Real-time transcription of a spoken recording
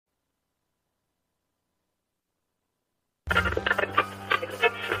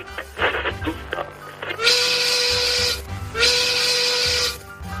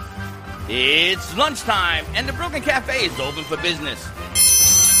It's lunchtime, and the Brooklyn Cafe is open for business.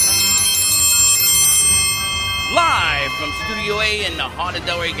 Live from Studio A in the heart of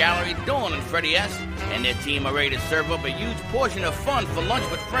Delray Gallery, Dawn and Freddie S. and their team are ready to serve up a huge portion of fun for lunch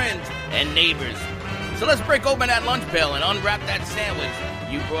with friends and neighbors. So let's break open that lunch pail and unwrap that sandwich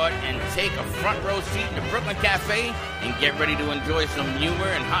you brought and take a front row seat in the Brooklyn Cafe and get ready to enjoy some humor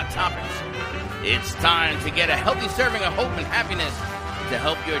and hot topics. It's time to get a healthy serving of hope and happiness to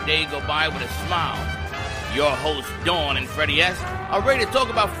help your day go by with a smile. Your hosts, Dawn and Freddie S., are ready to talk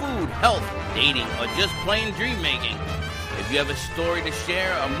about food, health, dating, or just plain dream making. If you have a story to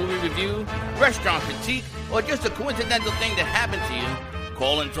share, a movie review, restaurant critique, or just a coincidental thing that happened to you,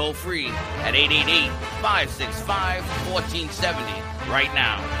 call in toll free at 888-565-1470 right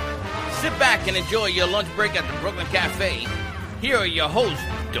now. Sit back and enjoy your lunch break at the Brooklyn Cafe. Here are your hosts,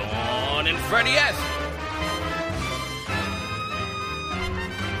 Dawn and Freddie S.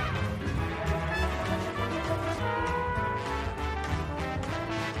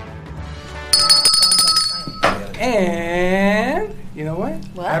 And you know what?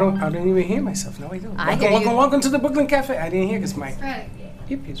 What? I don't even hear myself. No, I don't. Welcome to the Brooklyn Cafe. I didn't hear because my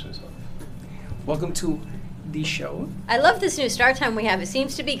earpiece was off. Welcome to the show. I love this new start time we have. It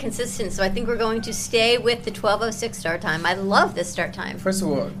seems to be consistent, so I think we're going to stay with the 12:06 start time. I love this start time. First of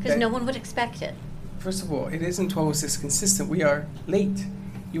all, because no one would expect it. First of all, it isn't 12:06 consistent. We are late.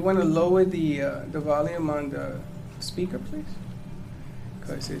 You want to lower the volume on the speaker, please?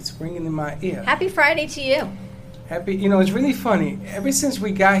 Because it's ringing in my ear. Happy Friday to you. Happy, it's really funny. Ever since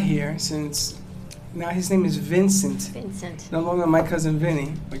we got here, since now his name is Vincent, no longer my cousin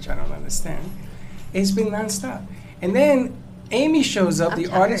Vinny, which I don't understand, it's been nonstop. And then Amy shows up, the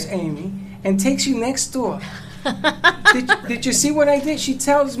artist Amy, and takes you next door. Did you see what I did? She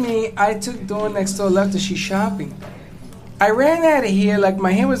tells me I took Dawn next door, left her, she's shopping. I ran out of here like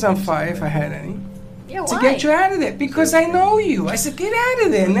my hair was on fire, if I had any. Yeah, to get you out of there, because I know you. I said, get out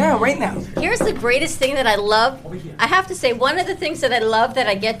of there now, right now. Here's the greatest thing that I love. I have to say, one of the things that I love that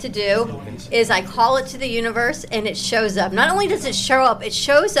I get to do is I call it to the universe, and it shows up. Not only does it show up, it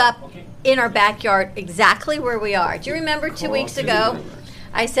shows up in our backyard exactly where we are. Do you remember 2 weeks ago,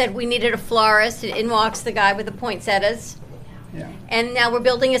 I said we needed a florist, and in walks the guy with the poinsettias. Yeah. And now we're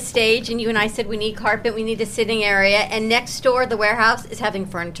building a stage, and you and I said we need carpet, we need a sitting area, and next door, the warehouse, is having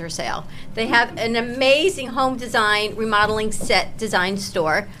furniture sale. They have an amazing home design, remodeling set design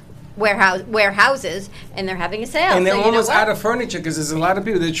store, warehouses, and they're having a sale. And they're almost out of furniture because there's a lot of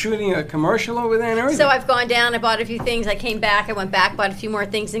people. They're shooting a commercial over there and everything. So I've gone down, I bought a few things, I came back, I went back, bought a few more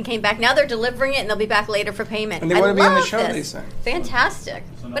things, and came back. Now they're delivering it, and they'll be back later for payment. And they want to be on the show, they say. Fantastic.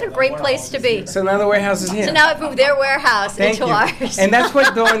 What a great place to be. So now the warehouse is here. So now I've moved their warehouse into ours. And that's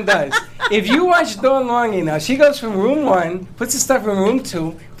what Dawn does. If you watch Dawn long enough, she goes from room 1, puts the stuff in room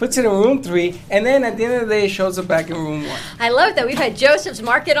 2, puts it in room 3, and then at the end of the day, shows it back in room 1. I love that. We've had Joseph's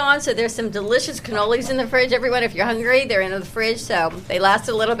Market on, so there's some delicious cannolis in the fridge. Everyone, if you're hungry, they're in the fridge, so they last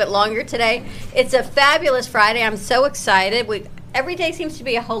a little bit longer today. It's a fabulous Friday. I'm so excited. Every day seems to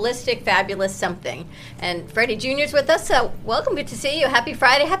be a holistic, fabulous something. And Freddie Jr.'s with us, so welcome. Good to see you. Happy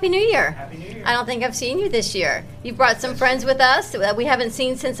Friday. Happy New Year. Happy New Year. I don't think I've seen you this year. You've brought some friends with us that we haven't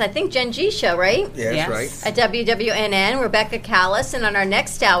seen since, I think, Gen G show, right? Yeah, that's right. At WWNN, Rebecca Callis. And on our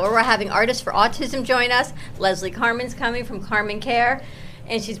next hour, we're having Artists for Autism join us. Leslie Carmen's coming from Carmen Care.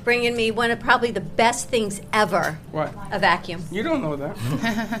 And she's bringing me one of probably the best things ever. What? A vacuum. You don't know that.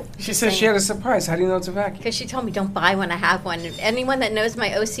 She said she had a surprise. How do you know it's a vacuum? Because she told me don't buy one, I have one. Anyone that knows my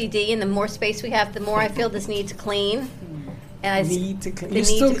OCD, and the more space we have, the more I feel this need to clean. And need to clean. You're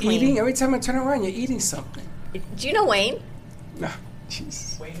still eating? Every time I turn around, you're eating something. Do you know Wayne? No.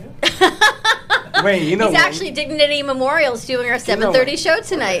 Jesus. Wayne who? Wayne, you know He's actually Dignity Memorial's doing our 7:30 show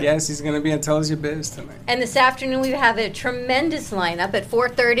tonight. Yes, he's going to be on Tell Us Your Biz tonight. And this afternoon we have a tremendous lineup. At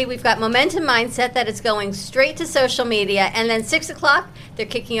 4:30 we've got Momentum Mindset that is going straight to social media. And then 6 o'clock they're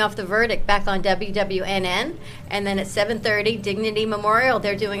kicking off The Verdict back on WWNN. And then at 7:30 Dignity Memorial,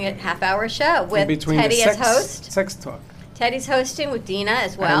 they're doing a half-hour show with Teddy as host. Sex talk. Teddy's hosting with Dina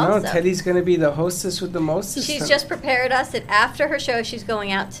as well. I know, so Teddy's going to be the hostess with the mostest. She's just prepared us that after her show, she's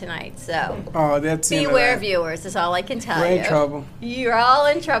going out tonight. So beware, viewers, is all I can tell you. We're in trouble. You're all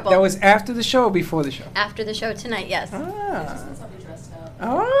in trouble. That was after the show or before the show? After the show tonight, yes.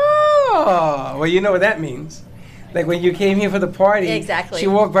 Oh, well, you know what that means. Like when you came here for the party, exactly. She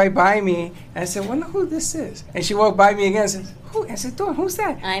walked right by me, and I said, wonder who this is. And she walked by me again and said, who? I said, Dawn, who's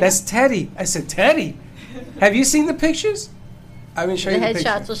that? That's Teddy. I said, Teddy? Have you seen the pictures? I will show you the pictures. The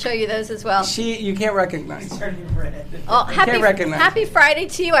headshots will show you those as well. You can't recognize. Oh, happy Friday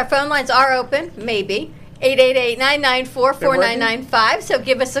to you. Our phone lines are open, maybe. 888-994-4995. So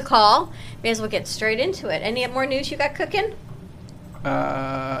give us a call. May as well get straight into it. Any more news you got cooking?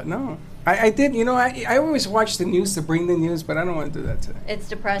 No. I did, I always watch the news to bring the news, but I don't want to do that today. It's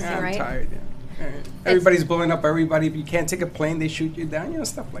depressing, right? I'm tired, Everybody's blowing up everybody. If you can't take a plane, they shoot you down,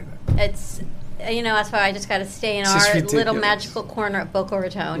 stuff like that. It's, that's why I just got to stay in our little magical corner at Boca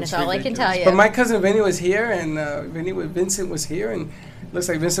Raton. That's all I can tell you. But my cousin Vinny was here, and Vincent was here, and looks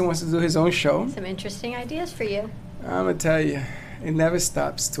like Vincent wants to do his own show. Some interesting ideas for you. I'm going to tell you. It never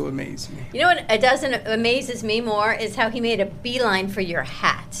stops to amaze me. You know what amazes me more is how he made a beeline for your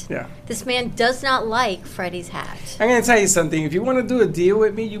hat. Yeah. This man does not like Freddie's hat. I'm going to tell you something. If you want to do a deal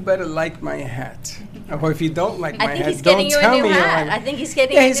with me, you better like my hat. Or if you don't like my hat, don't tell me. I think he's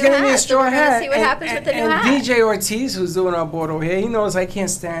getting you a new hat. He's getting me a straw hat. See what happens with the new hat. And DJ Ortiz, who's doing our board over here, he knows I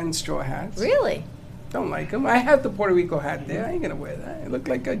can't stand straw hats. Really? Don't like them. I have the Puerto Rico hat there. I ain't going to wear that. I look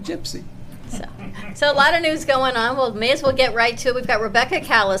like a gypsy. So a lot of news going on. Well, may as well get right to it. We've got Rebecca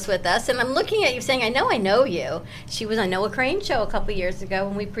Callis with us, and I'm looking at you saying, I know you. She was on Noah Crane's show a couple years ago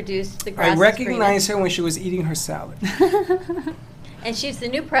when we produced the Grass. I recognized her when she was eating her salad. And she's the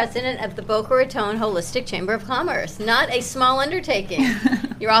new president of the Boca Raton Holistic Chamber of Commerce. Not a small undertaking.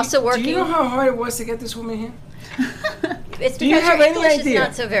 You're also working. Do you know how hard it was to get this woman here? It's because your English is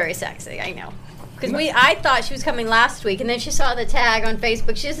not so very sexy, I know. Because I thought she was coming last week, and then she saw the tag on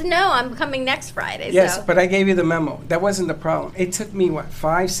Facebook. She said, no, I'm coming next Friday. Yes, but I gave you the memo. That wasn't the problem. It took me,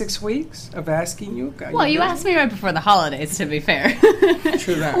 5-6 weeks of asking you? Well, you asked me right before the holidays, to be fair.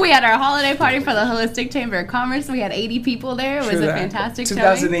 True that. We had our holiday party for the Holistic Chamber of Commerce. We had 80 people there. It was a fantastic show.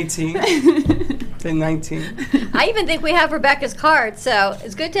 2018. Then 19. I even think we have Rebecca's card, so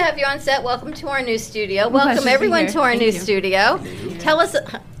it's good to have you on set. Welcome to our new studio. Welcome everyone to our new studio. Tell us...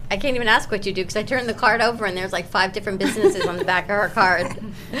 I can't even ask what you do because I turned the card over and there's like 5 different businesses on the back of her card.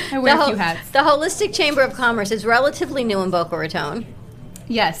 I wear a few hats. The Holistic Chamber of Commerce is relatively new in Boca Raton.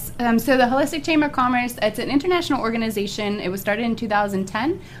 Yes. So the Holistic Chamber of Commerce, it's an international organization. It was started in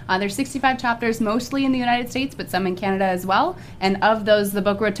 2010. There's 65 chapters, mostly in the United States, but some in Canada as well. And of those, the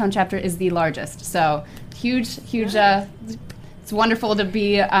Boca Raton chapter is the largest. So huge. It's wonderful to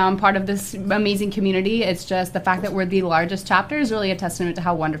be part of this amazing community. It's just the fact that we're the largest chapter is really a testament to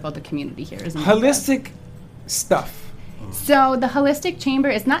how wonderful the community here is. Holistic stuff. So the Holistic Chamber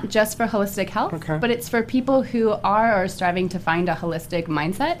is not just for holistic health, but it's for people who are striving to find a holistic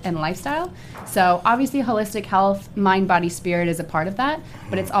mindset and lifestyle. So obviously holistic health, mind, body, spirit is a part of that,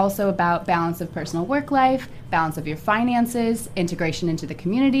 but it's also about balance of personal work life, balance of your finances, integration into the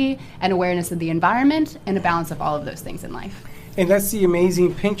community, and awareness of the environment, and a balance of all of those things in life. And that's the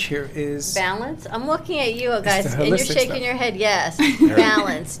amazing pinch here is... Balance? I'm looking at you guys, and you're shaking your head, yes.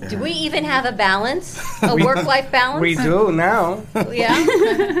 Balance. Do we even have a balance? A work-life balance? We do now. Yeah?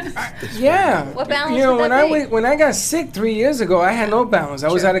 Yeah. What balance would that be? When I got sick 3 years ago, I had no balance. I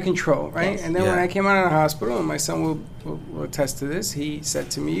was out of control, right? Yes. And then when I came out of the hospital, and my son will attest to this, he said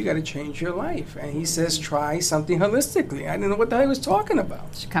to me, you got to change your life. And he says, try something holistically. I didn't know what the hell he was talking about.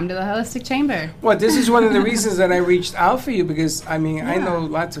 You should come to the Holistic Chamber. Well, this is one of the reasons that I reached out for you, because, I know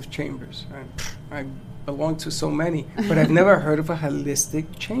lots of chambers. I belong to so many, but I've never heard of a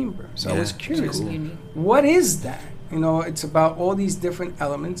holistic chamber. So I was curious. Cool. What is that? It's about all these different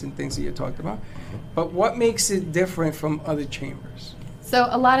elements and things that you talked about. But what makes it different from other chambers? So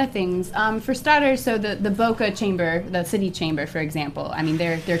a lot of things. For starters, so the Boca Chamber, the city chamber, for example,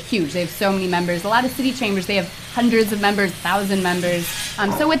 they're huge. They have so many members. A lot of city chambers, they have hundreds of members, 1,000 members.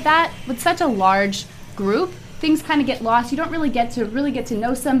 So with such a large group, things kind of get lost. You don't really get to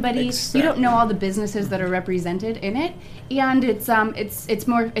know somebody. Exactly. You don't know all the businesses that are represented in it, and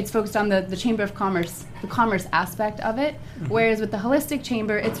it's focused on the Chamber of Commerce, the commerce aspect of it. Mm-hmm. Whereas with the Holistic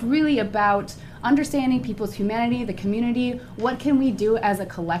Chamber, it's really about understanding people's humanity, the community. What can we do as a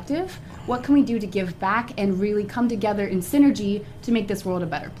collective? What can we do to give back and really come together in synergy to make this world a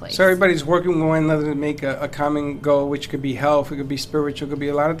better place? So everybody's working with one another to make a common goal, which could be health, it could be spiritual, it could be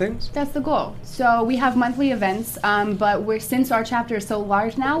a lot of things? That's the goal. So we have monthly events, but since our chapter is so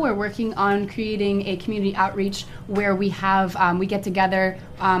large now, we're working on creating a community outreach where we get together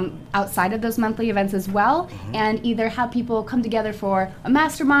outside of those monthly events as well, and either have people come together for a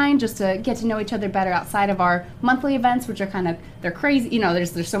mastermind just to get to know each other better outside of our monthly events, which are they're crazy.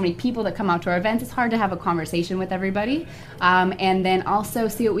 There's so many people that come out to our events. It's hard to have a conversation with everybody. And then also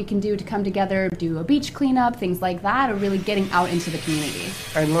see what we can do to come together, do a beach cleanup, things like that, or really getting out into the community.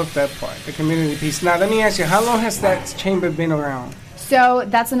 I love that part, the community piece. Now, let me ask you, how long has that chamber been around? So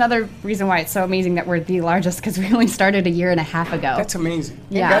that's another reason why it's so amazing that we're the largest, because we only started 1.5 years ago. That's amazing.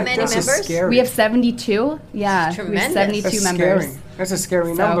 Yeah. How many members? We have 72. Yeah, That's we have 72 That's members. Scary. That's a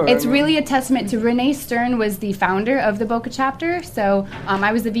scary So number. it's really a testament to Renee Stern was the founder of the Boca chapter. So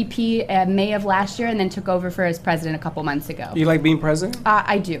I was the VP in May of last year and then took over for as president a couple months ago. You like being president?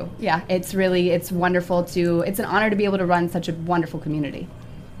 I do. Yeah, it's wonderful it's an honor to be able to run such a wonderful community.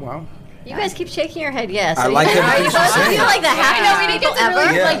 Wow. You guys keep shaking your head yes. I like everything she's Are saying. you like the happiest people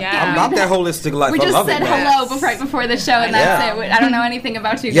ever? Yeah, I'm about that holistic life. We I just love said it, man. hello right before the show, and that's it. I don't know anything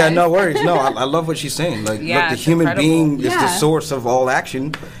about you guys. Yeah, no worries. No, I love what she's saying. Like, look, the human being is the source of all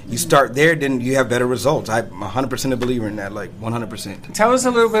action. You start there, then you have better results. I'm 100% a believer in that, like 100%. Tell us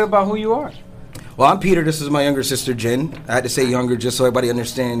a little bit about who you are. Well, I'm Peter. This is my younger sister, Jen. I had to say younger just so everybody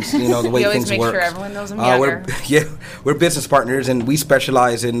understands, the way things work. We always make sure everyone knows I'm younger. We're business partners, and we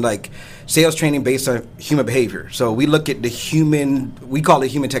specialize in sales training based on human behavior. So we look at we call it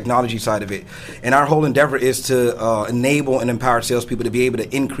human technology side of it. And our whole endeavor is to enable and empower salespeople to be able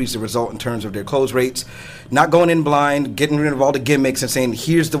to increase the result in terms of their close rates, not going in blind, getting rid of all the gimmicks and saying,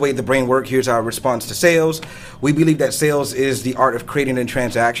 here's the way the brain works, here's our response to sales. We believe that sales is the art of creating a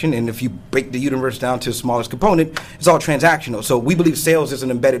transaction, and if you break the universe down to the smallest component, it's all transactional. So we believe sales is an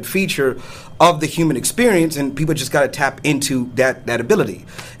embedded feature of the human experience, and people just got to tap into that ability.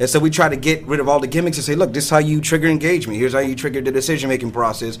 And so we try to get rid of all the gimmicks and say, look, this is how you trigger engagement. Here's how you trigger the decision-making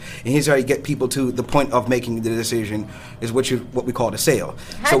process, and here's how you get people to the point of making the decision, is what we call the sale.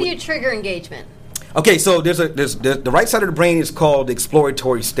 How do you trigger engagement? Okay, so there's the right side of the brain is called the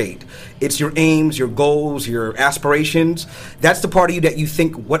exploratory state. It's your aims, your goals, your aspirations. That's the part of you that you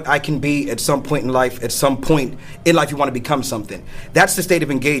think what I can be at some point in life. At some point in life, you want to become something. That's the state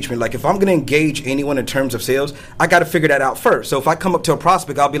of engagement. Like, if I'm going to engage anyone in terms of sales, I got to figure that out first. So if I come up to a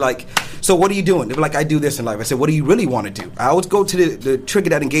prospect, I'll be like, so what are you doing? They'll be like, I do this in life. I said, what do you really want to do? I always go to the trigger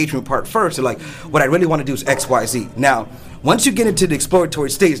that engagement part first. So like, what I really want to do is X, Y, Z. Now, once you get into the exploratory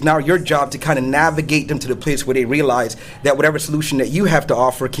stage, it's now your job to kind of navigate them to the place where they realize that whatever solution that you have to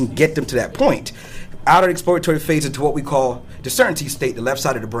offer can get them to that point. Out of the exploratory phase into what we call the certainty state, the left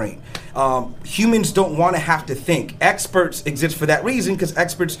side of the brain. Humans don't want to have to think. Experts exist for that reason, because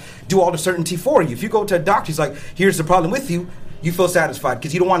experts do all the certainty for you. If you go to a doctor, he's like, here's the problem with you. You feel satisfied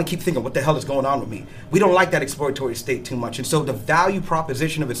because you don't want to keep thinking, what the hell is going on with me? We don't like that exploratory state too much. And so the value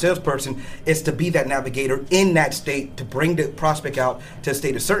proposition of a salesperson is to be that navigator in that state, to bring the prospect out to a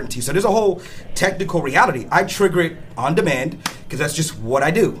state of certainty. So there's a whole technical reality. I trigger it on demand because that's just what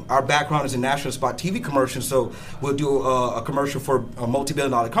I do. Our background is in national spot TV commercials, so we'll do a commercial for a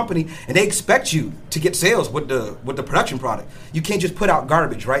multi-billion-dollar company, and they expect you to get sales with the production product. You can't just put out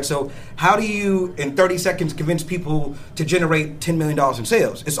garbage, right? So how do you, in 30 seconds, convince people to generate $10 million in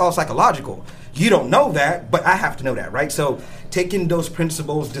sales? It's all psychological. You don't know that, but I have to know that, right? So taking those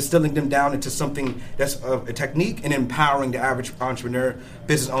principles, distilling them down into something that's a technique, and empowering the average entrepreneur,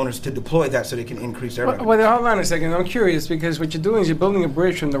 business owners to deploy that so they can increase their revenue. Well, hold on a second. I'm curious, because what you're doing is you're building a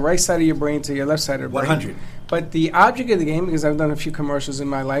bridge from the right side of your brain to your left side of the brain. 100. But the object of the game, because I've done a few commercials in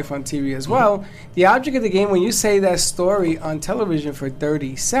my life on TV as well, the object of the game, when you say that story on television for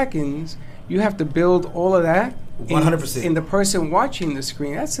 30 seconds, you have to build all of that 100%. In the person watching the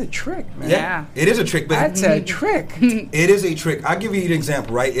screen. That's a trick, man. Yeah, it is a trick. But that's a trick. It is a trick. I'll give you an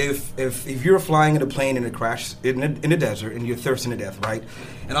example, right? If you're flying in a plane and it crashes in the desert and you're thirsting to death, right?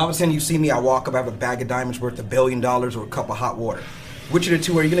 And all of a sudden you see me, I walk up, I have a bag of diamonds worth $1 billion or a cup of hot water. Which of the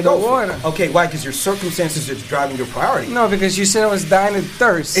two are you going to go water. for? Okay, why? Because your circumstances is driving your priority. No, because you said I was dying of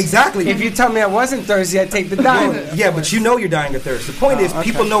thirst. Exactly. If you tell me I wasn't thirsty, I'd take the diamond. Yeah, but you know you're dying of thirst. The point is,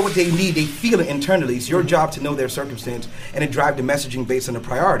 people know what they need. They feel it internally. It's your job to know their circumstance and to drive the messaging based on the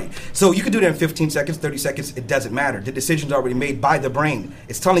priority. So you can do that in 15 seconds, 30 seconds. It doesn't matter. The decision's already made by the brain.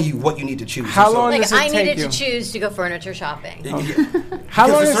 It's telling you what you need to choose. How long does it take you? I needed to choose to go furniture shopping. How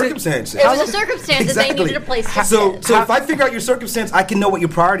long is it? Circumstances. It was a circumstance that they needed a place to sit. So if I figure out your circumstance, I can know what your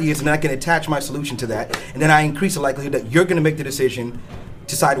priority is, and I can attach my solution to that, and then I increase the likelihood that you're going to make the decision,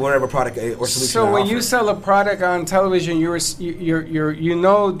 decide whatever product or solution. So when you sell a product on television, you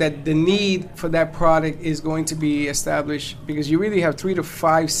know that the need for that product is going to be established, because you really have 3 to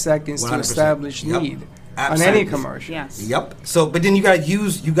 5 seconds 100%. To establish need. Absolutely. On any commercial. Yes. Yep. So, but then you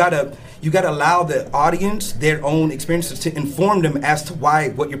gotta allow the audience their own experiences to inform them as to why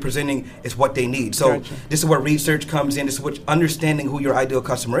what you're presenting is what they need. So This is where research comes in. This is what understanding who your ideal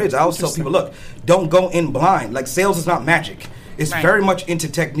customer is. I always tell people, look, don't go in blind. Like, sales is not magic. It's very much into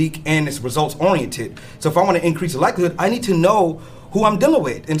technique, and it's results oriented. So if I want to increase the likelihood, I need to know who I'm dealing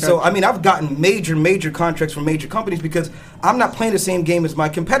with. And so, I mean, I've gotten major contracts from major companies because I'm not playing the same game as my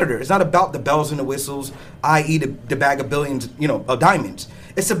competitor. It's not about the bells and the whistles, i.e. the bag of billions, of diamonds.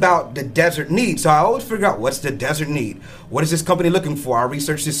 It's about the desert need. So I always figure out, what's the desert need? What is this company looking for? I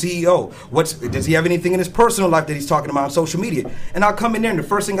research the CEO. Does he have anything in his personal life that he's talking about on social media? And I'll come in there, and the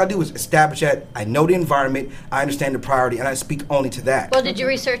first thing I do is establish that I know the environment, I understand the priority, and I speak only to that. Well, did you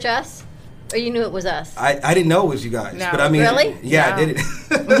research us? Or you knew it was us? I didn't know it was you guys. No. But I mean, really? Yeah, no. I did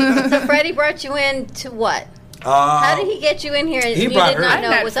it. So Freddie brought you in to what? How did he get you in here? And he you brought did her. not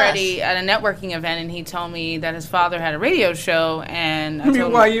know it was Freddie us? at a networking event, and he told me that his father had a radio show, and I told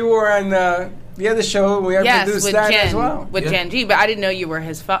him, while you were on the other show, we have to do with that Jen, as well. with Jen G. But I didn't know you were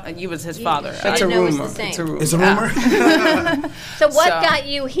you was his father. That's a rumor. It's a rumor. It's a rumor. So what got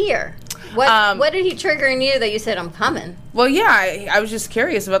you here? What did he trigger in you that you said, I'm coming? Well, yeah, I was just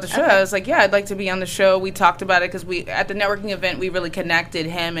curious about the show. Okay. I was like, yeah, I'd like to be on the show. We talked about it because at the networking event, we really connected,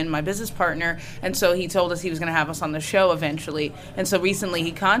 him and my business partner. And so he told us he was going to have us on the show eventually. And so recently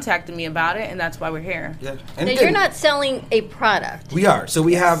he contacted me about it, and that's why we're here. Yeah. Now, you're not selling a product. We are. So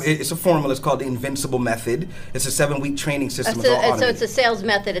we have, it's a formula. It's called the Invincible method. It's a 7-week training system. So it's a sales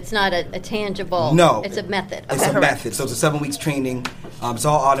method. It's not a tangible. No. It's a method. It's a method. So it's a 7 weeks training. It's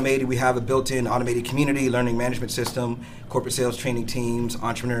all automated. We have a built-in automated community, learning management system, corporate sales training teams,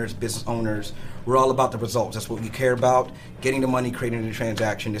 entrepreneurs, business owners. We're all about the results. That's what we care about, getting the money, creating the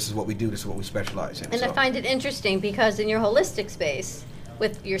transaction. This is what we do. This is what we specialize in. And I find it interesting because in your holistic space,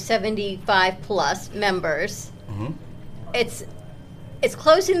 with your 75 plus members, it's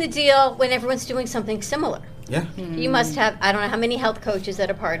closing the deal when everyone's doing something similar. Yeah. You must have, I don't know how many health coaches that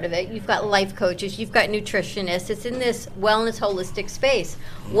are part of it. You've got life coaches. You've got nutritionists. It's in this wellness holistic space.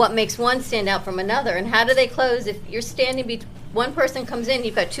 What makes one stand out from another? And how do they close? If you're standing, one person comes in,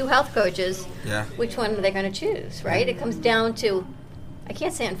 you've got 2 health coaches. Yeah. Which one are they going to choose, right? It comes down to, I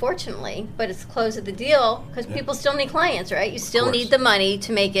can't say unfortunately, but it's close of the deal because people still need clients, right? You still need the money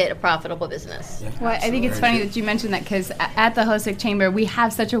to make it a profitable business. Well, I think it's funny that you mentioned that because at the Holistic Chamber, we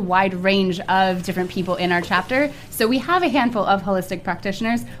have such a wide range of different people in our chapter. So we have a handful of holistic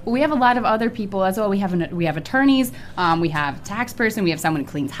practitioners, but we have a lot of other people as well. We have attorneys, we have a tax person, we have someone who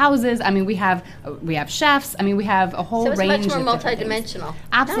cleans houses. I mean, we have chefs. I mean, we have a whole range. So it's much more multidimensional.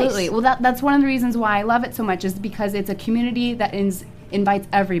 Absolutely. Nice. Well, that's one of the reasons why I love it so much is because it's a community that invites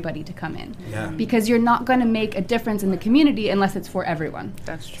everybody to come in. Yeah. Because you're not going to make a difference in the community unless it's for everyone.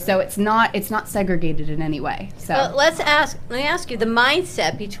 That's true. So it's not segregated in any way. So let me ask you the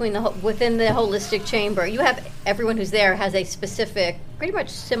mindset within the holistic chamber. You have everyone who's there has a specific, pretty much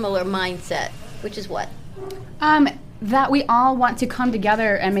similar mindset, which is what? That we all want to come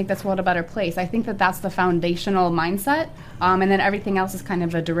together and make this world a better place. I think that's the foundational mindset, and then everything else is kind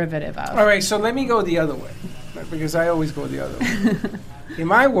of a derivative of. All right, so let me go the other way, because I always go the other way. In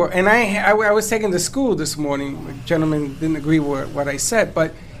my world, and I was taken to school this morning. The gentleman didn't agree with what I said,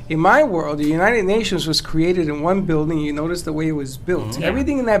 but in my world, the United Nations was created in one building. You notice the way it was built.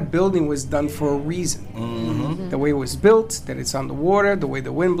 Everything in that building was done for a reason. The way it was built, that it's on the water, the way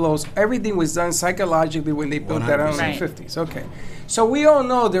the wind blows, everything was done psychologically when they built that out in the 50s. Okay. So we all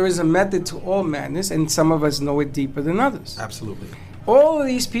know there is a method to all madness, and some of us know it deeper than others. Absolutely. All of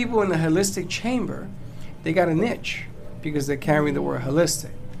these people in the holistic chamber, they got a niche because they're carrying the word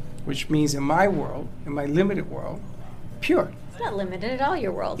holistic, which means in my world, in my limited world, pure. It's not limited at all,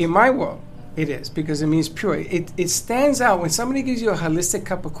 your world. In my world, it is, because it means pure. It stands out when somebody gives you a holistic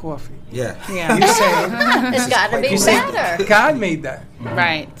cup of coffee. Yeah. You say, it's got to be better. God made that.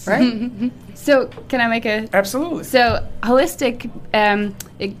 Right. Right? So can I make a... Absolutely. So holistic,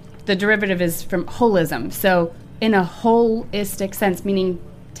 the derivative is from holism. So in a holistic sense, meaning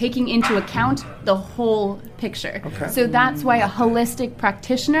taking into account the whole picture. Okay. So that's why a holistic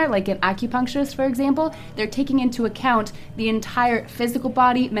practitioner, like an acupuncturist, for example, they're taking into account the entire physical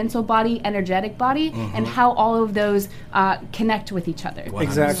body, mental body, energetic body, and how all of those connect with each other.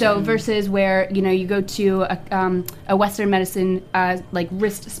 Exactly. So versus where, you go to a Western medicine, like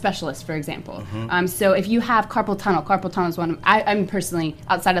wrist specialist, for example. So if you have carpal tunnel is one of, I'm personally,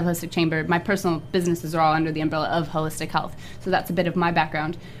 outside of the Holistic Chamber, my personal businesses are all under the umbrella of holistic health. So that's a bit of my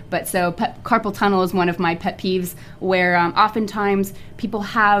background. But so carpal tunnel is one of my pet peeves, where oftentimes people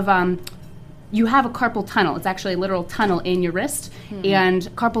have, you have a carpal tunnel. It's actually a literal tunnel in your wrist, and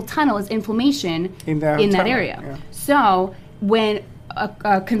carpal tunnel is inflammation in that area. Yeah. So when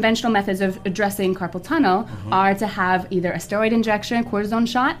conventional methods of addressing carpal tunnel are to have either a steroid injection, cortisone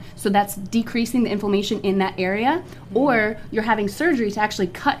shot, so that's decreasing the inflammation in that area, or you're having surgery to actually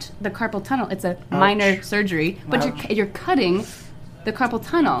cut the carpal tunnel. It's a minor surgery, but you're cutting the carpal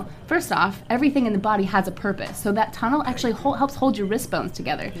tunnel, first off, everything in the body has a purpose. So that tunnel actually helps hold your wrist bones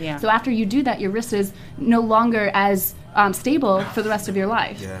together. Yeah. So after you do that, your wrist is no longer as stable for the rest of your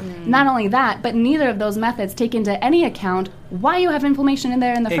life. Yeah. Not only that, but neither of those methods take into any account why you have inflammation in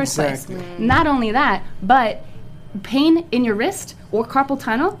there in the first place. Not only that, but pain in your wrist or carpal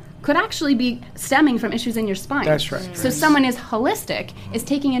tunnel could actually be stemming from issues in your spine. That's right. So someone is holistic, is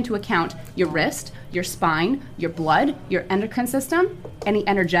taking into account your wrist, your spine, your blood, your endocrine system, any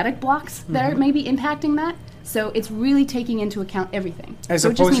energetic blocks that may be impacting that. So it's really taking into account everything. As so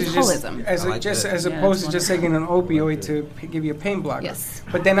opposed it just means holism. As opposed to just taking an opioid to give you a pain blocker. Yes.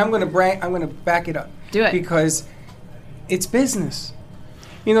 But then I'm going to back it up. Do it. Because it's business.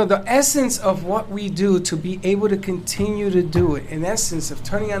 You know, the essence of what we do to be able to continue to do it, in essence of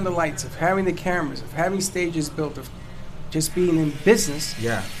turning on the lights, of having the cameras, of having stages built, of just being in business,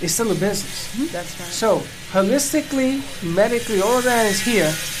 it's still a business. That's right. So, holistically, medically, all of that is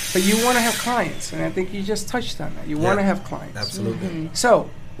here, but you want to have clients, and I think you just touched on that. You want to have clients. Absolutely. So,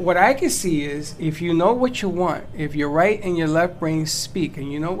 what I can see is, if you know what you want, if your right and your left brain speak,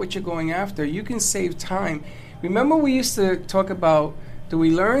 and you know what you're going after, you can save time. Remember we used to talk about, do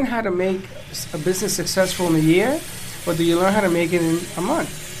we learn how to make a business successful in a year, or do you learn how to make it in a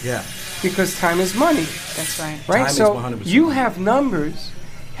month? Yeah. Because time is money. That's right. Right? Time So is 100% you have numbers.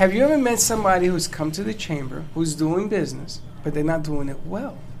 Have you ever met somebody who's come to the chamber, who's doing business, but they're not doing it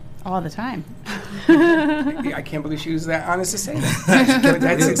well? All the time. I can't believe she was that honest to say that. But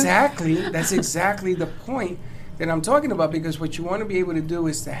that's exactly the point that I'm talking about, because what you want to be able to do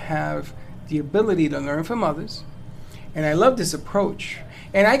is to have the ability to learn from others. And I love this approach.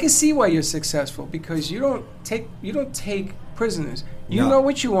 And I can see why you're successful, because you don't take prisoners. You know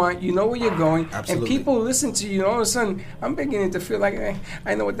what you want, you know where you're going, and people listen to you, and all of a sudden, I'm beginning to feel like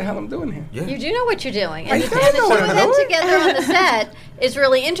I know what the hell I'm doing here. Yeah. You do know what you're doing. And the two of them together on the set is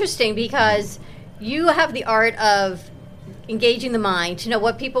really interesting, because you have the art of engaging the mind to know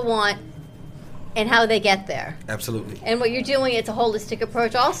what people want and how they get there. Absolutely. And what you're doing, it's a holistic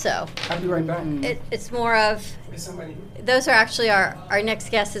approach also. I'll be right back. It's more of, those are actually our next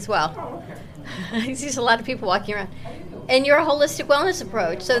guests as well. Oh, okay. There's a lot of people walking around. And you're a holistic wellness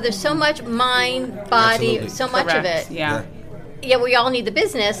approach. So there's so much mind, body, Absolutely. so much of it. Yeah. Yeah, we all need the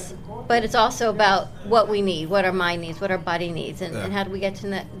business, but it's also about what we need, what our mind needs, what our body needs, and how do we get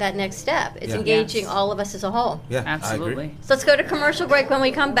to that next step. It's engaging all of us as a whole. Yeah, absolutely. I agree. So let's go to commercial break. When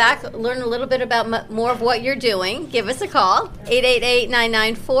we come back, learn a little bit about more of what you're doing. Give us a call,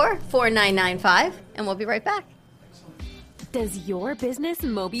 888-994-4995, and we'll be right back. Does your business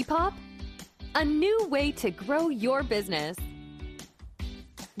MobiPop? A new way to grow your business.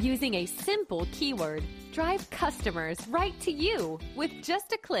 Using a simple keyword, drive customers right to you with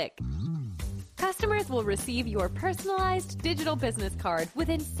just a click. Customers will receive your personalized digital business card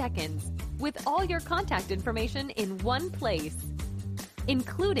within seconds, with all your contact information in one place,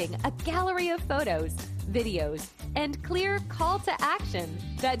 including a gallery of photos, videos, and clear call to action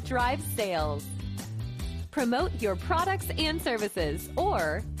that drives sales. Promote your products and services,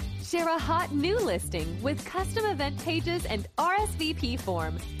 or share a hot new listing with custom event pages and RSVP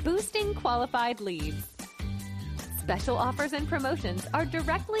form, boosting qualified leads. Special offers and promotions are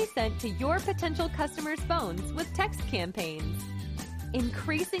directly sent to your potential customers' phones with text campaigns,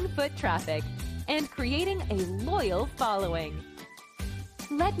 increasing foot traffic and creating a loyal following.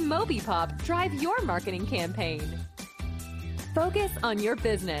 Let MobiPop drive your marketing campaign. Focus on your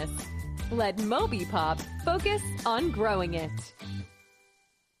business. Let MobiPop focus on growing it.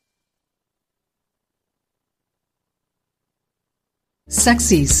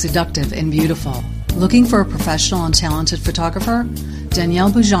 Sexy, seductive, and beautiful. Looking for a professional and talented photographer?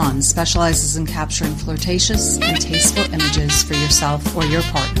 Danielle Busienss specializes in capturing flirtatious and tasteful images for yourself or your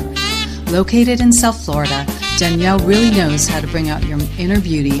partner. Located in South Florida, Danielle really knows how to bring out your inner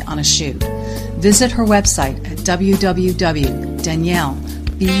beauty on a shoot. Visit her website at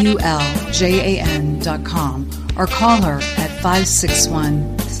www.daniellebuljan.com or call her at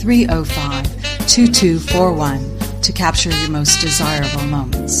 561-305-2241 to capture your most desirable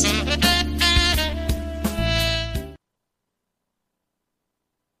moments.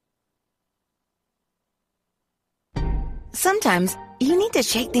 Sometimes you need to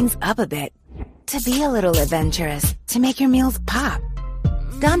shake things up a bit, to be a little adventurous, to make your meals pop.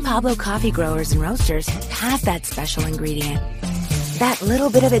 Don Pablo Coffee Growers and Roasters have that special ingredient. That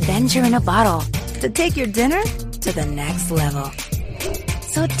little bit of adventure in a bottle to take your dinner to the next level.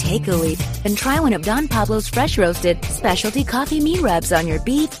 So take a leap and try one of Don Pablo's fresh roasted specialty coffee meat rubs on your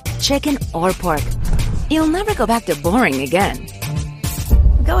beef, chicken, or pork. You'll never go back to boring again.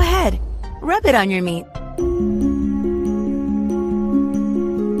 Go ahead, rub it on your meat.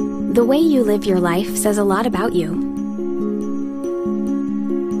 The way you live your life says a lot about you.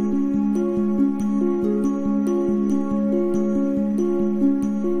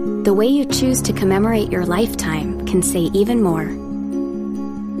 The way you choose to commemorate your lifetime can say even more.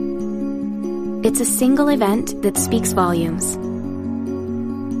 It's a single event that speaks volumes.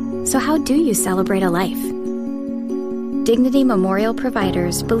 So how do you celebrate a life? Dignity Memorial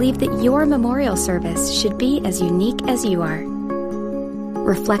providers believe that your memorial service should be as unique as you are,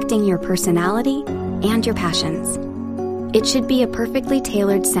 reflecting your personality and your passions. It should be a perfectly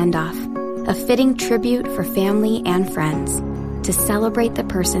tailored send-off, a fitting tribute for family and friends to celebrate the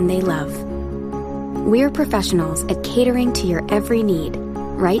person they love. We're professionals at catering to your every need,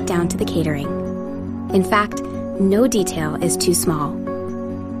 right down to the catering. In fact, no detail is too small.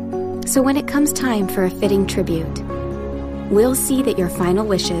 So when it comes time for a fitting tribute, we'll see that your final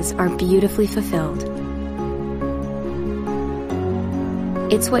wishes are beautifully fulfilled.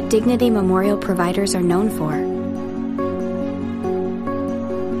 It's what Dignity Memorial providers are known for.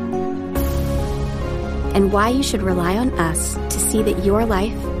 And why you should rely on us to see that your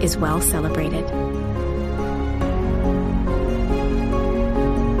life is well celebrated.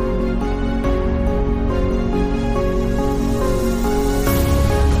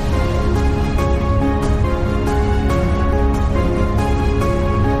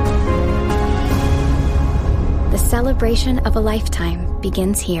 The celebration of a lifetime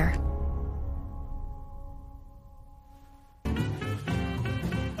begins here.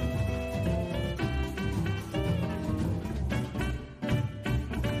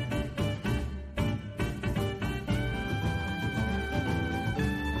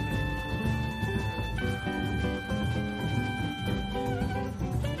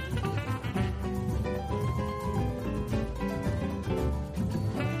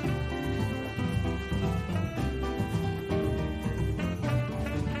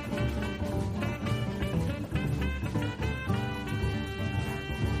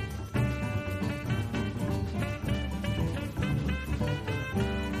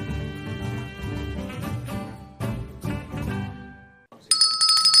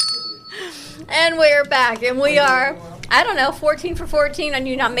 And we're back, and we are, 14 for 14 on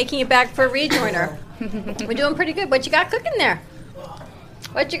you not making it back for a rejoiner. We're doing pretty good. What you got cooking there?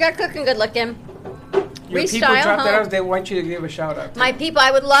 What you got cooking good looking? Your people dropped that off. They want you to give a shout out. My people,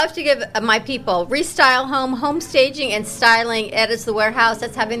 I would love to give my people Restyle Home staging and styling. Edits the warehouse.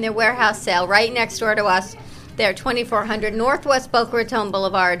 That's having their warehouse sale right next door to us. They're 2400 Northwest Boca Raton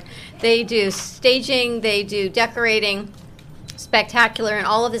Boulevard. They do staging. They do decorating. Spectacular, and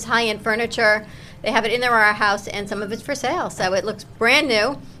all of this high-end furniture. They have it in their warehouse, and some of it's for sale. So it looks brand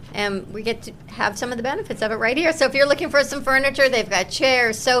new, and we get to have some of the benefits of it right here. So if you're looking for some furniture, they've got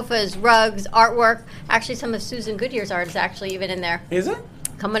chairs, sofas, rugs, artwork. Actually, some of Susan Goodyear's art is actually even in there. Is it?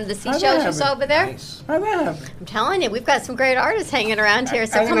 Coming to the seashells you saw over there. Nice. How that happen? I'm telling you, we've got some great artists hanging around here.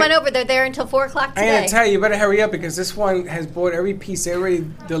 So come on over. They're there until 4 o'clock today. I'm going to tell you, you better hurry up because this one has bought every piece. They already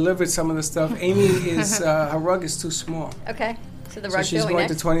delivered some of the stuff. Amy is, her rug is too small. Okay. So the rug she's going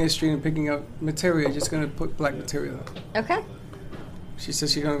to next? 20th Street and picking up material. Just going to put black material. Okay. She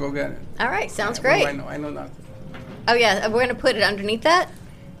says she's going to go get it. All right. Sounds great. I know nothing. Oh, yeah. We're going to put it underneath that?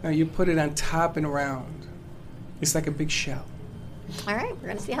 No, you put it on top and around. It's like a big shell. All right, we're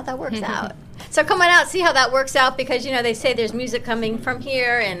going to see how that works out. So come on out, see how that works out, because, they say there's music coming from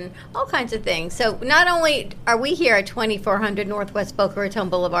here and all kinds of things. So not only are we here at 2400 Northwest Boca Raton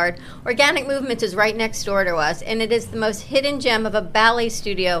Boulevard, Organic Movement is right next door to us, and it is the most hidden gem of a ballet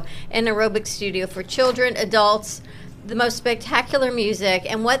studio and aerobic studio for children, adults, the most spectacular music,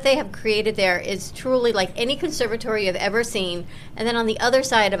 and what they have created there is truly like any conservatory you've ever seen. And then on the other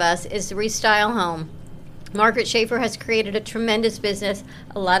side of us is the Restyle Home. Margaret Schaefer has created a tremendous business.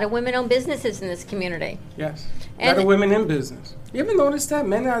 A lot of women-owned businesses in this community. Yes. A lot of women in business. You ever notice that?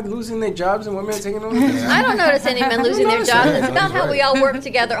 Men are losing their jobs and women are taking over business? I don't notice any men losing their jobs. It's about how we all work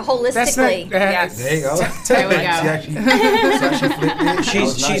together holistically. Yes. There you go. There we go.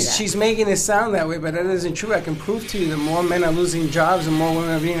 She's making it sound that way, but that isn't true. I can prove to you that more men are losing jobs and more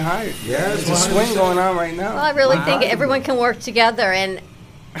women are being hired. Yes. There's a swing going on right now. Well, I really think everyone can work together, and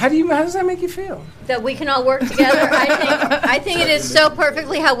how does that make you feel? That we can all work together. I think it is so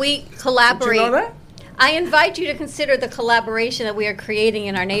perfectly how we collaborate. Did you know that? I invite you to consiber the collaboration that we are creating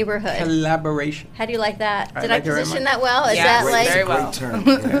in our neighborhood. Collaboration. How do you like that? Did like I it very position much. that well? Is Yes, that like very well. Great term.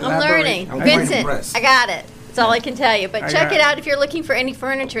 Yeah. I'm learning. I'm Vincent, impressed. I got it. That's all I can tell you. But I check got it it. out if you're looking for any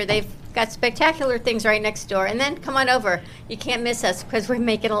furniture. They've got spectacular things right next door. And then come on over. You can't miss us because we're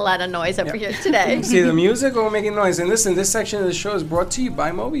making a lot of noise over here today. See the music or we're making noise? And listen, this section of the show is brought to you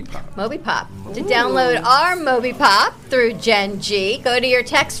by MobiPop. MobiPop. To download our MobiPop through Gen G, go to your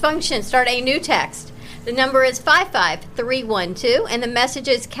text function. Start a new text. The number is 55312, and the message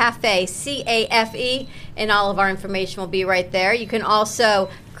is CAFE, C-A-F-E, and all of our information will be right there. You can also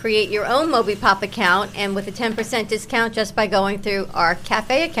create your own MobiPop account, and with a 10% discount just by going through our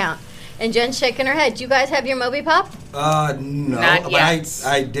Cafe account. And Jen's shaking her head. Do you guys have your MobiPop? No. Not but yet.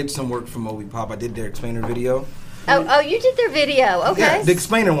 I did some work for MobiPop. I did their explainer video. Oh, you did their video. Okay. Yeah, the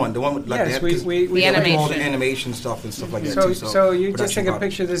explainer one, the one with like Yes, that. we The Like all the animation. animation stuff and stuff like that So, too. so you just production take a value.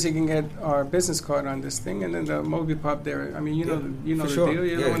 picture of this, you can get our business card on this thing, and then the MobiPop there. I mean, you know for the sure. deal.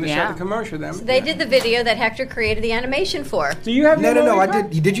 You're the Yeah. one that Yeah. shot the commercial. Them. They did the video that Hector created the animation for. Do you have No, your I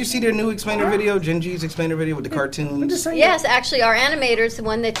MobiPop? did. Did you see their new explainer video? Gen G's explainer video with the cartoons. Yes, actually, our animator's the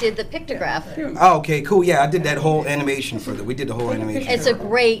one that did the pictograph. Oh, okay, cool. Yeah, I did that whole animation for them. We did the whole animation. It's a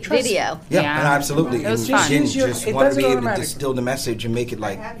great video. Yeah, Yeah. and absolutely. It was and fun. Jen It just does wanted it to be able to automatically. distill the message and make it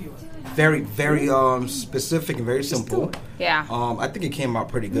like very, very specific and very simple. Yeah. I think it came out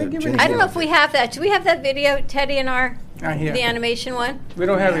pretty good. give it Jen I don't know did if we have that. Do we have that video, Teddy, in our Not here. the animation one? We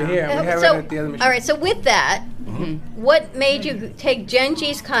don't have it here. We have So, it at the other machine. all right. So with that, what made you take Gen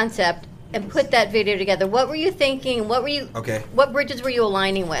G's concept and put that video together? What were you thinking? What were you? Okay. What bridges were you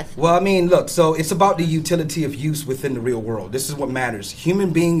aligning with? Well, I mean, look, so it's about the utility of use within the real world. This is what matters.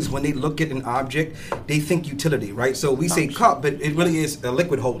 Human beings, when they look at an object, they think utility, right? So we say cup, but it really is a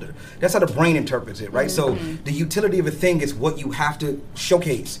liquid holder. That's how the brain interprets it, right? So the utility of a thing is what you have to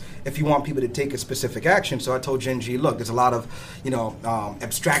showcase if you want people to take a specific action. So I told Gen G, look, there's a lot of,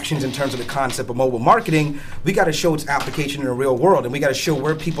 abstractions in terms of the concept of mobile marketing. We got to show its application in the real world, and we got to show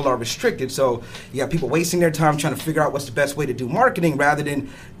where people are restricted. So you have people wasting their time trying to figure out what's the best way to do marketing rather than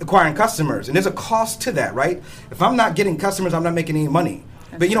acquiring customers. And there's a cost to that, right? If I'm not getting customers, I'm not making any money.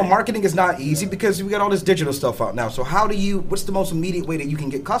 But marketing is not easy because we got all this digital stuff out now. So what's the most immediate way that you can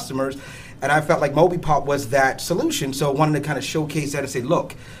get customers? And I felt like MobiPop was that solution. So I wanted to kind of showcase that and say,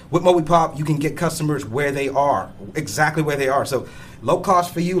 look, with MobiPop, you can get customers where they are, exactly where they are. So low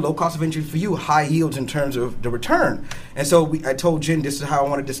cost for you, low cost of entry for you, high yields in terms of the return. And so I told Jen, this is how I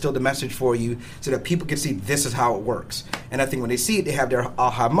want to distill the message for you so that people can see this is how it works. And I think when they see it, they have their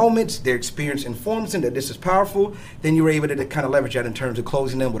aha moments, their experience informs them that this is powerful. Then you're able to kind of leverage that in terms of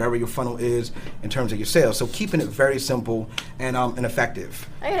closing them, whatever your funnel is in terms of your sales. So keeping it very simple and effective.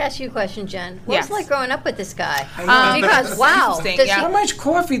 I gotta ask you a question, Jen. What Yes. was it like growing up with this guy? know. Because wow, Interesting, does yeah. How he- much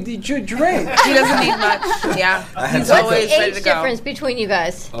coffee did you drink? He doesn't need much. Yeah. had He's some- what's always the ready age to go. difference between you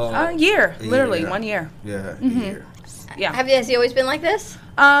guys? A year, literally yeah. 1 year. Yeah, a year. Yeah. Has he always been like this?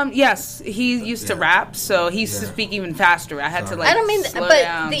 Yes, he used to rap, so he used to speak even faster. I had to like. I don't mean, slow but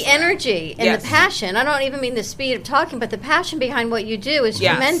down. the energy and Yes. the passion. I don't even mean the speed of talking, but the passion behind what you do is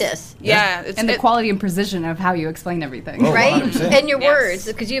Yes. tremendous. Yeah, And the quality and precision of how you explain everything. Oh, Right? 100%. And your Yes. words,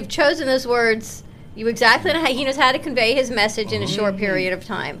 because you've chosen those words. You exactly know how he knows how to convey his message in a short period of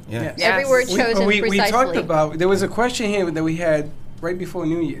time. Yeah. Yes. Every word chosen we precisely. talked about, there was a question here that we had right before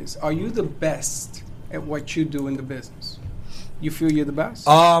New Year's. Are you the best at what you do in the business? You feel you're the best?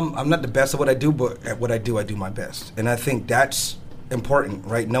 I'm not the best at what I do, but at what I do my best. And I think that's important,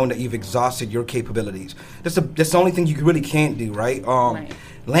 right? Knowing that you've exhausted your capabilities. That's the only thing you really can't do, right? Right.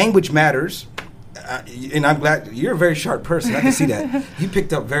 Language matters. And I'm glad you're a very sharp person. I can see that. You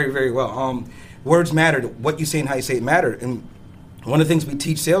picked up very, very well. Words matter. What you say and how you say it matter. And one of the things we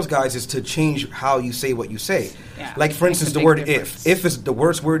teach sales guys is to change how you say what you say. Yeah. Like, for Makes instance, a the big word difference. if. If is the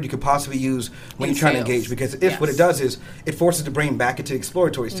worst word you could possibly use when In you're trying to sales. engage. Because if, what it does is it forces the brain back into the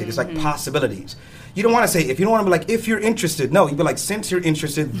exploratory state. It's like possibilities. You don't want to say if. You don't want to be like, if you're interested. No, you be like, since you're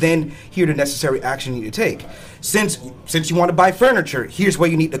interested, then here are the necessary action you need to take. Since you want to buy furniture, here's where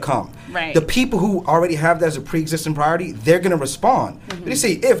you need to come. Right. The people who already have that as a pre-existing priority, they're going to respond. But they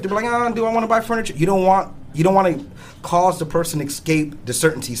say if. They're like, do I want to buy furniture? You don't want to cause the person to escape the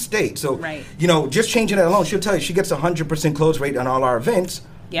certainty state. So, Right. just changing that alone, she'll tell you she gets 100% close rate on all our events.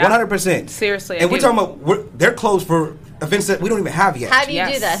 Yeah. 100%. Seriously, I And we're do. talking about, they're closed for events that we don't even have yet. How do you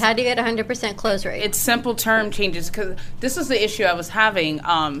Yes. do that? How do you get 100% close rate? It's simple term changes because this is the issue I was having.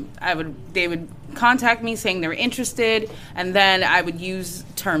 They would contact me saying they were interested, and then I would use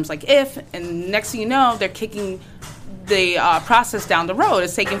terms like if, and next thing you know, they're kicking the process down the road.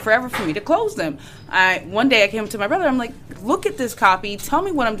 It's taking forever for me to close them. One day I came to my brother, I'm like, look at this copy, tell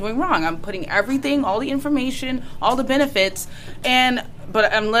me what I'm doing wrong. I'm putting everything, all the information, all the benefits,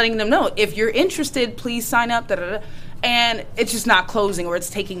 but I'm letting them know, if you're interested, please sign up, da-da-da. and it's just not closing, or it's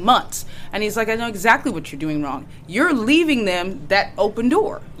taking months. And he's like, I know exactly what you're doing wrong. You're leaving them that open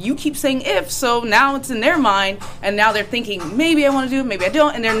door. You keep saying if, so now it's in their mind, and now they're thinking, maybe I want to do it, maybe I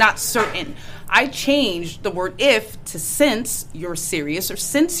don't, and they're not certain. I changed the word if to since you're serious or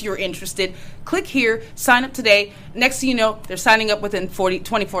since you're interested. Click here, sign up today. Next thing you know, they're signing up within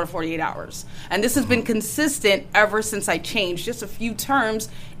 24 to 48 hours. And this has been consistent ever since I changed just a few terms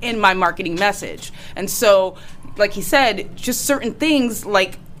in my marketing message. And so, like he said, just certain things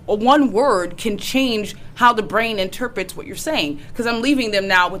like one word can change how the brain interprets what you're saying, because I'm leaving them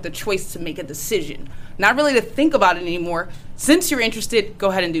now with the choice to make a decision. Not really to think about it anymore. Since you're interested, go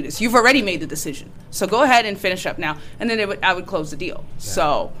ahead and do this. You've already made the decision. So go ahead and finish up now. And then I would close the deal. Yeah.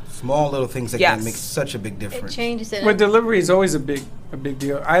 So small little things that can make such a big difference. It changes it. But delivery is always a big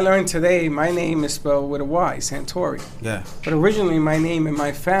deal. I learned today my name is spelled with a Y, Santori. Yeah. But originally my name in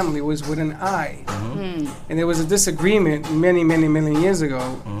my family was with an I. Mm-hmm. And there was a disagreement many years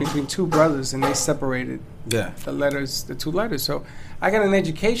ago between two brothers, and they separated the two letters. So I got an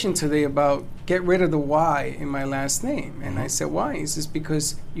education today about get rid of the Y in my last name. And I said, why? He says,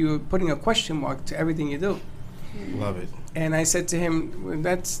 because you're putting a question mark to everything you do. Love it. And I said to him, well,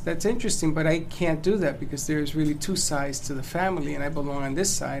 that's interesting, but I can't do that because there's really two sides to the family, and I belong on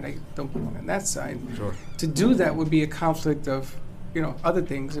this side, I don't belong on that side. Sure. To do that would be a conflict of, other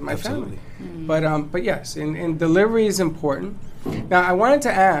things in my family. But yes, and delivery is important. Now, I wanted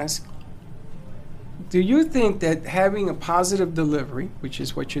to ask, do you think that having a positive delivery, which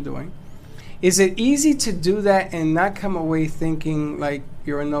is what you're doing, is it easy to do that and not come away thinking like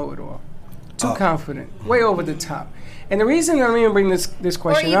you're a know-it-all? Too confident, way over the top. And the reason I'm even bringing this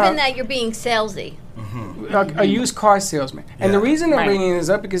question up... Or even that you're being salesy. A used car salesman. And the reason I'm bringing this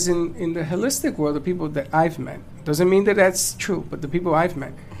up because in the holistic world, the people that I've met, doesn't mean that that's true, but the people I've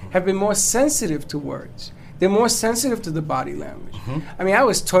met have been more sensitive to words. They're more sensitive to the body language. I mean, I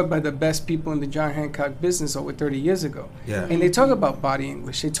was taught by the best people in the John Hancock business over 30 years ago. Yeah. And they talk about body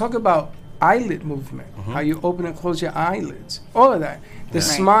English. They talk about eyelid movement, how you open and close your eyelids, all of that. The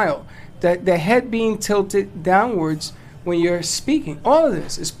smile, the head being tilted downwards when you're speaking. All of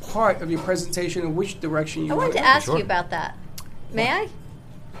this is part of your presentation and which direction you want to go. I wanted to ask you about that. May I?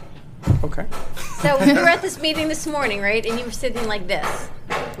 Okay. So we were at this meeting this morning, right? And you were sitting like this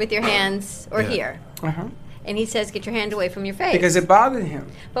with your hands or here. And he says, get your hand away from your face. Because it bothered him.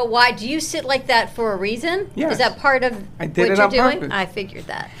 But why? Do you sit like that for a reason? Yes. Is that part of what you're doing? Purpose. I figured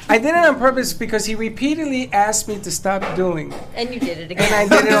that. I did it on purpose because he repeatedly asked me to stop doing it. And you did it again. And I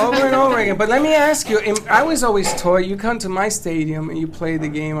did it over and over again. But let me ask you, I was always taught, you come to my stadium and you play the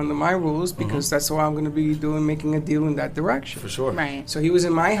game under my rules because that's what I'm going to be doing, making a deal in that direction. For sure. Right. So he was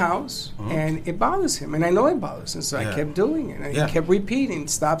in my house, and it bothers him. And I know it bothers him, so I kept doing it. And he kept repeating,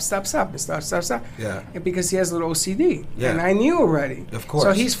 stop, and stop. Yeah. And because he has a little OCD. Yeah. And I knew already. Of course.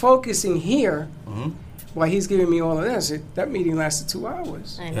 So he's focusing here while he's giving me all of this. That meeting lasted 2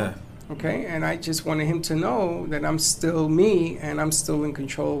 hours. I know. Yeah. Okay, and I just wanted him to know that I'm still me and I'm still in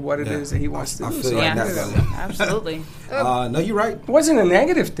control of what it is that he wants to do. Feel like that. Absolutely. No, you're right. It wasn't a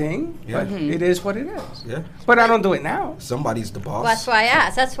negative thing, Yeah. but it is what it is. Yeah. But I don't do it now. Somebody's the boss. Well, that's why I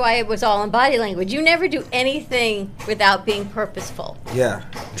asked. That's why it was all in body language. You never do anything without being purposeful. Yeah.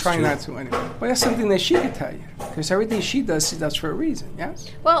 Try not to anyway. But that's something that she could tell you. Because everything she does for a reason, yes?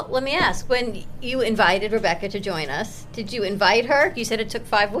 Well, let me ask. When you invited Rebecca to join us, did you invite her? You said it took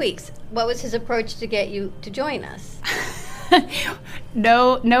 5 weeks. What was his approach to get you to join us?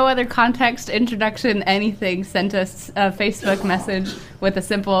 No other context, introduction, anything. Sent us a Facebook message with a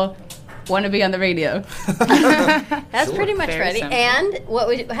simple, want to be on the radio. That's pretty much Very ready. simple. And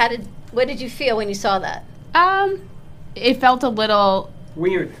what did you feel when you saw that? It felt a little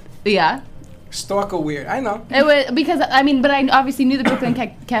Weird. yeah. Stalker weird. I know. It was because but I obviously knew the Brooklyn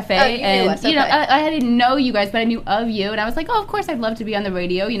Cafe, Oh, you knew and us, you know okay. I didn't know you guys, but I knew of you, and I was like, oh, of course, I'd love to be on the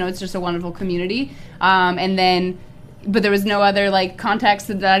radio. You know, it's just a wonderful community. And then, but there was no other like context,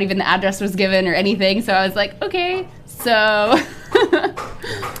 not even the address was given or anything. So I was like, okay, so.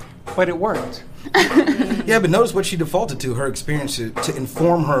 But it worked. Yeah, but notice what she defaulted to, her experience to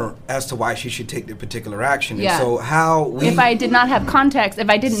inform her as to why she should take the particular action. Yeah. And so how we... If I did not have context, if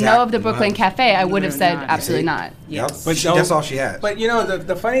I didn't know of the Exactly, Brooklyn right. Cafe, I would have said not. absolutely not. Yep. But That's all she had. But you know,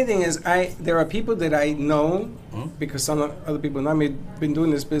 the funny thing is, there are people that I know because some other people know. I've been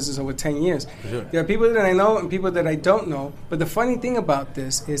doing this business over 10 years. Sure. There are people that I know and people that I don't know. But the funny thing about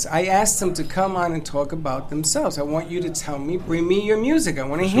this is, I asked them to come on and talk about themselves. I want you to tell me, bring me your music. I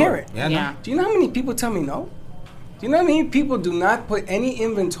want to hear it. Yeah. Yeah. Do you know how many people tell me no? Do you know what I mean? People do not put any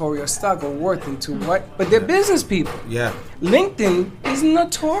inventory or stock or worth into what, but they're business people. Yeah. LinkedIn is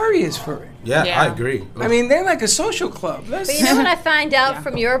notorious for it. Yeah, I agree. I mean, they're like a social club. But you know what I find out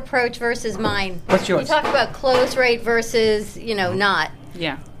from your approach versus mine? What's yours? You talk about close rate versus, not.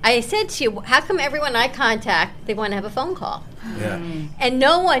 Yeah. I said to you, how come everyone I contact, they want to have a phone call? Yeah. And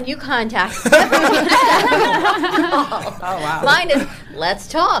no one you contact ever wants to have a phone call. Oh, wow. Mine is, let's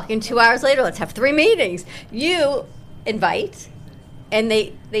talk. And 2 hours later, let's have 3 meetings. You invite, and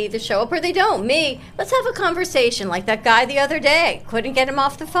they either show up or they don't. Me, let's have a conversation like that guy the other day. Couldn't get him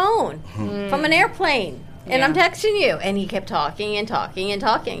off the phone from an airplane. And I'm texting you. And he kept talking and talking and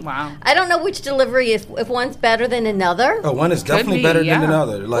talking. Wow. I don't know which delivery is, if one's better than another. Oh, one is definitely better than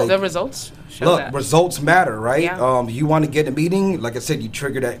another. Well, the results show look, that. results matter, right? Yeah. You want to get a meeting, like I said, you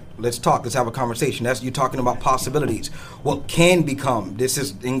trigger that. Let's talk. Let's have a conversation. That's you talking about possibilities. What can become. This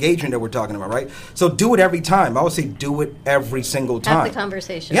is engagement that we're talking about, right? So do it every time. I would say do it every single time. Have the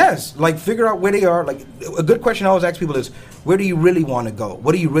conversation. Yes, like figure out where they are. Like a good question I always ask people is, where do you really want to go?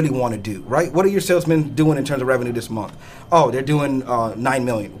 What do you really want to do, right? What are your salesmen doing in terms of revenue this month? Oh, they're doing 9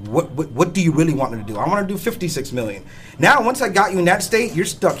 million. What do you really want them to do? I want to do 56 million. Now, once I got you in that state, you're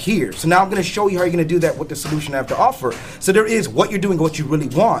stuck here. So now I'm going to show you how you're going to do that with the solution I have to offer. So there is what you're doing, what you really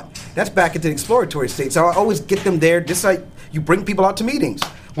want. That's back into the exploratory state. So I always get them there, just like you bring people out to meetings.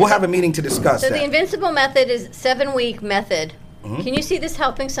 We'll have a meeting to discuss So that. the Invincible method is 7-week method. Can you see this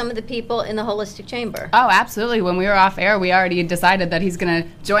helping some of the people in the Holistic Chamber? Oh, absolutely. When we were off air, we already decided that he's going to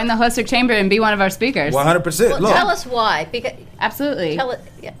join the Holistic Chamber and be one of our speakers. 100%. Well, Look. tell us why. Because absolutely. Tell it.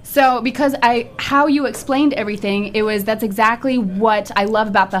 Yeah. So, because how you explained everything, that's exactly what I love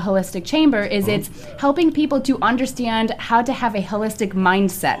about the Holistic Chamber is it's helping people to understand how to have a holistic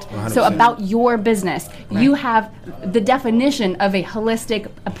mindset. 100%. So about your business, you have the definition of a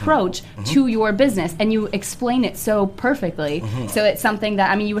holistic approach to your business, and you explain it so perfectly. So it's something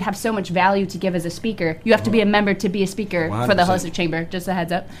that, you would have so much value to give as a speaker. You have to be a member to be a speaker 100%. for the Holistic Chamber, just a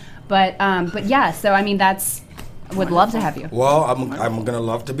heads up. But yeah, so that's... Would love to have you. Well, I'm gonna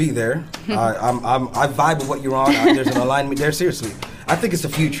love to be there. I vibe with what you're on. There's an alignment there. Seriously, I think it's the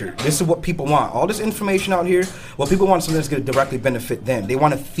future. This is what people want. All this information out here. What people want is something that's gonna directly benefit them. They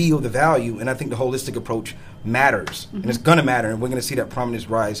want to feel the value, and I think the holistic approach matters, and it's gonna matter. And we're gonna see that prominence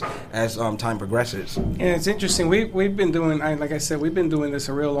rise as time progresses. And it's interesting. We've been doing, like I said, we've been doing this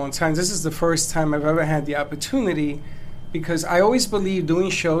a real long time. This is the first time I've ever had the opportunity. Because I always believe doing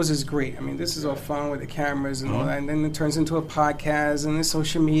shows is great. This is all fun with the cameras and all that, and then it turns into a podcast and the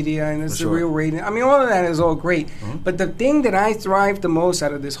social media and it's the real rating. All of that is all great. But the thing that I thrive the most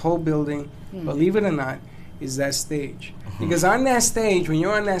out of this whole building, believe it or not, is that stage. Because on that stage, when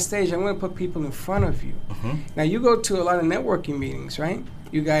you're on that stage, I'm going to put people in front of you. Now, you go to a lot of networking meetings, right?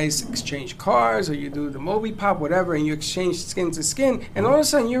 You guys exchange cars, or you do the Moby Pop, whatever, and you exchange skin to skin, and all of a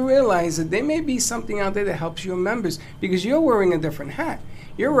sudden you realize that there may be something out there that helps your members because you're wearing a different hat.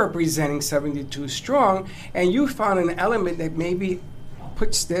 You're representing 72 Strong, and you found an element that maybe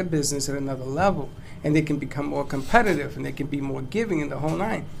puts their business at another level, and they can become more competitive, and they can be more giving in the whole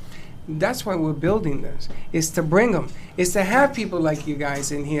nine. That's why we're building this. It's to bring them. It's to have people like you guys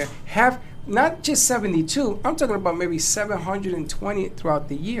in here have not just 72. I'm talking about maybe 720 throughout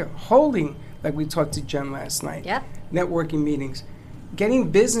the year, holding, like we talked to Jen last night, networking meetings, getting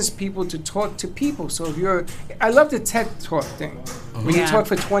business people to talk to people. So if I love the TED Talk thing, when you talk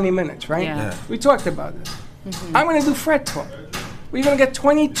for 20 minutes, right? Yeah. We talked about it. I'm going to do Fred Talk. We're going to get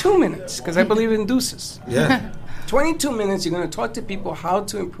 22 minutes because I believe in deuces. Yeah. 22 minutes, you're going to talk to people how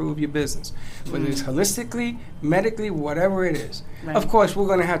to improve your business, whether it's holistically, medically, whatever it is. Right. Of course, we're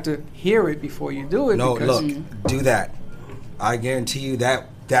going to have to hear it before you do it. No, look, do that. I guarantee you that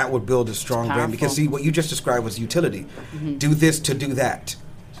would build a strong brand. Because, see, what you just described was utility. Do this to do that.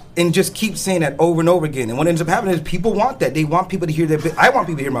 And just keep saying that over and over again. And what ends up happening is people want that. They want people to hear their I want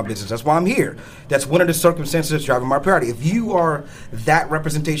people to hear my business. That's why I'm here. That's one of the circumstances that's driving my priority. If you are that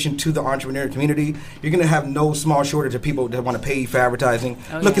representation to the entrepreneur community, you're going to have no small shortage of people that want to pay you for advertising.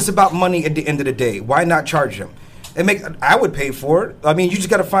 Look, it's about money at the end of the day. Why not charge them? I would pay for it. You just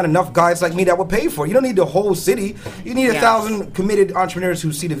got to find enough guys like me that would pay for it. You don't need the whole city. You need 1,000 committed entrepreneurs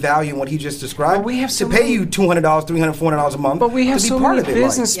who see the value in what he just described to pay you $200, $300, $400 a month. But we have to be so part many of it,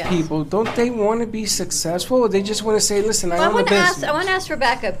 business people. Don't they want to be successful? Or they just want to say, listen, I own a business. I want to ask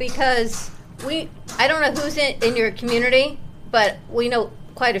Rebecca, because I don't know who's in your community, but we know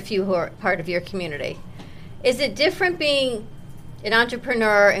quite a few who are part of your community. Is it different being an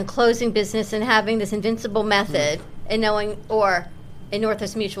entrepreneur and closing business and having this invincible method and knowing, or in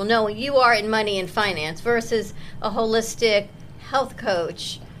Northwest Mutual, knowing you are in money and finance versus a holistic health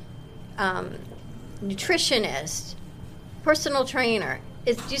coach, nutritionist, personal trainer,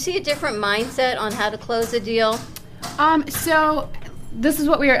 do you see a different mindset on how to close a deal? So this is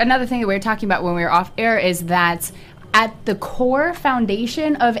another thing that we were talking about when we were off air is that at the core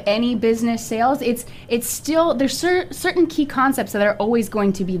foundation of any business sales, it's still, there's certain key concepts that are always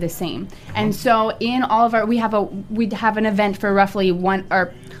going to be the same. And so in all of we have an event for roughly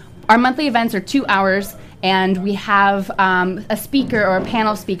our monthly events are 2 hours, and we have a speaker or a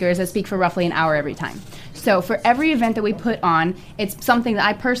panel of speakers that speak for roughly an hour every time. So for every event that we put on, it's something that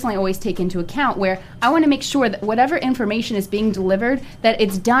I personally always take into account, where I want to make sure that whatever information is being delivered, that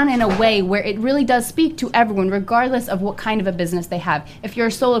it's done in a way where it really does speak to everyone, regardless of what kind of a business they have. If you're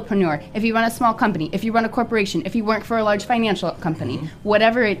a solopreneur, if you run a small company, if you run a corporation, if you work for a large financial company,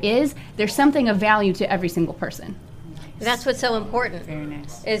 whatever it is, there's something of value to every single person. That's what's so important. Very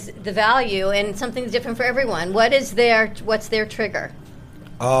nice. Is the value, and something different for everyone. What's their trigger?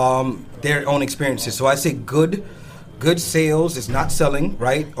 Their own experiences. So I say good sales is not selling,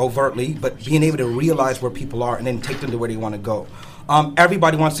 right, overtly, but being able to realize where people are and then take them to where they want to go.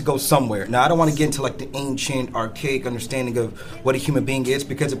 Everybody wants to go somewhere. Now, I don't want to get into like the ancient, archaic understanding of what a human being is,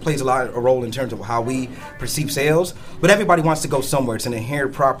 because it plays a role in terms of how we perceive sales. But everybody wants to go somewhere. It's an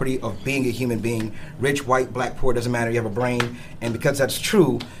inherent property of being a human being. Rich, white, black, poor, doesn't matter. You have a brain. And because that's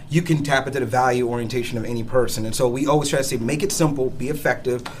true, you can tap into the value orientation of any person. And so we always try to say, make it simple, be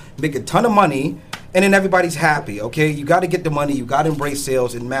effective, make a ton of money, and then everybody's happy, okay? You got to get the money. You got to embrace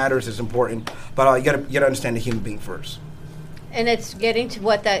sales. It matters. It's important. But you got to understand the human being first. And it's getting to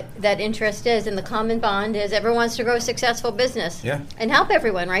what that interest is, and the common bond is everyone wants to grow a successful business. Yeah. And help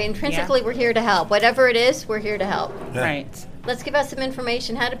everyone, right? Intrinsically, we're here to help. Whatever it is, we're here to help. Yeah. Right. Let's give us some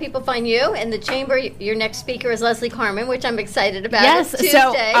information. How do people find you and the chamber? Your next speaker is Leslie Carmen, which I'm excited about. Yes, it's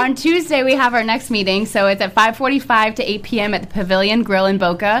Tuesday. So on Tuesday we have our next meeting. So it's at 5:45 to 8 p.m. at the Pavilion Grill in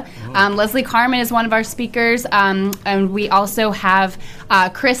Boca. Leslie Carmen is one of our speakers, and we also have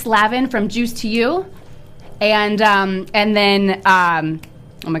Chris Lavin from Juice to You. And then, oh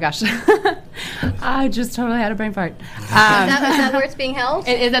my gosh, I just totally had a brain fart. Is that where it's being held?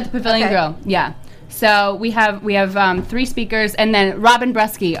 It is at the Pavilion Grill, yeah. So we have 3 speakers, and then Robin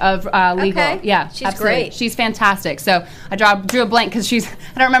Bresky of Legal. Okay. Yeah, she's absolutely. great. She's fantastic. So I drew a blank because I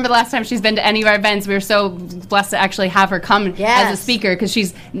don't remember the last time she's been to any of our events. We were so blessed to actually have her come as a speaker, because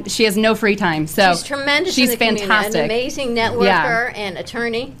she has no free time. So she's tremendous. She's in the fantastic. An amazing networker and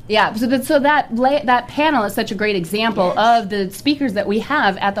attorney. Yeah. So that panel is such a great example of the speakers that we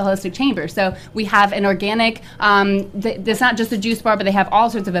have at the Holistic Chamber. So we have an organic. It's not just a juice bar, but they have all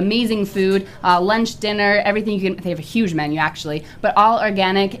sorts of amazing food, lunch, dinner, everything you can. They have a huge menu actually, but all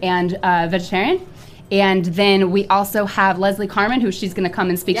organic and vegetarian. And then we also have Leslie Carmen, who she's going to come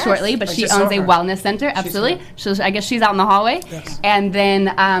and speak shortly, but she owns a wellness center. Absolutely. I guess she's out in the hallway. Yes. And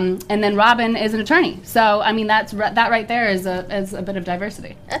then Robin is an attorney. So I mean that right there is a bit of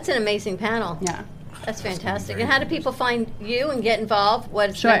diversity. That's an amazing panel. Yeah. That's fantastic. And how do people find you and get involved?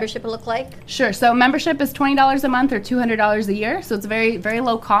 What does membership look like? Sure. So membership is $20 a month or $200 a year. So it's very, very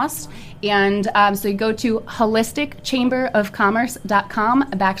low cost. And so you go to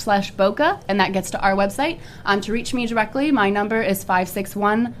holisticchamberofcommerce.com/BOCA, and that gets to our website. To reach me directly, my number is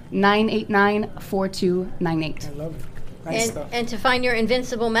 561-989-4298. I love it. Nice stuff. And to find your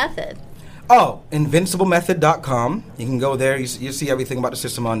Invincible method. Oh, invinciblemethod.com. You can go there. You see everything about the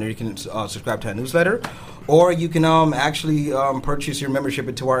system on there. You can subscribe to our newsletter, or you can actually purchase your membership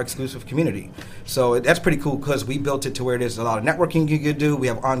into our exclusive community. So that's pretty cool, because we built it to where there's a lot of networking you can do. We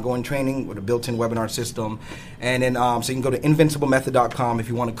have ongoing training with a built-in webinar system. And then so you can go to invinciblemethod.com if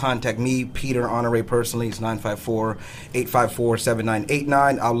you want to contact me, Peter Honore, personally. It's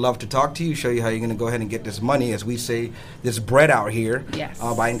 954-854-7989. I'd love to talk to you, show you how you're going to go ahead and get this money, as we say, this bread out here,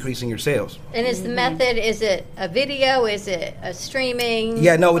 by increasing your sales. And is the method, is it a video? Is it a streaming?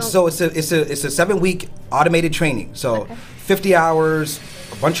 Yeah, no, it's a 7-week automated training. So 50 hours,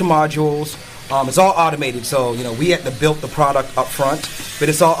 a bunch of modules. It's all automated. So, we had to build the product up front, but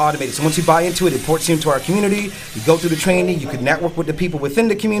it's all automated. So once you buy into it, it ports you into our community. You go through the training. You can network with the people within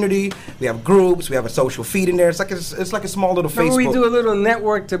the community. We have groups. We have a social feed in there. It's like a small little Facebook. We do a little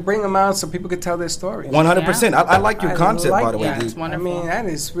network to bring them out so people can tell their stories. 100%. I like your concept, by the way. It's wonderful. I mean, that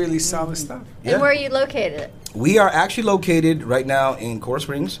is really solid stuff. And where are you located? We are actually located right now in Coral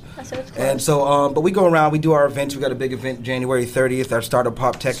Springs. So it's close. And so, but we go around, we do our events. We got a big event January 30th, our Startup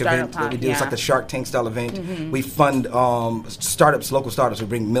Pop Tech event that we do. It's like a Shark Tank style event. We fund startups, local startups. We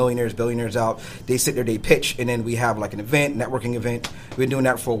bring millionaires, billionaires out. They sit there, they pitch, and then we have like an event, networking event. We've been doing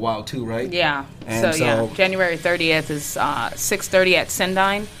that for a while too, right? Yeah. And so January 30th is 6:30 at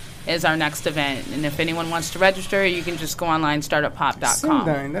Sendine. is our next event. And if anyone wants to register, you can just go online, startuppop.com.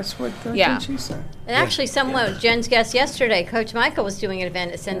 Sendine, that's what she said. And actually, someone, Jen's guest yesterday, Coach Michael, was doing an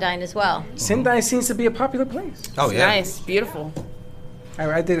event at Sendine as well. Sendine seems to be a popular place. Oh, yeah. Nice, beautiful.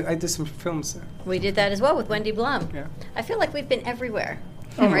 I did some films there. We did that as well with Wendy Blum. Yeah. I feel like we've been everywhere.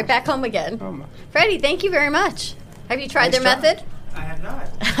 And right back home again. Almost. Freddie, thank you very much. Have you tried their method? I have not.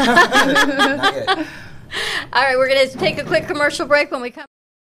 Not yet. All right, we're going to take a quick commercial break. When we come,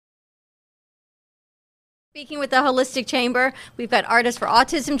 speaking with the Holistic Chamber, we've got artists for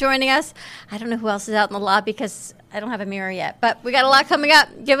autism joining us. I don't know who else is out in the lobby because I don't have a mirror yet, but we got a lot coming up.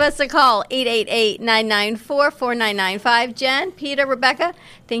 Give us a call, 888-994-4995. Jen, Peter, Rebecca,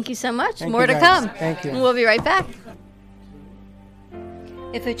 thank you so much. Thank More you, to guys. come. Thank you. And we'll be right back.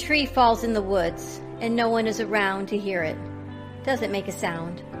 If a tree falls in the woods and no one is around to hear it, does it make a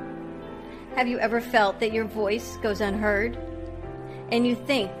sound? Have you ever felt that your voice goes unheard? And you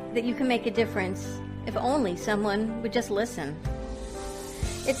think that you can make a difference if only someone would just listen?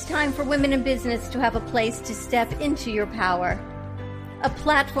 It's time for women in business to have a place to step into your power, a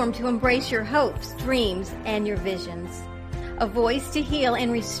platform to embrace your hopes, dreams, and your visions, a voice to heal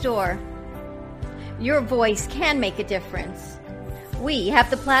and restore. Your voice can make a difference. We have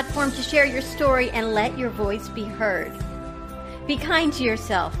the platform to share your story and let your voice be heard. Be kind to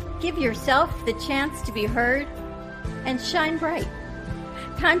yourself. Give yourself the chance to be heard and shine bright.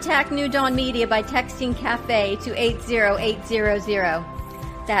 Contact New Dawn Media by texting CAFE to 80800.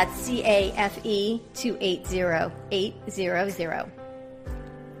 That's CAFE to 80800.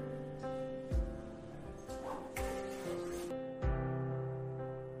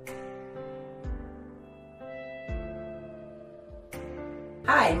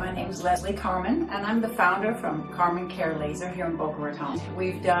 Hi, my name is Leslie Carmen, and I'm the founder from Carmen Care Laiser here in Boca Raton.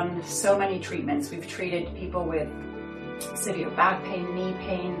 We've done so many treatments. We've treated people with severe back pain, knee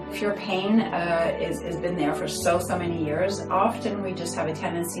pain. If your pain has been there for so many years, often we just have a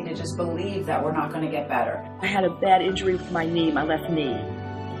tendency to just believe that we're not going to get better. I had a bad injury with my knee, my left knee,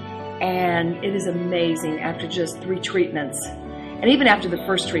 and it is amazing after just 3 treatments. And even after the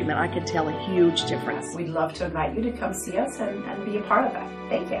first treatment, I could tell a huge difference. We'd love to invite you to come see us and be a part of that.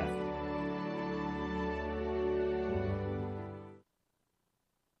 Thank you.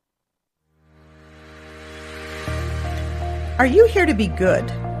 Are you here to be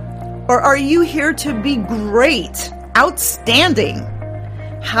good? Or are you here to be great, outstanding?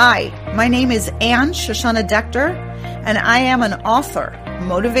 Hi, my name is Ann Shoshana Dector, and I am an author,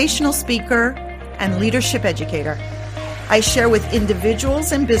 motivational speaker, and leadership educator. I share with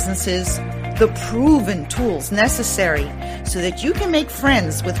individuals and businesses the proven tools necessary so that you can make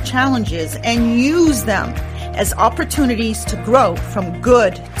friends with challenges and use them as opportunities to grow from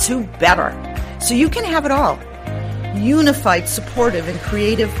good to better, so you can have it all. Unified, supportive, and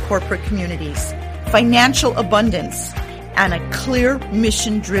creative corporate communities, financial abundance, and a clear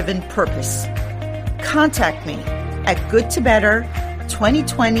mission-driven purpose. Contact me at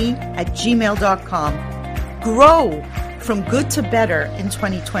goodtobetter2020@gmail.com. Grow from good to better in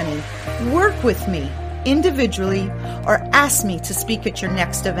 2020. Work with me individually or ask me to speak at your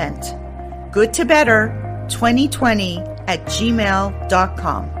next event.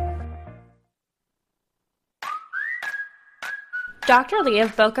 goodtobetter2020@gmail.com. Dr. Lee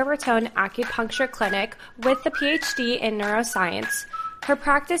of Boca Raton Acupuncture Clinic with the PhD in neuroscience. Her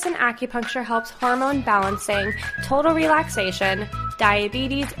practice in acupuncture helps hormone balancing, total relaxation,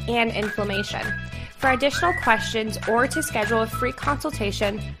 diabetes, and inflammation. For additional questions or to schedule a free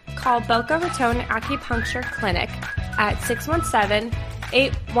consultation, call Boca Raton Acupuncture Clinic at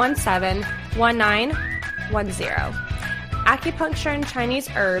 617-817-1910. Acupuncture and Chinese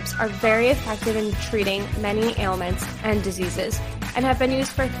herbs are very effective in treating many ailments and diseases and have been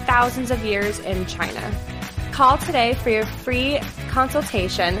used for thousands of years in China. Call today for your free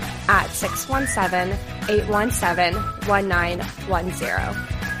consultation at 617-817-1910.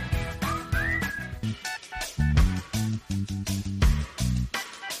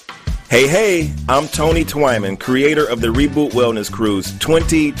 Hey, I'm Tony Twyman, creator of the Reboot Wellness Cruise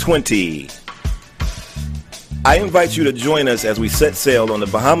 2020. I invite you to join us as we set sail on the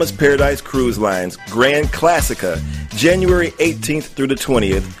Bahamas Paradise Cruise Line's Grand Classica, January 18th through the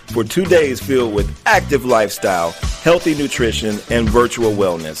 20th, for 2 days filled with active lifestyle, healthy nutrition, and virtual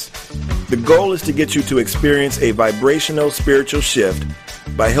wellness. The goal is to get you to experience a vibrational spiritual shift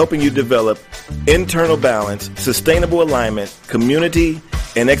by helping you develop internal balance, sustainable alignment, community,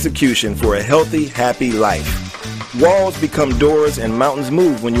 and execution for a healthy, happy life. Walls become doors and mountains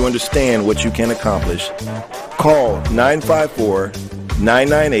move when you understand what you can accomplish. Call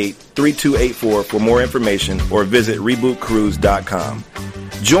 954-998-3284 for more information or visit rebootcruise.com.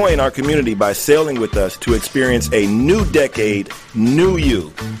 Join our community by sailing with us to experience a new decade, new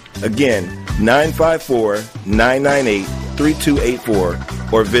you. Again,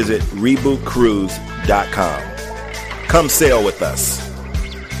 954-998-3284 or visit rebootcruise.com. Come sail with us.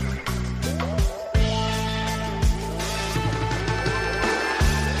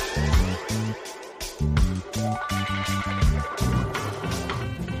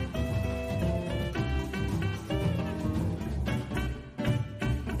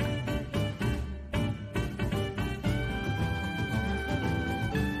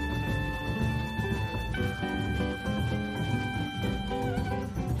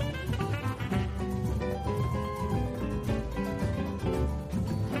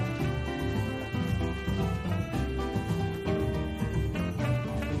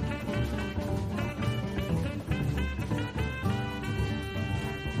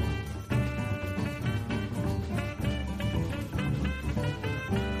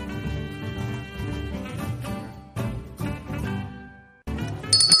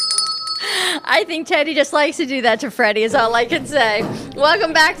 I think Teddy just likes to do that to Freddie, is all I can say.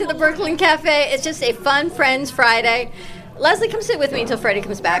 Welcome back to the Brooklyn Cafe. It's just a fun Friends Friday. Leslie, come sit with me until Freddie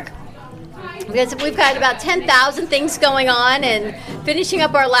comes back. Because we've got about 10,000 things going on, and finishing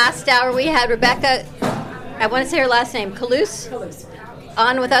up our last hour, we had Rebecca, I want to say her last name, Kalous,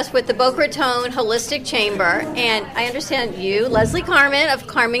 on with us with the Boca Raton Holistic Chamber. And I understand you, Leslie Carmen of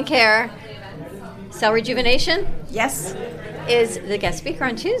Carmen Care Cell Rejuvenation? Yes. Is the guest speaker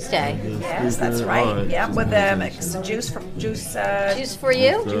on Tuesday. Yes, that's right. Yeah, with juice for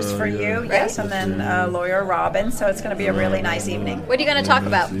you. Juice for you, yes, and then lawyer Robin. So it's going to be a really nice evening. What are you going to talk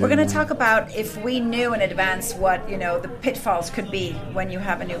about? We're going to talk about if we knew in advance what the pitfalls could be when you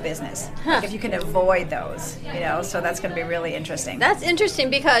have a new business. Like if you can avoid those. So that's going to be really interesting. That's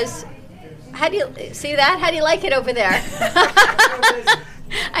interesting because how do you see that? How do you like it over there?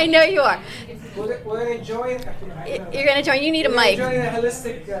 I know you are. We're going to join. You're going to join. You need a mic. You're going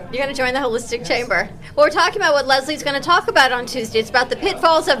to join the Holistic Chamber. Well, we're talking about what Leslie's going to talk about on Tuesday. It's about the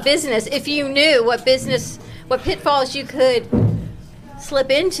pitfalls of business. If you knew what pitfalls you could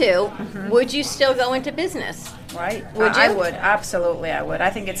slip into, would you still go into business? Right. Would you? I would. Absolutely, I would. I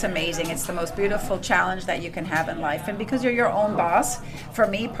think it's amazing. It's the most beautiful challenge that you can have in life. And because you're your own boss, for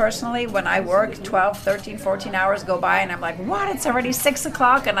me personally, when I work 12, 13, 14 hours go by and I'm like, what? It's already 6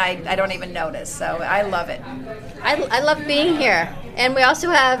 o'clock and I don't even notice. So I love it. I love being here. And we also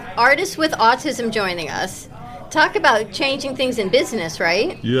have artists with autism joining us. Talk about changing things in business,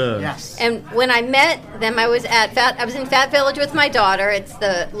 right? Yeah. Yes. And when I met them, I was in Fat Village with my daughter. It's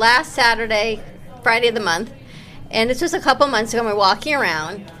the last Friday of the month. And this was a couple months ago, and we're walking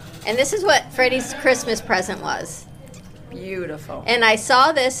around, and this is what Freddie's Christmas present was. Beautiful. And I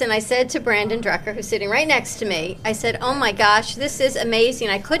saw this, and I said to Brandon Drucker, who's sitting right next to me, I said, oh my gosh, this is amazing.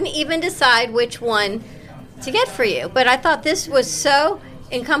 I couldn't even decide which one to get for you. But I thought this was so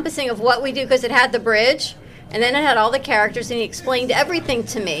encompassing of what we do, because it had the bridge, and then it had all the characters, and he explained everything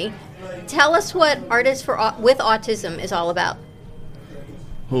to me. Tell us what Artists with Autism is all about.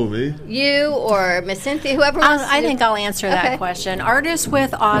 Who, me? You or Miss Cynthia, whoever wants I think I'll answer that question. Artists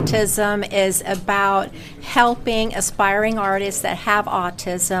with Autism is about helping aspiring artists that have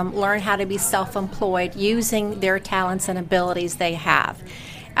autism learn how to be self-employed using their talents and abilities they have.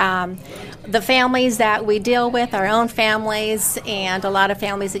 The families that we deal with, our own families, and a lot of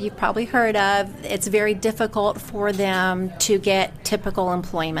families that you've probably heard of, it's very difficult for them to get typical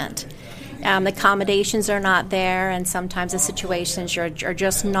employment. The accommodations are not there, and sometimes the situations are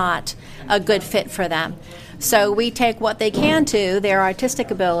just not a good fit for them. So we take what they can do, their artistic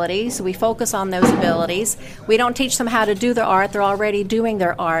abilities, we focus on those abilities. We don't teach them how to do their art, they're already doing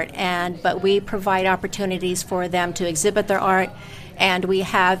their art, but we provide opportunities for them to exhibit their art, and we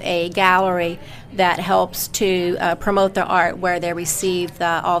have a gallery that helps to promote their art where they receive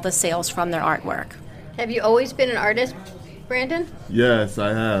all the sales from their artwork. Have you always been an artist, Brandon? Yes,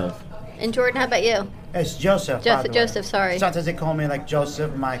 I have. And Jordan, how about you? It's Joseph. Joseph, sorry. Sometimes they call me like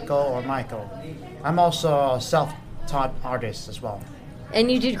Joseph, Michael, or Michael. I'm also a self-taught artist as well.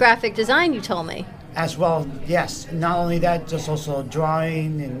 And you do graphic design, you told me. As well, yes. Not only that, just also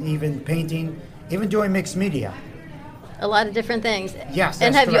drawing and even painting, even doing mixed media. A lot of different things. Yes, that's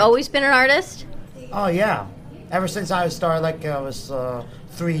And have correct. you always been an artist? Oh, yeah. Ever since I started, I was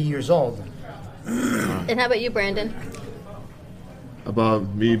 3 years old. And how about you, Brandon?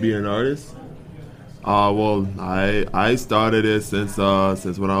 About me being an artist? Well, I started it since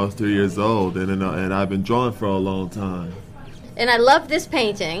when I was 3 years old, and I've been drawing for a long time. And I love this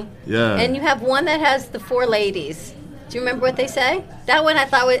painting. Yeah. And you have one that has the four ladies. Do you remember what they say? That one I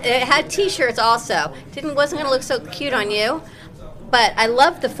thought it had T-shirts also. Wasn't going to look so cute on you, but I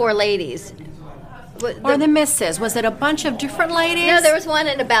love the four ladies. Or the misses. Was it a bunch of different ladies? No, there was one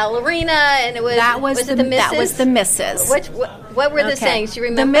and a ballerina, and it was. Was it the misses? That was the misses. What were the sayings? Do you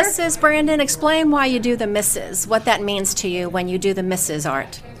remember? The misses, Brandon. Explain why you do the misses. What that means to you when you do the misses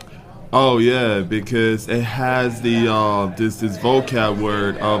art. Oh yeah, because it has the this vocab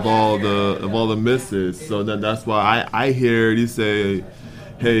word of all the misses. So that's why I hear you say,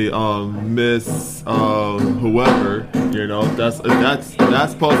 "Hey, Miss whoever," you know. That's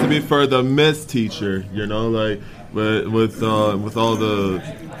supposed to be for the Miss teacher, you know, like with all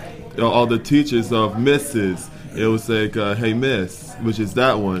the teachers of Misses. It was like, "Hey, Miss," which is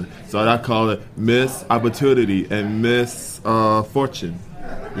that one. So I call it Miss Opportunity and Miss Fortune.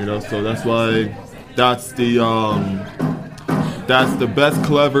 You know, so that's why that's the best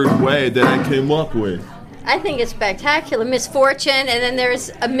clever way that I came up with. I think it's spectacular. Miss Fortune, and then there's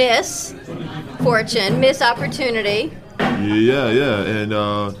a Miss Fortune, Miss Opportunity. Yeah,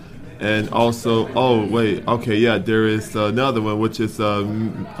 and also, there is another one, which is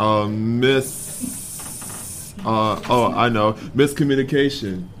Miss. I know,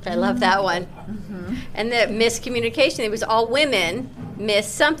 miscommunication. I love that one. Mm-hmm. And the miscommunication, it was all women. Miss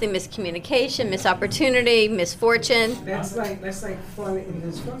something, miscommunication, miss opportunity, misfortune. That's like fun and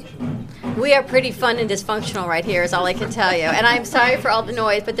dysfunctional. We are pretty fun and dysfunctional right here, is all I can tell you. And I'm sorry for all the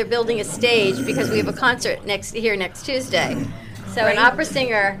noise, but they're building a stage because we have a concert next Tuesday. So an opera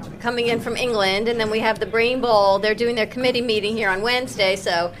singer coming in from England, and then we have the Brain Bowl. They're doing their committee meeting here on Wednesday,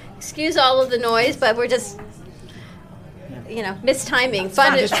 so excuse all of the noise, but we're just, mistiming.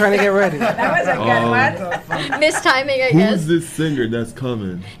 Fun. Just trying to get ready. That was a good one. Mistiming, I guess. Who's this singer that's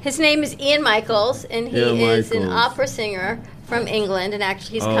coming? His name is Ian Michaels, and he is an opera singer from England, and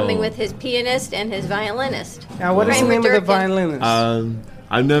actually he's coming with his pianist and his violinist. Now, what is the name of the violinist?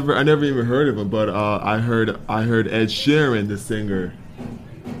 I never even heard of him, but I heard Ed Sheeran, the singer.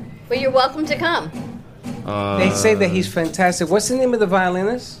 Well, you're welcome to come. They say that he's fantastic. What's the name of the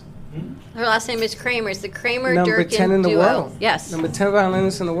violinist? Her last name is Kramer. It's the Kramer Number Durkin 10 in the duo. world. Yes. Number 10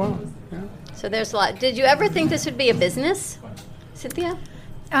 violinist in the world. Yeah. So there's a lot. Did you ever think this would be a business, Cynthia?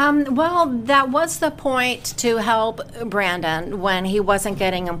 Well, that was the point to help Brandon when he wasn't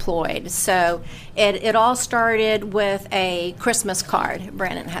getting employed. So it all started with a Christmas card.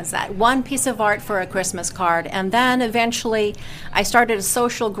 Brandon has that. One piece of art for a Christmas card. And then eventually I started a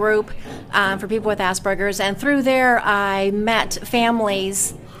social group for people with Asperger's. And through there I met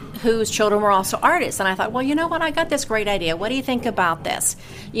families whose children were also artists. And I thought, well, you know what? I got this great idea. What do you think about this?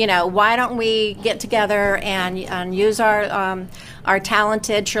 Why don't we get together and use our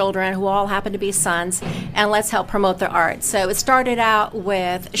talented children, who all happen to be sons, and let's help promote their art. So it started out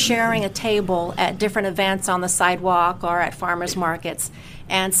with sharing a table at different events on the sidewalk or at farmers markets.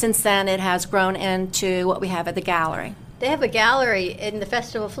 And since then, it has grown into what we have at the gallery. They have a gallery in the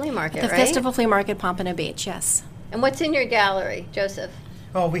Festival Flea Market, The right? Festival Flea Market, Pompano Beach, yes. And what's in your gallery, Joseph?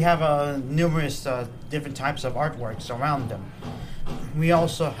 Well, we have numerous different types of artworks around them. We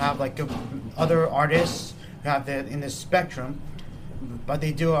also have other artists who have in the spectrum, but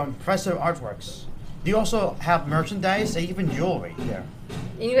they do impressive artworks. They also have merchandise and even jewelry there.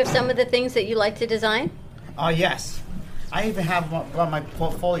 And you have some of the things that you like to design? Yes. I even have one on my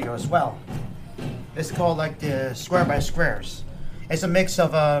portfolio as well. It's called the Square by Squares. It's a mix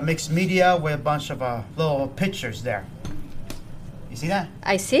of mixed media with a bunch of little pictures there. You see that?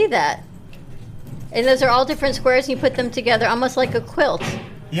 I see that. And those are all different squares, and you put them together almost like a quilt.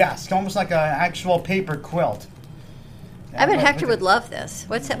 Yes, it's almost like an actual paper quilt. I bet Hector would love this.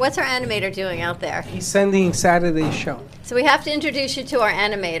 What's our animator doing out there? He's sending Saturday's show. So we have to introduce you to our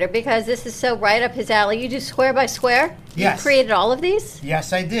animator because this is so right up his alley. You do square by square? Yes. You created all of these?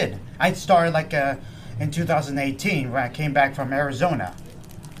 Yes, I did. I started in 2018 when I came back from Arizona.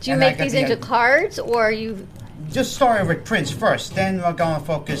 Do you make these into cards, or you... Just started with prints first, then we're going to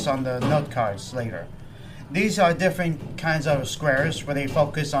focus on the note cards later. These are different kinds of squares where they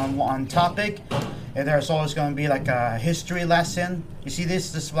focus on one topic. And there's always going to be a history lesson. You see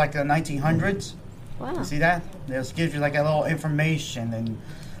this? This is the 1900s. Wow. You see that? This gives you a little information and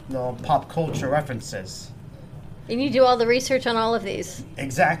little pop culture references. And you do all the research on all of these?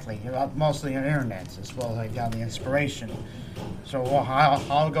 Exactly. Mostly on the internet as well as I got the inspiration. So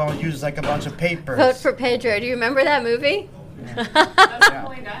I'll go and use a bunch of papers. Vote for Pedro. Do you remember that movie? That's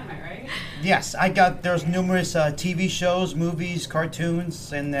Napoleon Dynamite, right? Yes, there's numerous TV shows, movies,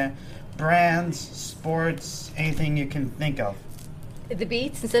 cartoons, and brands, sports, anything you can think of. The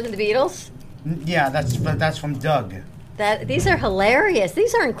Beats instead of the Beatles? Yeah, that's from Doug. These are hilarious.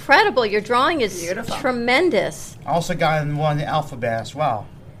 These are incredible. Your drawing is beautiful. Tremendous. I also got in one alphabet as well.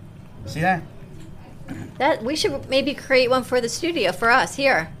 See that? That we should maybe create one for the studio for us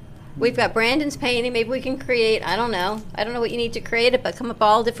here. We've got Brandon's painting. Maybe we can create, I don't know what you need to create it, but come up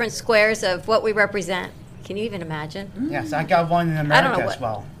all different squares of what we represent. Can you even imagine? Yes, I got one in America as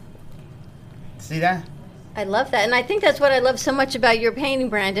well. See that? I love that. And I think that's what I love so much about your painting,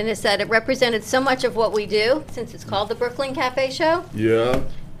 Brandon, is that it represented so much of what we do, since it's called the Brooklyn Cafe Show. Yeah.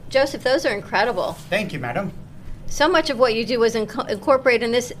 Joseph, those are incredible. Thank you, madam. So much of what you do was incorporated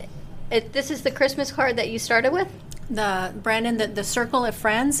in this. This is the Christmas card that you started with? Brandon, the Circle of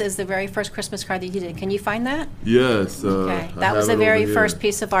Friends is the very first Christmas card that you did. Can you find that? Yes. Okay. That was the very first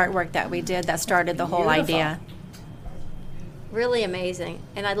piece of artwork that we did that started the whole idea. Really amazing.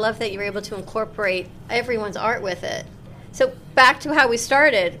 And I love that you were able to incorporate everyone's art with it. So back to how we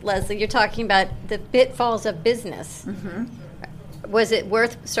started, Leslie, you're talking about the pitfalls of business. Mm-hmm. Was it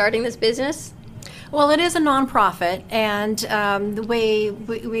worth starting this business? Well, it is a nonprofit, and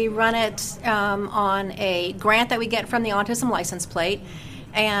we run it on a grant that we get from the Autism license plate.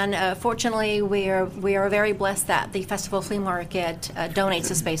 And fortunately, we are very blessed that the Festival Flea Market donates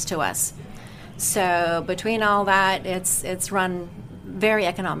the space to us. So between all that, it's run very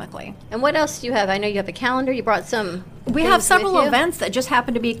economically. And what else do you have? I know you have a calendar. You brought some. We have several events that just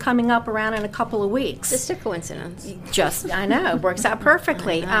happen to be coming up around in a couple of weeks. Just a coincidence. I know, works out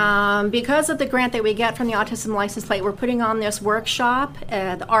perfectly. Because of the grant that we get from the Autism license plate, we're putting on this workshop,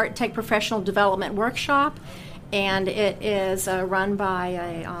 the Art Tech Professional Development Workshop, and it is run by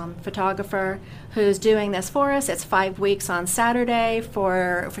a photographer who's doing this for us. It's 5 weeks on Saturday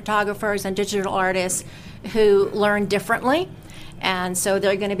for photographers and digital artists who learn differently. And so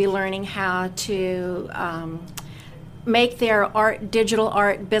they're going to be learning how to make their digital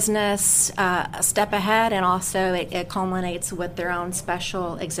art business a step ahead, and also it culminates with their own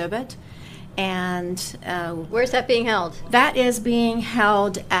special exhibit. And where's that being held? That is being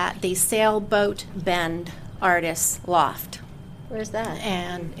held at the Sailboat Bend Artists Loft. Where's that?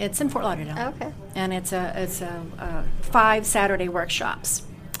 And it's in Fort Lauderdale. Oh, okay. And it's 5 Saturday workshops.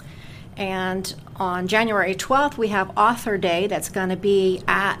 And on January 12th, we have Author Day that's going to be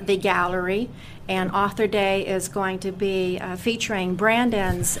at the gallery. And Author Day is going to be featuring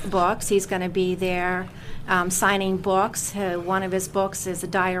Brandon's books. He's going to be there signing books. One of his books is The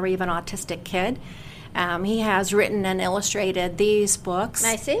Diary of an Autistic Kid. He has written and illustrated these books.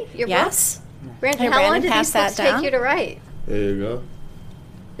 I see your books. Brandon, Hey, how long Brandon, did these books take you to write? There you go.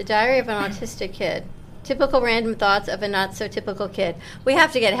 The Diary of an Autistic Kid. Typical random thoughts of a not-so-typical kid. We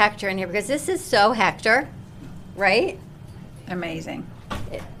have to get Hector in here because this is so Hector, right? Amazing.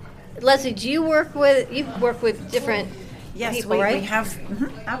 Leslie, do you work with different people, right? We have,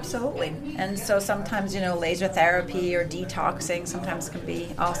 absolutely. And so sometimes, laser therapy or detoxing sometimes can be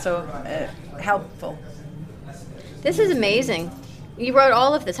also helpful. This is amazing. You wrote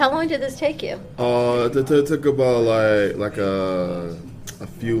all of this. How long did this take you? It took about like a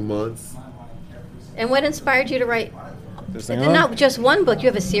few months. And what inspired you to write? Not just one book. You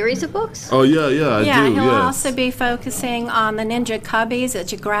have a series of books? Oh, yeah, I do, he'll yes. also be focusing on the Ninja Cubbies.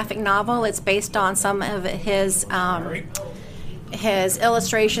 It's a graphic novel. It's based on some of his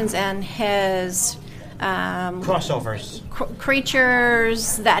illustrations and his crossovers.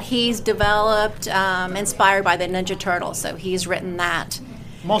 Creatures that he's developed inspired by the Ninja Turtles. So he's written that.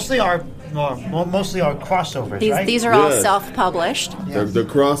 Mostly our crossovers, right? These are all self-published. Yes. The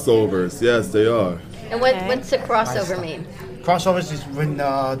crossovers, yes, they are. And what's a crossover mean? Crossovers is when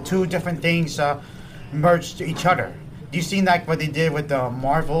two different things merge to each other. Do you seen like what they did with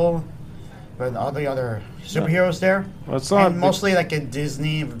Marvel, with all the other superheroes there? And mostly like in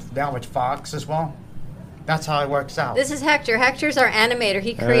Disney, now with Fox as well. That's how it works out. This is Hector. Hector's our animator.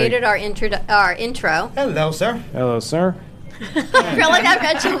 He created our intro. Hello, sir. Hello, sir. I feel like I've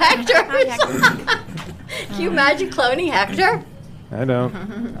met you, Hector. Can you imagine cloning Hector? I don't.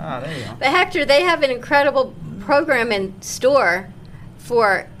 There you go. But Hector, they have an incredible program in store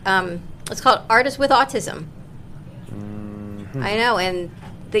for, it's called Artists with Autism. Mm-hmm. I know, and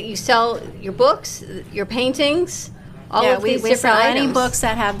that you sell your books, your paintings, all of these we different sell items. any books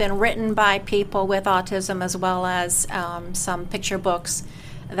that have been written by people with autism, as well as some picture books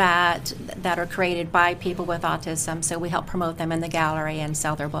that are created by people with autism. So we help promote them in the gallery and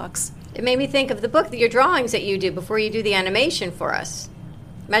sell their books. It made me think of the book, your drawings that you do before you do the animation for us.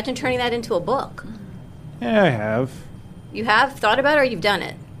 Imagine turning that into a book. Yeah, I have. You have thought about it, or you've done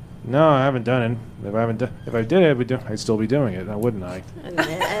it? No, I haven't done it. If I did it, I'd still be doing it, now wouldn't I? And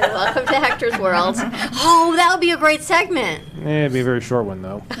welcome to Hector's World. Oh, that would be a great segment. It'd be a very short one,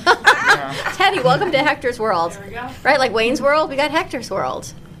 though. Teddy, welcome to Hector's World. Right, like Wayne's World, we got Hector's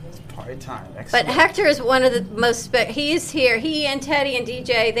World. Party time. But Excellent. Hector is one of the most. He is here. He and Teddy and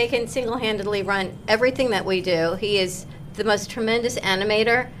DJ, they can single-handedly run everything that we do. He is the most tremendous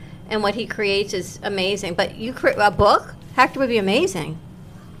animator, and what he creates is amazing. But you create a book, Hector would be amazing.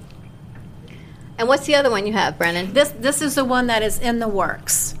 And what's the other one you have, Brennan? This is the one that is in the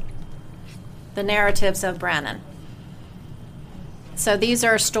works. The narratives of Brennan. So these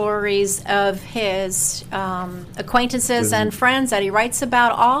are stories of his acquaintances and friends that he writes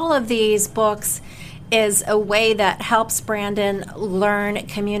about. All of these books is a way that helps Brandon learn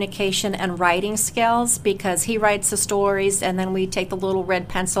communication and writing skills, because he writes the stories and then we take the little red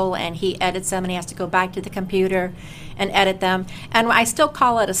pencil and he edits them, and he has to go back to the computer and edit them. And I still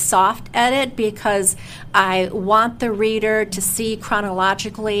call it a soft edit because I want the reader to see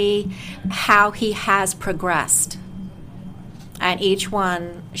chronologically how he has progressed. And each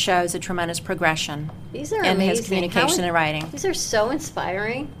one shows a tremendous progression These are in amazing. his communication and writing. These are so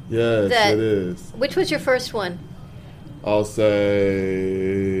inspiring. Yes, it is. Which was your first one? I'll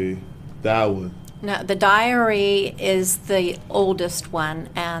say that one. No, the diary is the oldest one,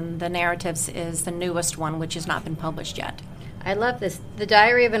 and the narratives is the newest one, which has not been published yet. I love this. The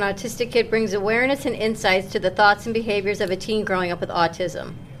Diary of an Autistic Kid brings awareness and insights to the thoughts and behaviors of a teen growing up with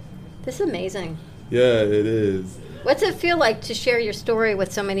autism. This is amazing. Yeah, it is. What's it feel like to share your story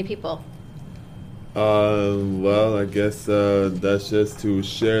with so many people? Well, I guess that's just to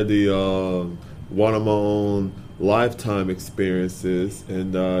share the one of my own lifetime experiences,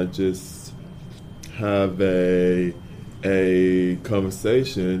 and just have a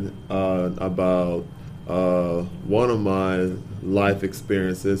conversation about one of my life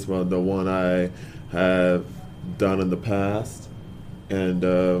experiences, well, the one I have done in the past, and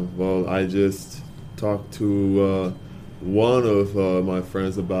well, I just talked to one of my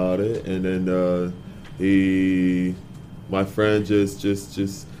friends about it, and then my friend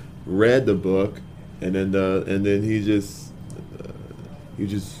just read the book, and then he just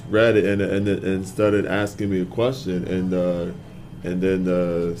read it and started asking me a question, and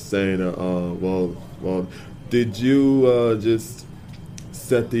then saying, well, did you just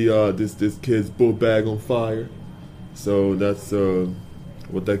set the this kid's book bag on fire? So that's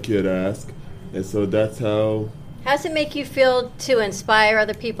what that kid asked. And so that's how. How does it make you feel to inspire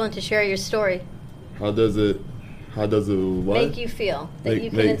other people and to share your story? How does it what? Make you feel that you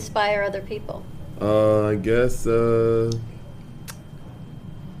can inspire other people? I guess I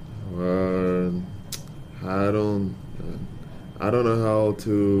don't know how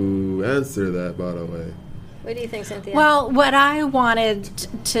to answer that, by the way. What do you think, Cynthia? Well, what I wanted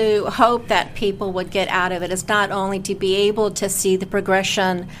to hope that people would get out of it is not only to be able to see the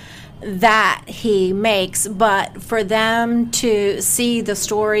progression that he makes, but for them to see the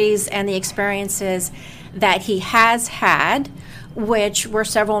stories and the experiences that he has had, which were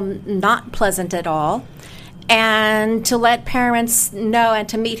several not pleasant at all, and to let parents know and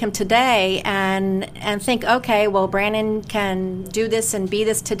to meet him today and think, okay, well, Brandon can do this and be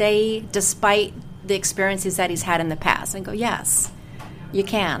this today despite the experiences that he's had in the past, and go, yes, you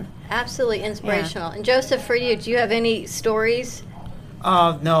can. Absolutely inspirational. Yeah. And Joseph, for you, do you have any stories?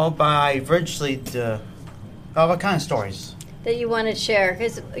 No, but I virtually what kind of stories? That you want to share?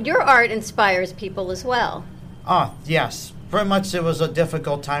 Because your art inspires people as well. Oh, yes. Pretty much it was a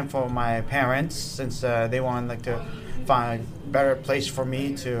difficult time for my parents, since they wanted to find a better place for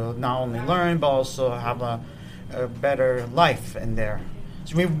me to not only learn, but also have a better life in there.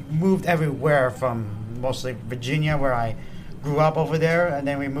 So we moved everywhere, from mostly Virginia, where I grew up over there, and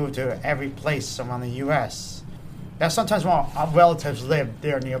then we moved to every place around the U.S. Now, sometimes our relatives live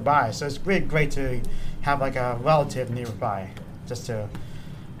there nearby, so it's great to have like a relative nearby, just to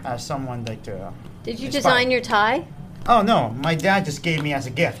have someone like to. Did you design your tie? Oh no, my dad just gave me as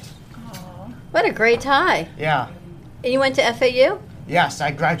a gift. Aww. What a great tie! Yeah. And you went to FAU? Yes,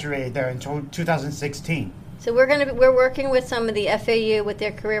 I graduated there in 2016. So we're working with some of the FAU with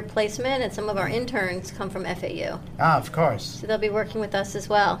their career placement, and some of our interns come from FAU. Ah, of course. So they'll be working with us as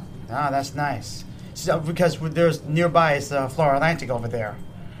well. Ah, that's nice. So, because there's nearby is Florida Atlantic over there.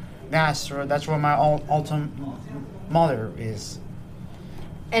 That's where my Autisum mother is.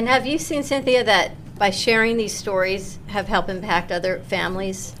 And have you seen, Cynthia, that by sharing these stories have helped impact other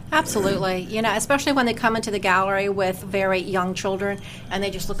families? Absolutely. You know, especially when they come into the gallery with very young children and they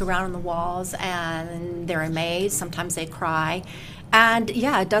just look around on the walls and they're amazed. Sometimes they cry. And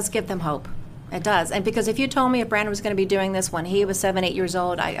yeah, it does give them hope. It does. And because if you told me if Brandon was going to be doing this when he was 7, 8 years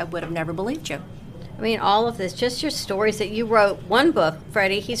old, I would have never believed you. I mean, all of this, just your stories that you wrote. One book,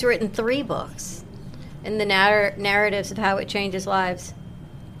 Freddie, he's written 3 books. And the narratives of how it changes lives.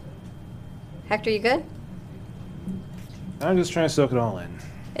 Hector, you good? I'm just trying to soak it all in.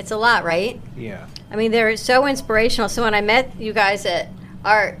 It's a lot, right? Yeah. I mean, they're so inspirational. So when I met you guys at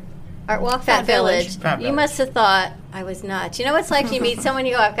Art Walk Fat Village, you must have thought I was nuts. You know what it's like? You meet someone,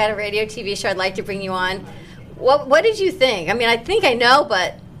 you go, I've got a radio TV show, I'd like to bring you on. What did you think? I mean, I think I know,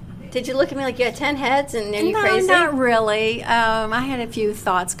 but did you look at me like you had 10 heads and are you crazy? No, not really. I had a few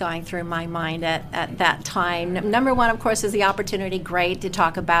thoughts going through my mind at that time. Number one, of course, is the opportunity. Great to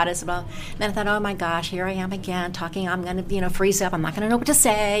talk about it. And then I thought, oh my gosh, here I am again talking. I'm going to, freeze up. I'm not going to know what to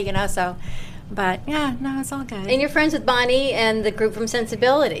say, So, but yeah, no, it's all good. And you're friends with Bonnie and the group from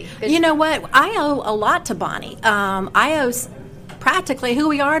Sensibility. You know what? I owe a lot to Bonnie. I owe practically who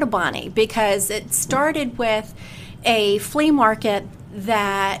we are to Bonnie, because it started with a flea market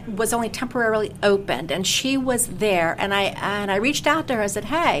that was only temporarily opened, and she was there, and I reached out to her. I said,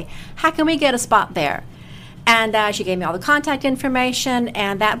 hey, how can we get a spot there? And she gave me all the contact information,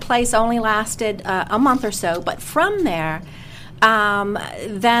 and that place only lasted a month or so. But from there,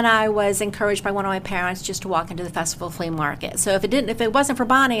 then I was encouraged by one of my parents just to walk into the festival flea market. So if it wasn't for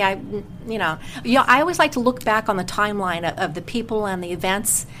Bonnie, I always like to look back on the timeline of the people and the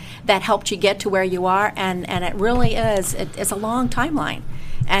events that helped you get to where you are, and it really is. It's a long timeline,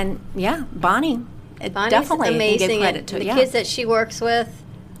 and yeah, Bonnie's definitely amazing. Can give credit to the it. kids that she works with.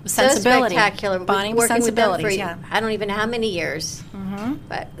 Sensibility. So spectacular. Bonnie Working Sensibility, with them for, yeah. I don't even know how many years. Mm-hmm.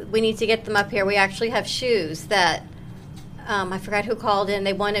 But we need to get them up here. We actually have shoes that I forgot who called in.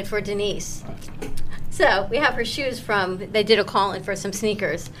 They wanted for Denise. So we have her shoes they did a call-in for some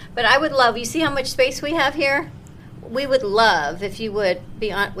sneakers. But I would love, you see how much space we have here? We would love if you would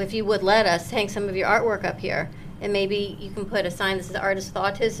let us hang some of your artwork up here. And maybe you can put a sign that says Artists with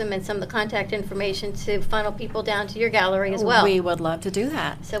Autism and some of the contact information to funnel people down to your gallery as well. We would love to do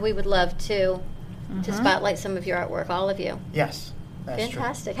that. So we would love to spotlight some of your artwork, all of you. Yes, that's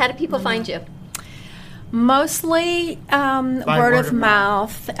fantastic. How do people find you? Mostly word of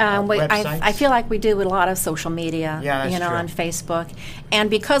mouth. I feel like we do a lot of social media, on Facebook. And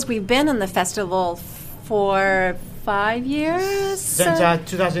because we've been in the festival for 5 years? Since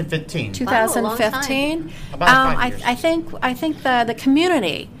 2015. 2015. About 5 years. I think the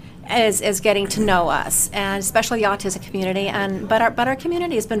community is getting to know us, and especially the autistic community. But our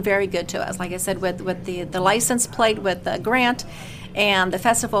community has been very good to us. Like I said, with the license plate, with the grant, and the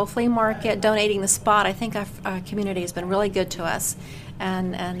festival flea market, donating the spot. I think our community has been really good to us,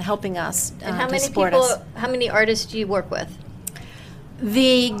 and helping us and how to many support people? us. How many artists do you work with?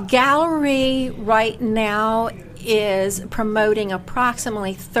 The gallery right now is promoting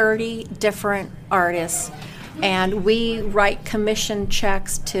approximately 30 different artists, and we write commission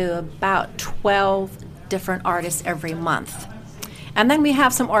checks to about 12 different artists every month. And then we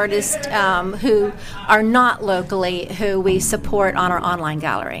have some artists who are not locally, who we support on our online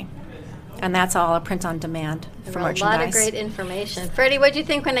gallery. And that's all a print on demand for merchandise. A lot of great information. Freddie, what did you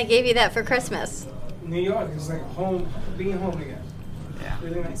think when I gave you that for Christmas? New York is like home, being home again. Yeah.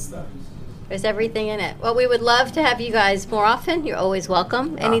 Really nice stuff. There's everything in it. Well, we would love to have you guys more often. You're always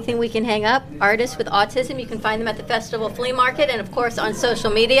welcome. Anything we can hang up. Artists with Autism, you can find them at the Festival Flea Market and, of course, on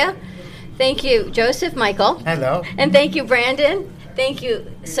social media. Thank you, Joseph, Michael. Hello. And thank you, Brandon. Thank you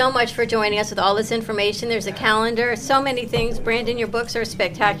so much for joining us with all this information. There's a calendar, so many things. Brandon, your books are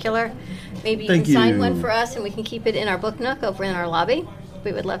spectacular. Maybe you can sign one for us and we can keep it in our book nook over in our lobby.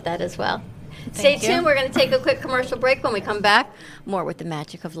 We would love that as well. Stay tuned. We're going to take a quick commercial break. When we come back, more with the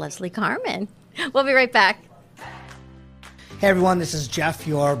magic of Leslie Carmen. We'll be right back. Hey everyone, this is Jeff,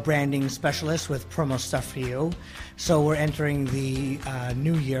 your branding specialist with Promo Stuff For You. So we're entering the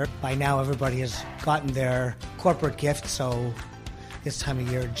new year. By now everybody has gotten their corporate gift, so this time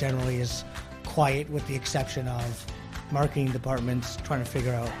of year generally is quiet with the exception of marketing departments trying to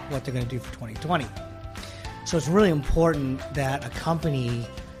figure out what they're going to do for 2020. So it's really important that a company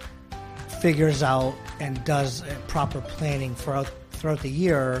figures out and does proper planning throughout the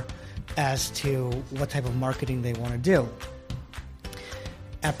year as to what type of marketing they want to do.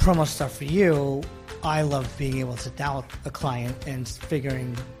 At Promo Stuff For You, I love being able to sit down with a client and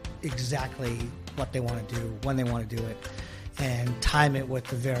figuring exactly what they want to do, when they want to do it, and time it with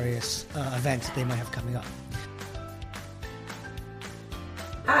the various events that they might have coming up.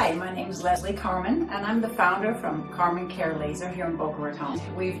 Hi, my name is Leslie Carmen, and I'm the founder from Carmen Care Laiser here in Boca Raton.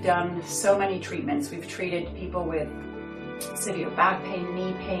 We've done so many treatments. We've treated people with severe back pain,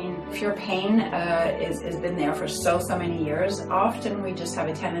 knee pain. If your pain has been there for so many years, often we just have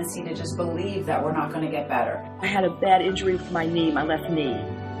a tendency to just believe that we're not going to get better. I had a bad injury with my knee, my left knee,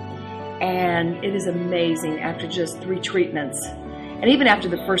 and it is amazing after just 3 treatments. And even after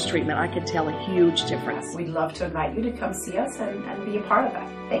the first treatment, I could tell a huge difference. We'd love to invite you to come see us and be a part of it.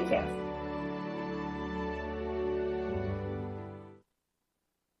 Thank you.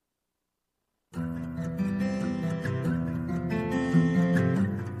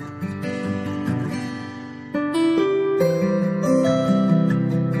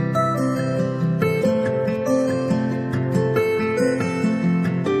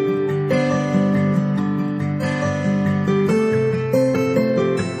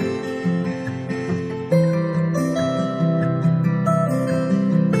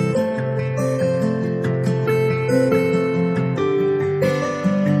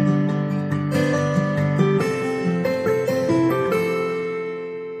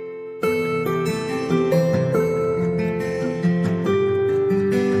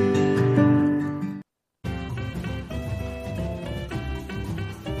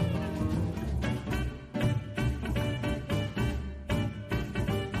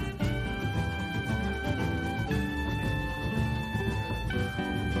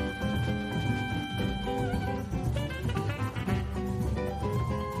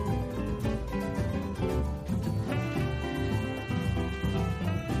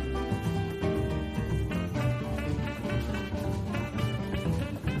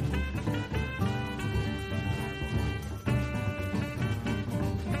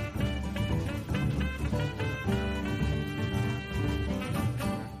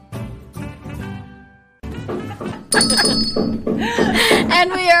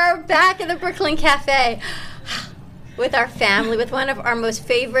 And we are back at the Brooklyn Cafe with our family, with one of our most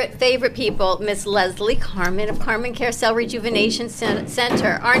favorite people, Miss Leslie Carmen of Carmen Care Cell Rejuvenation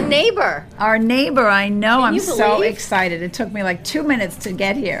Center, our neighbor. Our neighbor, I know. I'm so believe? excited. It took me like 2 minutes to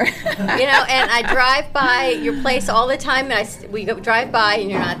get here. And I drive by your place all the time, and we drive by,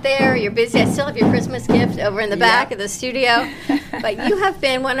 and you're not there. You're busy. I still have your Christmas gift over in the back of the studio. But you have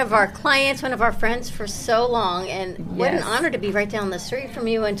been one of our clients, one of our friends for so long, and what an honor to be right down the street from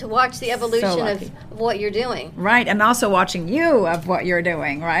you and to watch the evolution of what you're doing. Right, and also watching you of what you're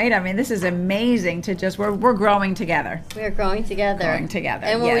doing, right? I mean, this is amazing to just, we're growing together. We're growing together.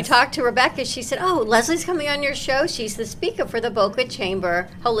 And when we talked to Rebecca, she said, Leslie's coming on your show. She's the speaker for the Boca Chamber,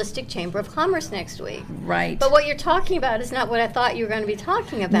 Holistic Chamber of Commerce next week. Right. But what you're talking about is not what I thought you were going to be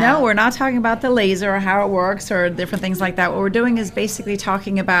talking about. No, we're not talking about the laser or how it works or different things like that. What we're doing is basically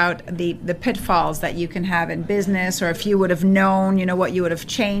talking about the pitfalls that you can have in business, or if you would have known, what you would have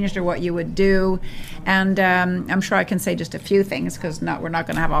changed or what you would do. And I'm sure I can say just a few things because we're not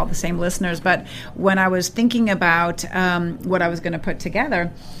going to have all the same listeners. But when I was thinking about what I was going to put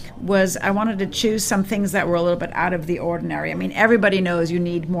together, was I wanted to choose some things that were a little bit out of the ordinary. I mean, everybody knows you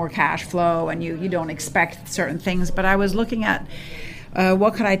need more cash flow and you don't expect certain things. But I was looking at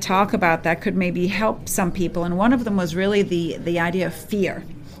what could I talk about that could maybe help some people. And one of them was really the idea of fear.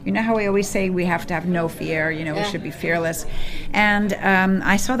 You know how we always say we have to have no fear, we should be fearless. And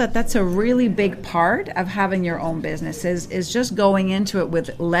I saw that that's a really big part of having your own business is just going into it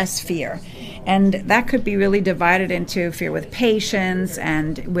with less fear. And that could be really divided into fear with patients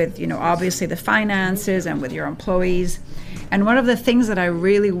and with, obviously the finances and with your employees. And one of the things that I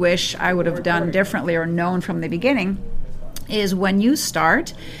really wish I would have done differently or known from the beginning is when you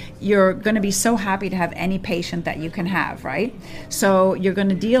start, you're going to be so happy to have any patient that you can have, right? So you're going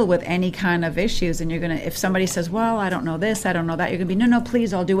to deal with any kind of issues, and you're going to, if somebody says, well, I don't know this, I don't know that, you're going to be, no,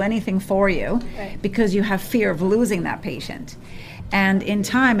 please, I'll do anything for you, because you have fear of losing that patient. And in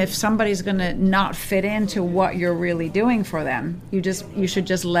time, if somebody's going to not fit into what you're really doing for them, you should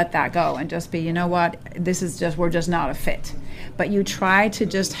just let that go and just be, you know what, we're just not a fit. But you try to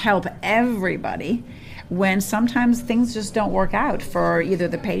just help everybody when sometimes things just don't work out for either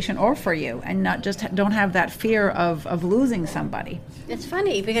the patient or for you, and don't have that fear of losing somebody. It's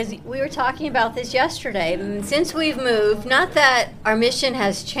funny because we were talking about this yesterday. And since we've moved, not that our mission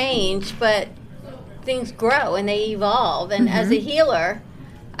has changed, but things grow and they evolve. And as a healer,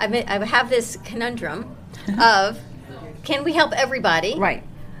 I have this conundrum of, can we help everybody? Right.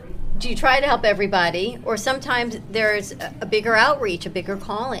 Do you try to help everybody, or sometimes there's a bigger outreach, a bigger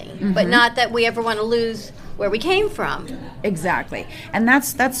calling, but not that we ever want to lose where we came from? Exactly. And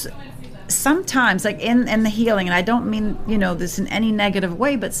that's sometimes, like in the healing, and I don't mean, this in any negative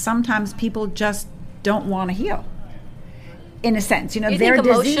way, but sometimes people just don't want to heal. In a sense, you their think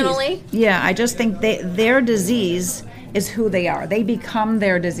emotionally? Disease. Yeah, I just think their disease is who they are. They become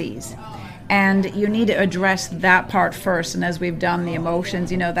their disease. And you need to address that part first. And as we've done the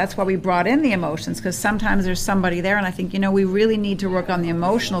emotions, that's why we brought in the emotions, because sometimes there's somebody there. And I think, we really need to work on the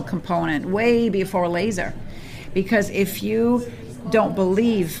emotional component way before laser. Because if you don't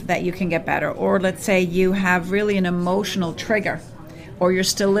believe that you can get better, or let's say you have really an emotional trigger, or you're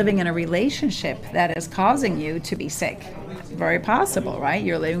still living in a relationship that is causing you to be sick, very possible, right?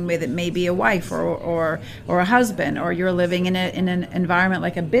 You're living with it, maybe a wife or a husband, or you're living in an environment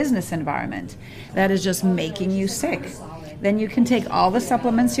like a business environment that is just making you sick. Then you can take all the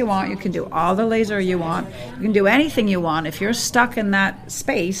supplements you want, you can do all the laser you want, you can do anything you want. If you're stuck in that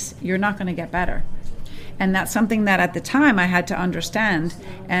space, you're not going to get better. And that's something that at the time I had to understand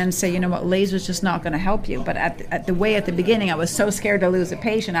and say, laser is just not going to help you. But at the beginning, I was so scared to lose a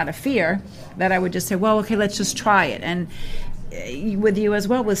patient out of fear that I would just say, well, okay, let's just try it. And with you as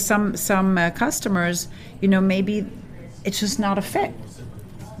well, with some customers, maybe it's just not a fit,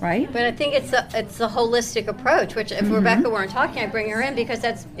 right? But I think it's the holistic approach, which if Rebecca weren't talking, I'd bring her in, because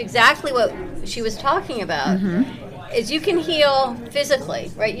that's exactly what she was talking about. Is you can heal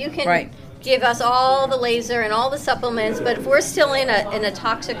physically, right? You can give us all the laser and all the supplements, but if we're still in a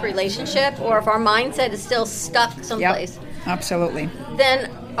toxic relationship, or if our mindset is still stuck someplace, absolutely,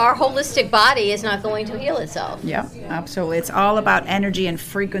 then our holistic body is not going to heal itself. Yeah, absolutely. It's all about energy and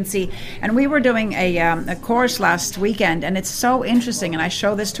frequency. And we were doing a course last weekend, and it's so interesting, and I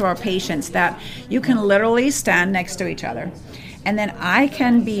show this to our patients, that you can literally stand next to each other. And then I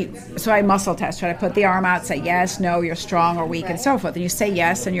muscle test, try to put the arm out, say yes, no, you're strong or weak, and so forth. And you say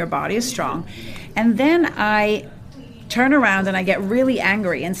yes, and your body is strong. And then I turn around and I get really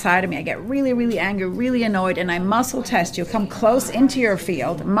angry inside of me. I get really, really angry, really annoyed, and I muscle test you, come close into your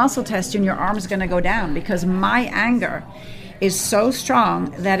field, muscle test you, and your arm's going to go down because my anger is so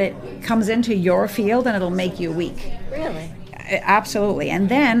strong that it comes into your field and it'll make you weak. Really? Absolutely. And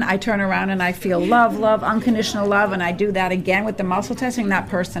then I turn around and I feel love, unconditional love, and I do that again with the muscle testing. That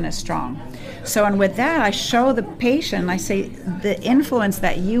person is strong. So, and with that, I show the patient, I say the influence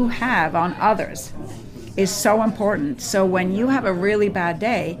that you have on others is so important. So when you have a really bad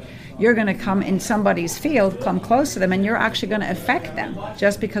day, you're going to come in somebody's field, come close to them, and you're actually going to affect them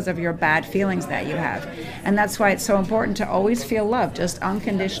just because of your bad feelings that you have. And that's why it's so important to always feel love, just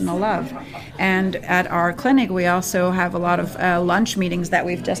unconditional love. And at our clinic, we also have a lot of lunch meetings that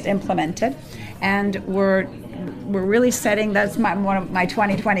we've just implemented, and we're really setting, that's one of my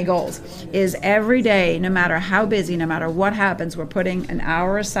 2020 goals, is every day, no matter how busy, no matter what happens, we're putting an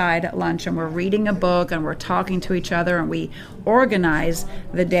hour aside at lunch and we're reading a book and we're talking to each other and we organize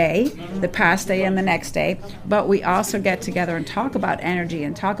the day, the past day and the next day, but we also get together and talk about energy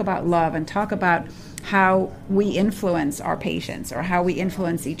and talk about love and talk about how we influence our patients or how we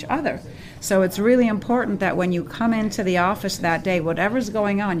influence each other. So it's really important that when you come into the office that day, whatever's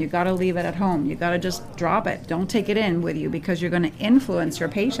going on, you got to leave it at home. You got to just drop it. Don't take it in with you because you're going to influence your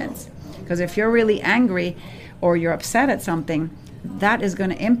patients. Because if you're really angry or you're upset at something, that is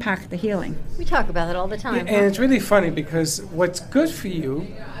going to impact the healing. We talk about it all the time. And it's really funny because what's good for you,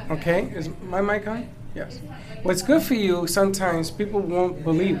 okay, is my mic on? Yes. What's good for you, sometimes people won't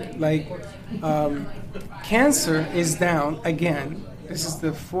believe it. Like, cancer is down again. This is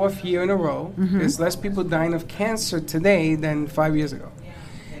the 4th year in a row. There's less people dying of cancer today than 5 years ago.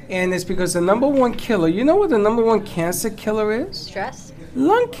 And it's because the number one killer, you know what the number one cancer killer is? Stress?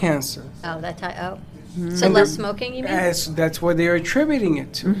 Lung cancer. Oh, so less smoking, you mean? That's what they're attributing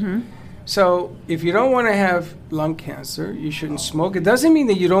it to. So if you don't want to have lung cancer, you shouldn't smoke. It doesn't mean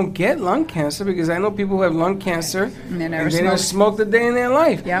that you don't get lung cancer, because I know people who have lung cancer and they never smoked a day in their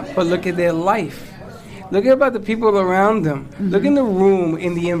life. But look at their life. Look about the people around them. Look in the room,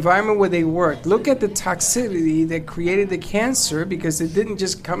 in the environment where they work. Look at the toxicity that created the cancer, because it didn't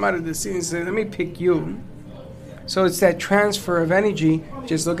just come out of the sea and say, let me pick you. So it's that transfer of energy.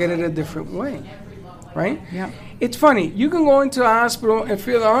 Just look at it a different way, right? Yeah. It's funny. You can go into a hospital and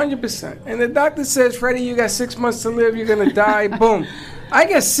feel 100%. And the doctor says, Freddie, you got 6 months to live. You're going to die. Boom. I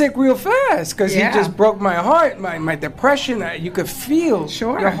get sick real fast because he just broke my heart, my depression. You could feel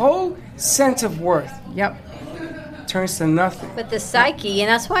your whole sense of worth. Turns to nothing. But the psyche, and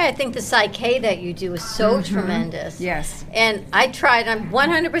that's why I think the psyche that you do is so tremendous. Yes. And I tried, I'm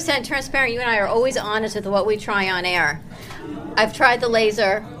 100% transparent. You and I are always honest with what we try on air. I've tried the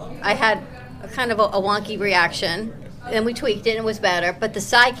laser. I had a kind of a wonky reaction. Then we tweaked it and it was better. But the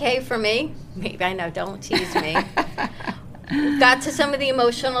psyche for me, maybe I know, don't tease me, got to some of the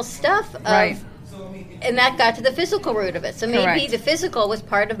emotional stuff. And that got to the physical root of it. So maybe the physical was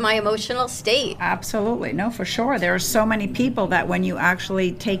part of my emotional state. Absolutely. No, for sure. There are so many people that when you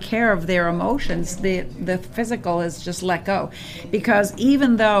actually take care of their emotions, the physical is just let go. Because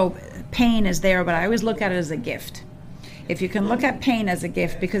even though pain is there, but I always look at it as a gift. If you can look at pain as a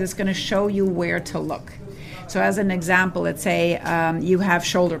gift, because it's going to show you where to look. So as an example, let's say you have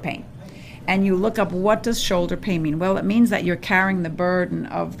shoulder pain. And you look up, what does shoulder pain mean? Well, it means that you're carrying the burden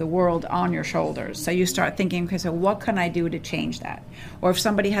of the world on your shoulders. So you start thinking, okay, so what can I do to change that? Or if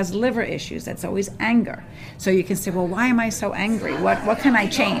somebody has liver issues, that's always anger. So you can say, well, why am I so angry? What can I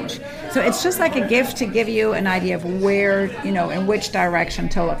change? So it's just like a gift to give you an idea of where, in which direction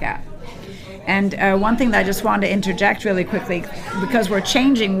to look at. And one thing that I just wanted to interject really quickly, because we're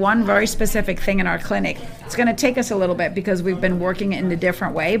changing one very specific thing in our clinic. It's going to take us a little bit because we've been working in a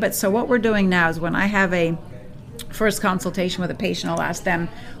different way. But so what we're doing now is when I have a first consultation with a patient, I'll ask them,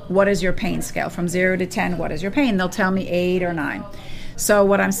 what is your pain scale? From 0 to 10, what is your pain? They'll tell me 8 or 9. So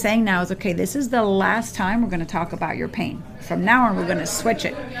what I'm saying now is, okay, this is the last time we're going to talk about your pain. From now on, we're going to switch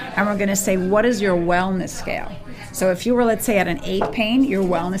it. And we're going to say, what is your wellness scale? So if you were, let's say, at an 8 pain, your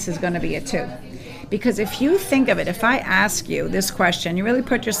wellness is going to be a 2. Because if you think of it, if I ask you this question, you really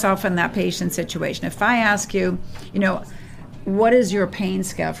put yourself in that patient situation. If I ask you, what is your pain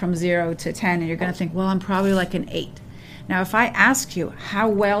scale from 0 to 10? And you're going to think, well, I'm probably like an 8. Now, if I ask you, how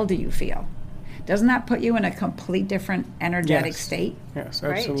well do you feel? Doesn't that put you in a complete different energetic state? Yes,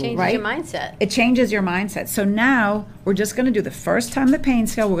 absolutely. Right, it changes your mindset. It changes your mindset. So now we're just going to do the first time the pain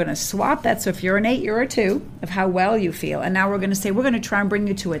scale. We're going to swap that. So if you're an 8, you're a 2 of how well you feel. And now we're going to say we're going to try and bring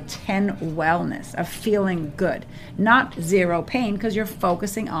you to a 10 wellness, of feeling good. Not 0 pain, because you're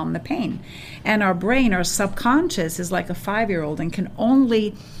focusing on the pain. And our brain, our subconscious, is like a 5-year-old and can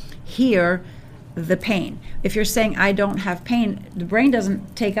only hear the pain. If you're saying I don't have pain, the brain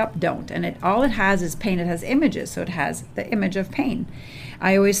doesn't take up don't, and all it has is pain. It has images, so it has the image of pain.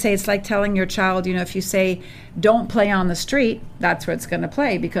 I always say it's like telling your child, if you say don't play on the street, that's where it's going to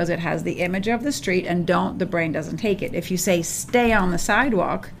play, because it has the image of the street, and don't, the brain doesn't take it. If you say stay on the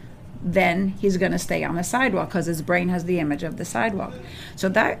sidewalk, then he's going to stay on the sidewalk because his brain has the image of the sidewalk. So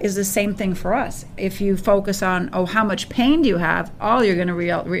that is the same thing for us. If you focus on, how much pain do you have, all you're going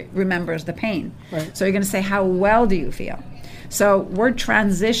to remember is the pain. Right. So you're going to say, how well do you feel? So we're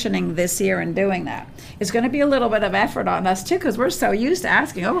transitioning this year and doing that. It's going to be a little bit of effort on us too, because we're so used to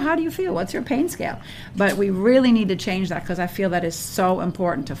asking, how do you feel? What's your pain scale? But we really need to change that, because I feel that is so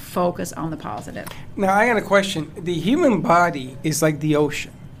important to focus on the positive. Now, I got a question. The human body is like the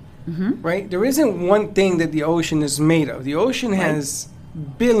ocean. Mm-hmm. Right? There isn't one thing that the ocean is made of. The ocean has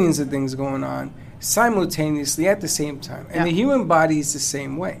billions of things going on simultaneously at the same time. And the human body is the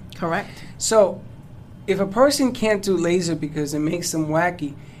same way. Correct. So if a person can't do laser because it makes them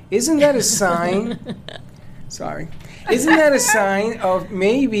wacky, isn't that a sign? Sorry. Isn't that a sign of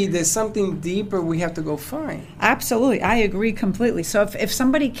maybe there's something deeper we have to go find? Absolutely. I agree completely. So if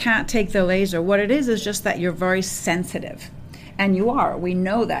somebody can't take the laser, what it is just that you're very sensitive. And you are. We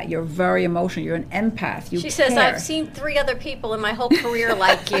know that. You're very emotional. You're an empath. She says, I've seen 3 other people in my whole career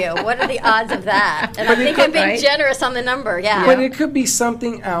like you. What are the odds of that? And I think I'm being generous on the number, yeah. But it could be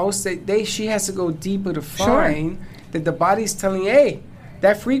something else that she has to go deeper to find, that the body's telling, hey,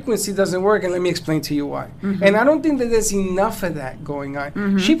 that frequency doesn't work, and let me explain to you why. Mm-hmm. And I don't think that there's enough of that going on.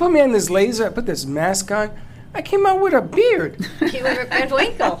 Mm-hmm. She put me on this laser. I put this mask on. I came out with a beard. You were Red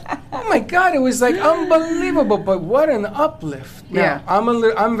Winkle. Oh my God, it was like unbelievable. But what an uplift! Now,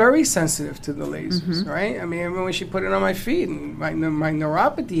 I'm very sensitive to the lasers, right? I mean, when she put it on my feet, and my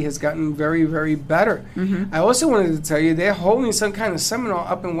neuropathy has gotten very, very better. Mm-hmm. I also wanted to tell you they're holding some kind of seminar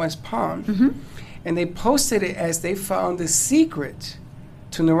up in West Palm, and they posted it as they found the secret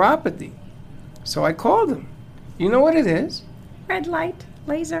to neuropathy. So I called them. You know what it is? Red light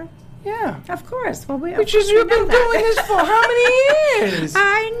laser. Yeah. Of course. Well, Which is, you've been doing this for how many years?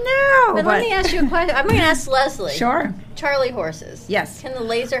 I know. But let me ask you a question. I'm going to ask Leslie. Sure. Charlie horses. Yes. Can the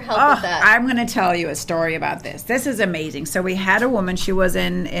laser help with that? I'm going to tell you a story about this. This is amazing. So we had a woman. She was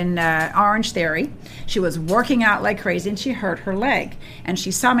in Orange Theory. She was working out like crazy, and she hurt her leg. And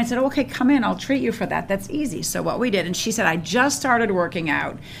she saw me and said, okay, come in. I'll treat you for that. That's easy. So what we did, and she said, I just started working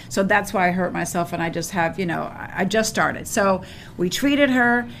out. So that's why I hurt myself, and I just have, I just started. So we treated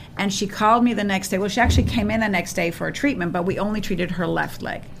her, and she called me the next day. Well, she actually came in the next day for a treatment, but we only treated her left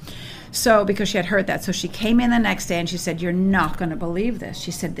leg. So, because she had hurt that. So she came in the next day and she said, you're not going to believe this.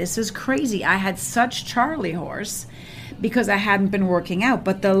 She said, this is crazy. I had such Charlie horse because I hadn't been working out.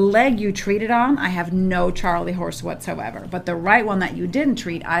 But the leg you treated on, I have no Charlie horse whatsoever. But the right one that you didn't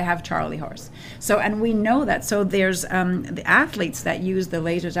treat, I have Charlie horse. So, and we know that. So there's the athletes that use the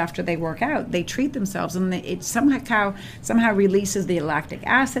lasers after they work out, they treat themselves, and it somehow releases the lactic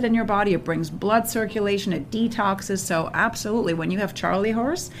acid in your body. It brings blood circulation. It detoxes. So absolutely, when you have Charlie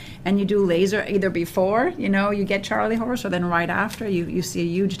horse and you do laser either before, you get Charlie horse, or then right after, you see a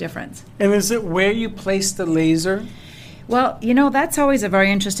huge difference. And is it where you place the laser? Well, that's always a very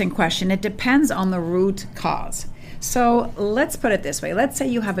interesting question. It depends on the root cause. So let's put it this way. Let's say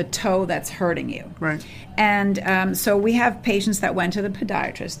you have a toe that's hurting you. Right. And so we have patients that went to the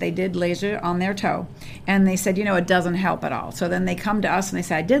podiatrist. They did laser on their toe, and they said, it doesn't help at all. So then they come to us and they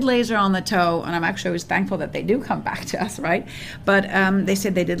say, I did laser on the toe, and I'm actually always thankful that they do come back to us, right? But they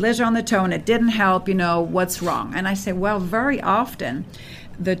said they did laser on the toe and it didn't help, what's wrong? And I say, well, very often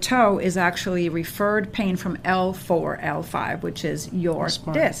the toe is actually referred pain from L4, L5, which is your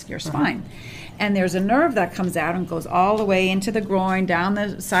disc, your spine. And there's a nerve that comes out and goes all the way into the groin, down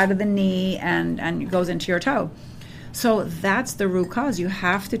the side of the knee, and goes into your toe. So that's the root cause. You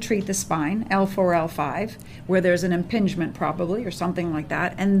have to treat the spine, L4, L5, where there's an impingement probably or something like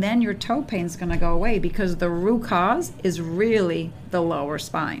that, and then your toe pain is going to go away because the root cause is really the lower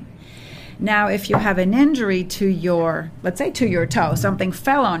spine. Now, if you have an injury to your, let's say to your toe, something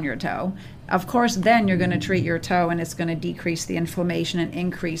fell on your toe, of course, then you're going to treat your toe, and it's going to decrease the inflammation and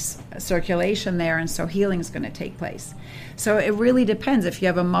increase circulation there, and so healing is going to take place. So it really depends. If you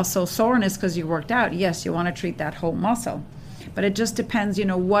have a muscle soreness because you worked out, yes, you want to treat that whole muscle. But it just depends,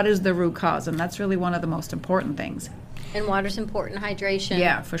 what is the root cause, and that's really one of the most important things. And water's important, hydration.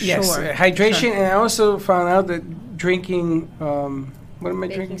 Yeah, for Yes, sure. hydration, Sure. and I also found out that drinking, what am I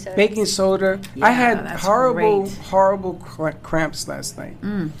drinking? soda. Baking soda. Yeah, I had that's horrible great. cramps last night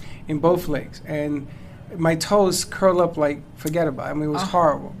in both legs, and my toes curl up like forget about it. I mean, it was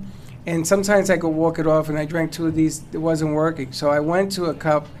horrible. And sometimes I could walk it off, and I drank 2 of these. It wasn't working, so I went to a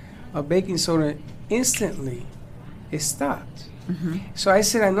cup of baking soda, instantly it stopped. So I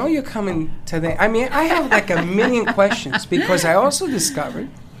said, I know you're coming today. I mean, I have like a million questions because I also discovered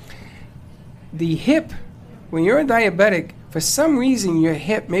the hip, when you're a diabetic, for some reason your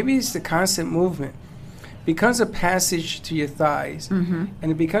hip, maybe it's the constant movement, becomes a passage to your thighs, and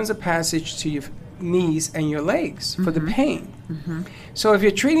it becomes a passage to your knees and your legs for the pain. So if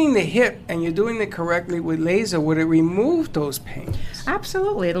you're treating the hip and you're doing it correctly with laser, would it remove those pains?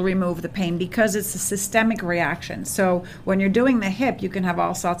 Absolutely, it'll remove the pain because it's a systemic reaction. So when you're doing the hip, you can have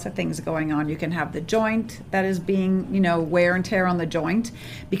all sorts of things going on. You can have the joint that is being, wear and tear on the joint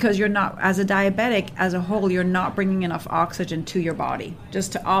because you're not, as a diabetic, as a whole, you're not bringing enough oxygen to your body,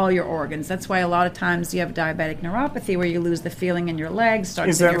 just to all your organs. That's why a lot of times you have diabetic neuropathy where you lose the feeling in your legs,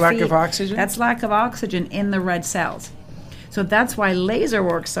 starts in your feet. Is that lack of oxygen? That's lack of oxygen in the red cells. So that's why laser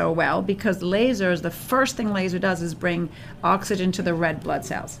works so well, because laser is the first thing laser does is bring oxygen to the red blood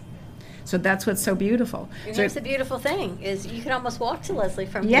cells. So that's what's so beautiful. And here's the beautiful thing is you can almost walk to Leslie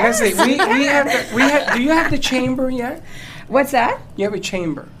from here. Leslie, do you have the chamber yet? What's that? You have a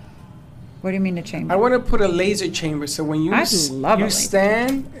chamber. What do you mean a chamber? I want to put a laser chamber so when you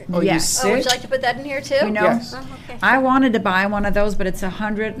stand or you sit. Oh, would you like to put that in here too? Yes. Oh, okay. I wanted to buy one of those, but it's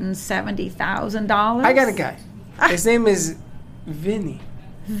 $170,000. I got a guy. His name is Vinny.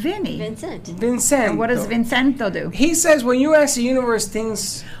 Vincent. And what does Vincento do? He says when you ask the universe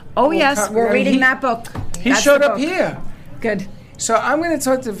things. Oh, yes, we're reading that book. He showed up here. Good. So I'm going to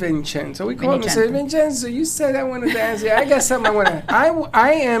talk to Vincenzo. We call him and say, Vincenzo, you said I wanted to ask you. I got something I want to.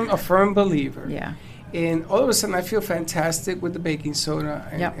 I am a firm believer. Yeah. And all of a sudden, I feel fantastic with the baking soda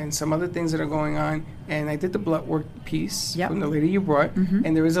and some other things that are going on. And I did the blood work piece from the lady you brought.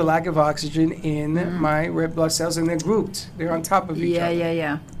 And there is a lack of oxygen in my red blood cells, and they're grouped. They're on top of each other.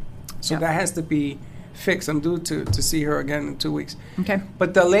 Yeah. So that has to be fixed. I'm due to see her again in 2 weeks. Okay.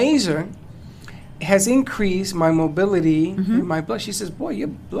 But the laser has increased my mobility in my blood. She says, boy, your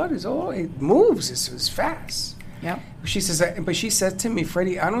blood is it moves. It's fast. Yeah. She says, but she said to me,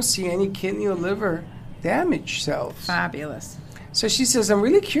 Freddie, I don't see any kidney or liver damage cells. Fabulous. So she says, I'm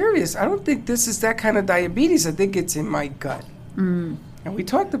really curious. I don't think this is that kind of diabetes. I think it's in my gut. And we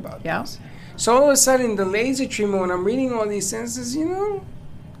talked about this. So all of a sudden, the laser treatment, when I'm reading all these sentences,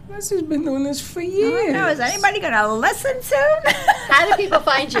 Leslie's been doing this for years. I know. Is anybody going to listen soon? How do people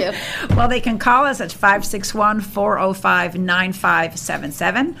find you? Well, they can call us at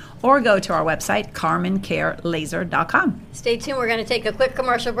 561-405-9577 or go to our website, carmencarelaser.com. Stay tuned. We're going to take a quick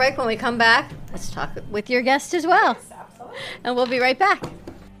commercial break. When we come back, let's talk with your guest as well. And we'll be right back.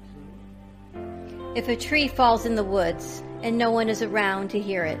 If a tree falls in the woods and no one is around to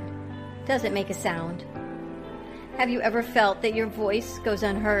hear it, does it make a sound? Have you ever felt that your voice goes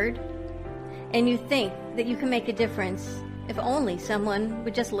unheard? And you think that you can make a difference if only someone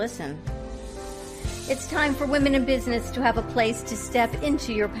would just listen? It's time for women in business to have a place to step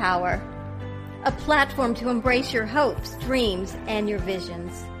into your power, a platform to embrace your hopes, dreams, and your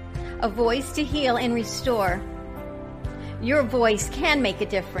visions, a voice to heal and restore. Your voice can make a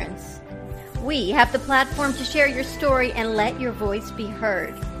difference. We have the platform to share your story and let your voice be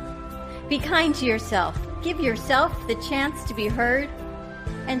heard. Be kind to yourself. Give yourself the chance to be heard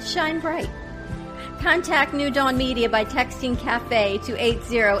and shine bright. Contact New Dawn Media by texting CAFE to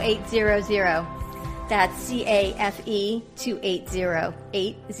 80800. That's CAFE to 80800.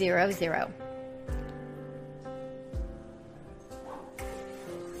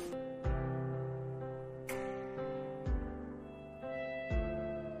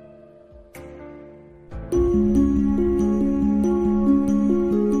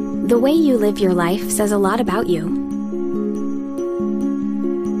 The way you live your life says a lot about you.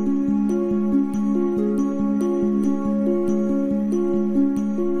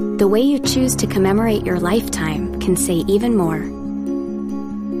 The way you choose to commemorate your lifetime can say even more.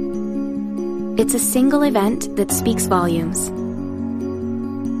 It's a single event that speaks volumes.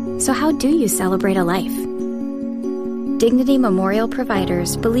 So how do you celebrate a life? Dignity Memorial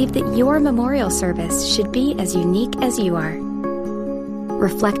providers believe that your memorial service should be as unique as you are,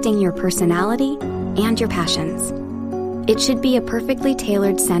 reflecting your personality and your passions. It should be a perfectly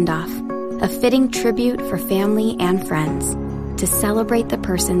tailored send-off, a fitting tribute for family and friends to celebrate the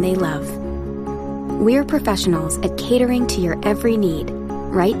person they love. We're professionals at catering to your every need,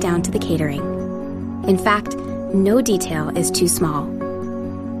 right down to the catering. In fact, no detail is too small.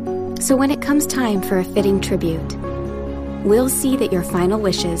 So when it comes time for a fitting tribute, we'll see that your final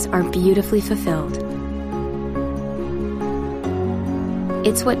wishes are beautifully fulfilled.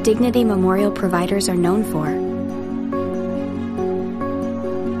 It's what Dignity Memorial providers are known for.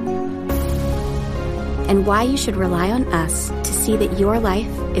 and why you should rely on us to see that your life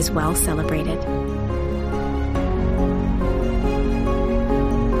is well celebrated.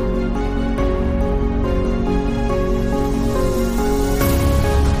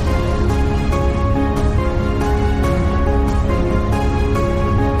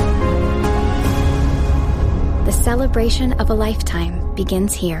 The celebration of a lifetime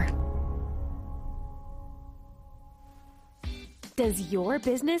begins here. Does your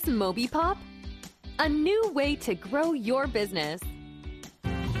business Moby Pop? A new way to grow your business.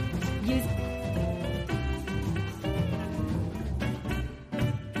 Use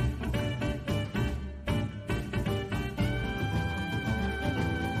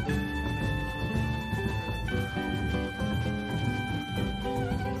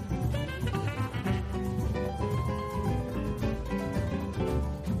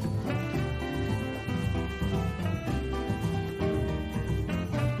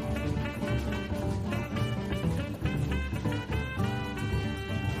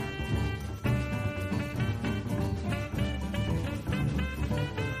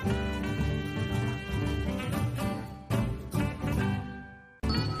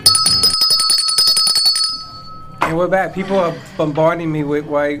And we're back. People are bombarding me with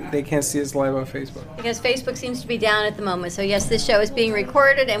why they can't see us live on Facebook. Because Facebook seems to be down at the moment. So yes, this show is being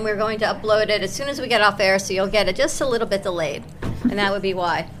recorded and we're going to upload it as soon as we get off air, so you'll get it just a little bit delayed. And that would be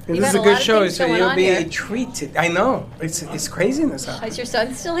why. And this is a good show, so you'll be treated. I know. It's craziness out there. Is your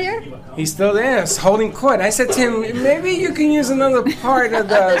son still here? He's still there. He's holding court. I said to him, maybe you can use another part of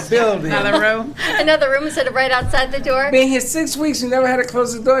the building. Another room? Another room instead of right outside the door? Been here 6 weeks. We never had to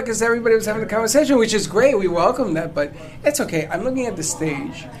close the door because everybody was having a conversation, which is great. We welcome that, but it's okay. I'm looking at the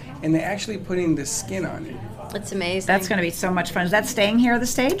stage, and they're actually putting the skin on it. It's amazing. That's going to be so much fun. Is that staying here at the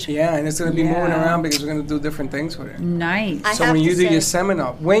stage? Yeah, and it's going to be moving around because we're going to do different things with it. Nice. So when you do your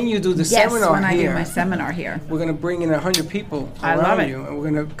seminar, when you do the seminar when here, I do my seminar here, we're going to bring in 100 people I love around it. you, and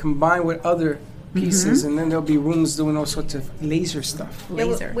we're going to combine with other pieces, and then there'll be rooms doing all sorts of laser stuff.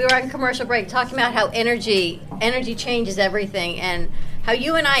 Yeah, we were on commercial break talking about how energy changes everything, and how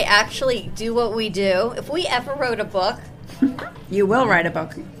you and I actually do what we do. If we ever wrote a book, you will write a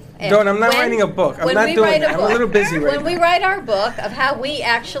book. Don't. I'm not writing a book. I'm not doing it. I'm a little busy right When we write our book of how we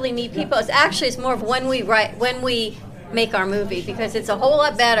actually meet people, it's more of when we make our movie, because it's a whole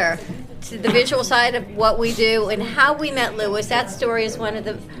lot better to the visual side of what we do and how we met Lewis. That story is one of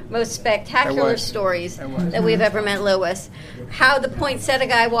the most spectacular stories that we've ever met Lewis. How the poinsettia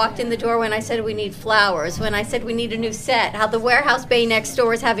guy walked in the door when I said we need flowers, when I said we need a new set, how the warehouse bay next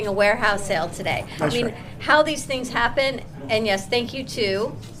door is having a warehouse sale today. That's right. How these things happen. And yes, thank you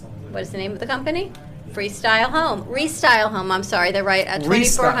to, what is the name of the company? Restyle Home, I'm sorry, they're right at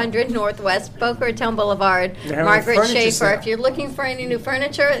 2400 Northwest Boca Raton Boulevard. Margaret Schaefer. If you're looking for any new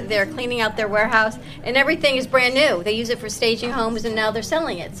furniture, they're cleaning out their warehouse, and everything is brand new. They use it for staging homes, and now they're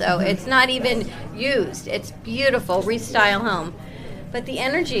selling it. So it's not even used. It's beautiful, Restyle Home. But the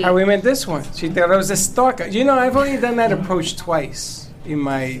energy. How we met this one. She thought I was a stalker. You know, I've only done that approach twice in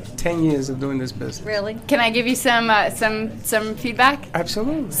my 10 years of doing this business. Really? Can I give you some feedback?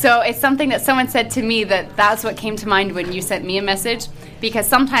 Absolutely. So it's something that someone said to me that's what came to mind when you sent me a message, because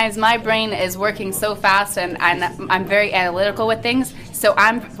sometimes my brain is working so fast and I'm very analytical with things. So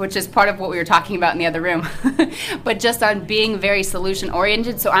which is part of what we were talking about in the other room, but just on being very solution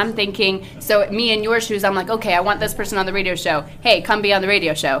oriented. So I'm thinking, so me in your shoes, I'm like, okay, I want this person on the radio show. Hey, come be on the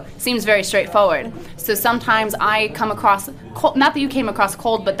radio show. Seems very straightforward. So sometimes I come across cold, not that you came across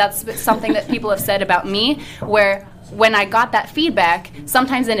cold, but that's something that people have said about me, where when I got that feedback,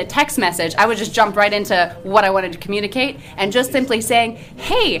 sometimes in a text message, I would just jump right into what I wanted to communicate and just simply saying,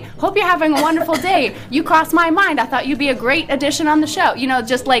 hey, hope you're having a wonderful day. You crossed my mind. I thought you'd be a great addition on the show. You know,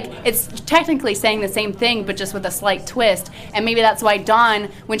 just like it's technically saying the same thing, but just with a slight twist. And maybe that's why Dawn,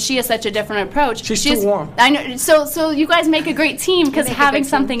 when she has such a different approach, she's too warm. I know. So you guys make a great team, because having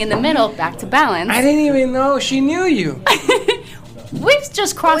something in the middle, back to balance. I didn't even know she knew you. We've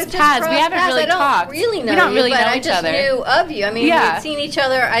just crossed paths. We haven't really talked. We don't we don't really know I each just other. knew of you. I mean, Yeah. we'd seen each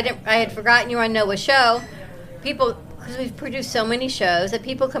other. I had forgotten you were on Noah's show. People, because we've produced so many shows, that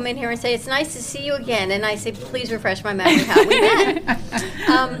people come in here and say, it's nice to see you again. And I say, please refresh my memory how we met.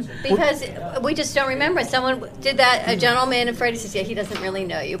 Because we just don't remember. Someone did that, a gentleman, and Freddie says, yeah, he doesn't really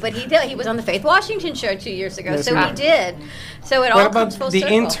know you. But he did. He was on the Faith Washington show 2 years ago. Yes, so ma'am. he did. So it What all about comes full the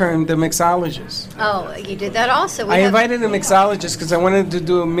circle. intern, the mixologist? Oh, you did that also. I invited a mixologist because I wanted to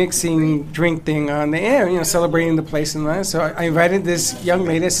do a mixing drink thing on the air, you know, celebrating the place and that. So I invited this young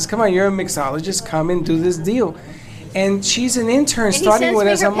lady. I says, come on, you're a mixologist. Come and do this deal. And she's an intern And he starting sends with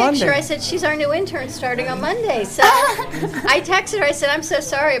me us her on picture. Monday. I said, she's our new intern starting on Monday. So I texted her. I said, I'm so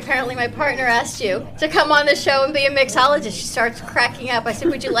sorry. Apparently my partner asked you to come on the show and be a mixologist. She starts cracking up. I said,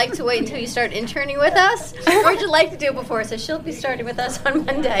 would you like to wait until you start interning with us? Or would you like to do it before? So she'll be starting with us on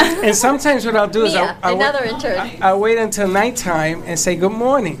Monday. And sometimes what I'll do is another intern. I'll wait until nighttime and say good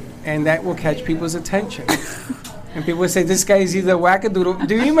morning, and that will catch people's attention. And people would say, this guy is either wackadoodle.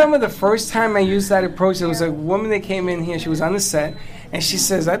 Do you remember the first time I used that approach? There was a woman that came in here. She was on the set, and she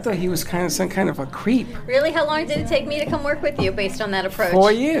says, I thought he was kind of some kind of a creep. Really? How long did it take me to come work with you based on that approach?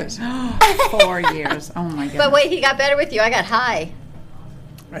 4 years. 4 years. Oh, my God. But wait, he got better with you. I got high.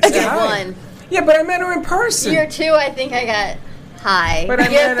 I said Year hi. 1. Yeah, but I met her in person. Year 2, I think I got high. But I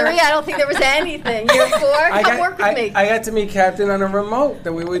Year met her- 3, I don't think there was anything. Year 4, come work with me. I got to meet Captain on a remote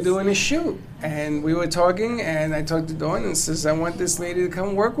that we were doing a shoot. And we were talking, and I talked to Dawn and says, I want this lady to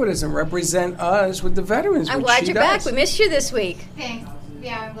come work with us and represent us with the veterans. I'm which glad she you're does. back. We missed you this week. Thanks.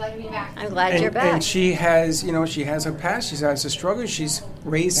 Yeah, I'm glad to be back. I'm glad you're back. And she has, she has her past. She has her struggle. She's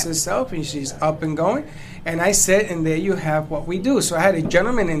raised herself, and she's up and going. And I said, and there you have what we do. So I had a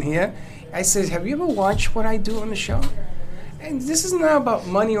gentleman in here. I said, have you ever watched what I do on the show? And this is not about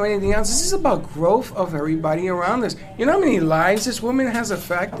money or anything else. This is about growth of everybody around us. You know how many lives this woman has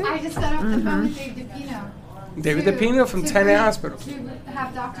affected? I just got off the phone with Dave DePino. David DePino from Tenet Hospital. To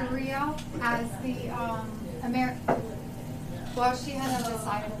have Dr. Rio as the American. Well, she had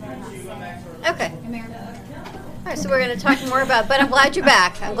undecided. Okay. All right, so we're going to talk more about, but I'm glad you're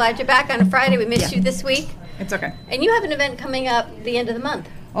back. I'm glad you're back on a Friday. We missed you this week. It's okay. And you have an event coming up the end of the month.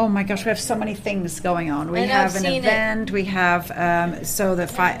 Oh my gosh, we have so many things going on. We I know, have I've an seen event. We have the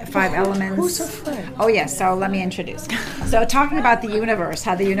five elements. Who's a friend? Oh yes. So let me introduce. So talking about the universe,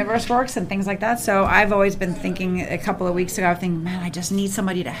 how the universe works, and things like that. So I've always been thinking a couple of weeks ago. I think, man, I just need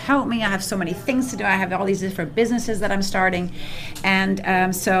somebody to help me. I have so many things to do. I have all these different businesses that I'm starting,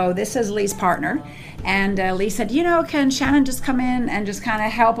 and so this is Lee's partner. And Lee said, can Shannon just come in and just kind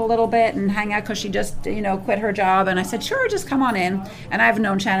of help a little bit and hang out because she just, quit her job. And I said, sure, just come on in. And I've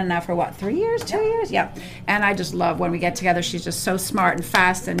known Shannon now for 3 years, 2 years? Yeah. And I just love when we get together. She's just so smart and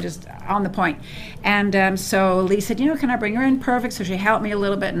fast and just on the point. And so Lee said, can I bring her in? Perfect. So she helped me a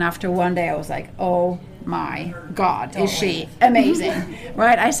little bit. And after one day, I was like, oh my God, is she amazing?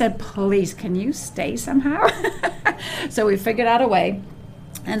 Right? I said, please, can you stay somehow? So we figured out a way.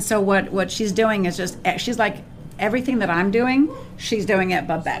 And so what she's doing is she's like everything that I'm doing, she's doing it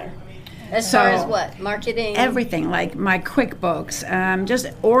but better. As far as what? Marketing? Everything, like my QuickBooks, just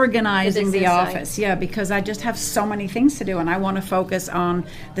organizing the office. Yeah, because I just have so many things to do, and I want to focus on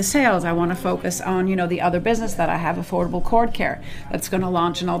the sales. I want to focus on, the other business that I have, Affordable Cord Care, that's going to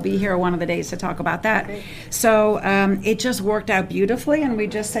launch, and I'll be here one of the days to talk about that. Great. So it just worked out beautifully, and we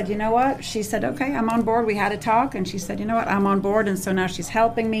just said, you know what? She said, okay, I'm on board. We had a talk, and she said, you know what? I'm on board, and so now she's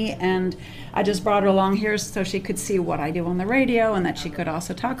helping me, and I just brought her along here so she could see what I do on the radio, and that she could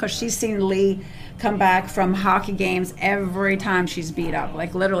also talk, because she's seen Lee come back from hockey games every time she's beat up.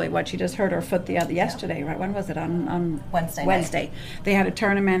 Like literally what she just hurt her foot yesterday, right? When was it? On Wednesday. They had a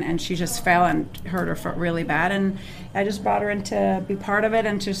tournament and she just fell and hurt her foot really bad. And I just brought her in to be part of it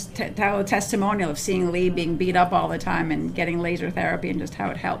and just tell a testimonial of seeing Lee being beat up all the time and getting laser therapy and just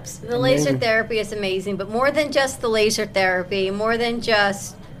how it helps. The laser therapy is amazing, but more than just the laser therapy, more than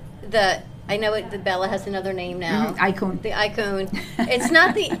just I know the Bella has another name now. Icon. The icon. It's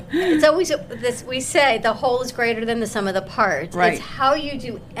not it's always this, we say the whole is greater than the sum of the parts. Right. It's how you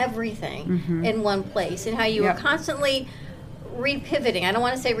do everything in one place and how you are constantly repivoting. I don't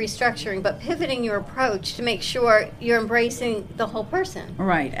want to say restructuring, but pivoting your approach to make sure you're embracing the whole person.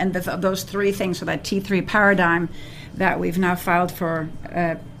 Right. And those three things, so that T3 paradigm that we've now filed for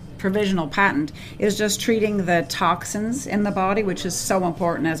provisional patent, is just treating the toxins in the body, which is so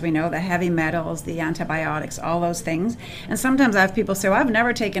important, as we know, the heavy metals, the antibiotics, all those things. And sometimes I have people say, well, I've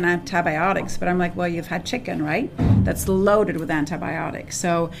never taken antibiotics, but I'm like, well, you've had chicken, right? That's loaded with antibiotics.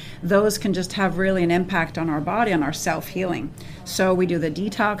 So those can just have really an impact on our body, on our self-healing. So we do the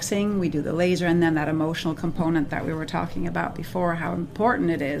detoxing, we do the laser, and then that emotional component that we were talking about before, how important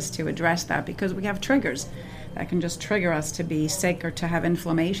it is to address that, because we have triggers that can just trigger us to be sick or to have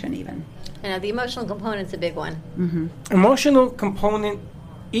inflammation even. The emotional component's a big one. Mm-hmm. Emotional component,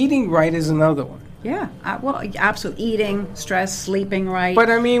 eating right is another one. Yeah, well, absolutely. Eating, stress, sleeping right. But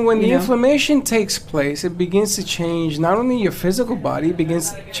I mean, when the inflammation takes place, it begins to change not only your physical body, it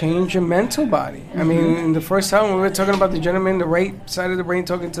begins to change your mental body. I mean, in the first time we were talking about the gentleman, the right side of the brain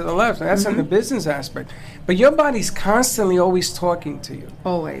talking to the left. That's in the business aspect. But your body's constantly always talking to you.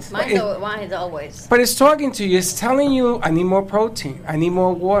 Always. Mine's always. But it's talking to you. It's telling you, I need more protein. I need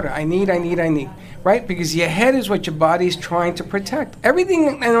more water. I need. Right? Because your head is what your body is trying to protect.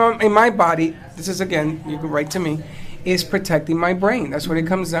 Everything in my body, this is again, you can write to me, is protecting my brain. That's what it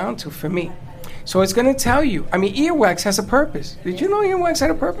comes down to for me. So it's going to tell you. I mean, earwax has a purpose. Did you know earwax had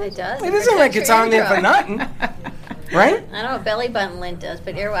a purpose? It does. It isn't like it's on there for nothing. Right? I know what belly button lint does,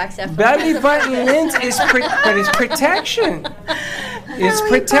 but earwax definitely belly button lint is but it's protection. It's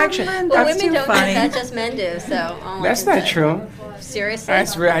protection. Well, women don't get that, just men do. So that's not true. Seriously?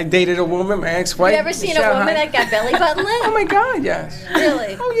 That's right. I dated a woman, my ex-wife. You ever seen a woman that got belly button lint? Oh my God, yes.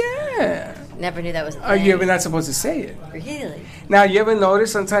 Really? Oh yeah. Never knew that was a thing. Oh, you're not supposed to say it. Really? Now, you ever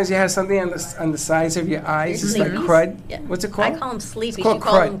notice sometimes you have something on the sides of your eyes? It's like crud. Yeah. What's it called? I call them sleepies. You called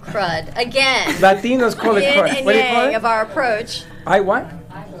call crud. them crud. Again. Latinos call it crud. And What do you call it? of our approach. Eye what?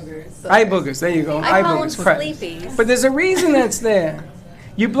 Eye boogers. There you go. I call them crud. sleepies. But there's a reason that's there.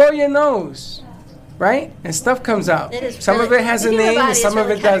 You blow your nose, right? And stuff comes out. Some of it has a name and some of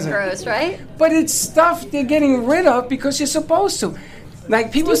it doesn't. Gross, right? But it's stuff they're getting rid of because you're supposed to.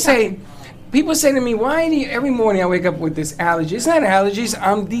 Like people say to me, why do you, every morning I wake up with this allergy? It's not allergies,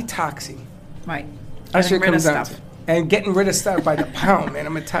 I'm detoxing. Right. That's what it comes down to. And getting rid of stuff by the pound, man,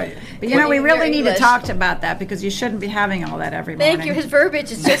 I'm going to tell you. But we really need to talk about that because you shouldn't be having all that every morning. Thank you. His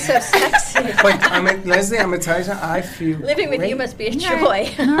verbiage is just so sexy. But Leslie, I'm going to tell you something. I feel living with you must be a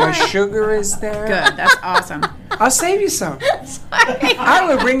joy. My sugar is there. Good. That's awesome. I'll save you some. Sorry. I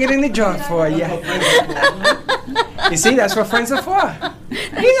will bring it in the jar for you. You see, that's what friends are for.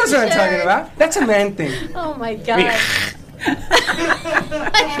 He knows what I'm talking about. That's a man thing. Oh, my God. I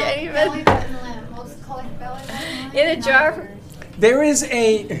can't even. In a jar. There's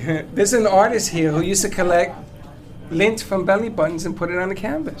an artist here who used to collect lint from belly buttons and put it on the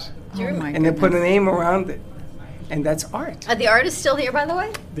canvas. And they put a name around it. And that's art. Are the artists still here, by the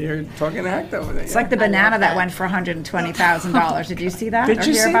way? They're talking act over there. It's like the banana that went for $120,000. Did you see that? Did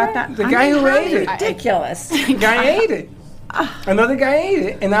you hear see about that? The guy who ate it. Ridiculous. The guy ate it. Another guy ate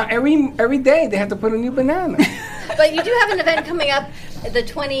it. And now every day they have to put a new banana. But you do have an event coming up the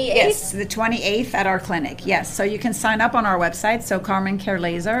 28th? Yes, the 28th at our clinic. Yes, so you can sign up on our website. So Carmen Care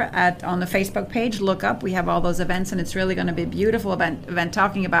Laiser on the Facebook page. Look up. We have all those events, and it's really going to be a beautiful event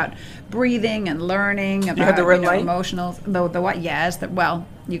talking about breathing and learning. About, you have the red light? Emotional. The what? Yes. Well,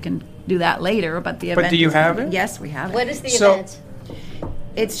 you can do that later, but the event. But do you have it? Yes, we have it. What is the event?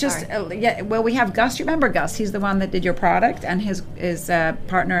 It's just well, we have Gus. You remember Gus? He's the one that did your product, and his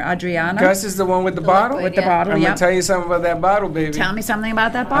partner Adriana. Gus is the one with the bottle. With the bottle. I'm gonna tell you something about that bottle, baby. Tell me something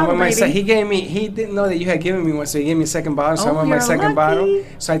about that bottle, baby. He didn't know that you had given me one, so he gave me a second bottle. So I'm on my second bottle.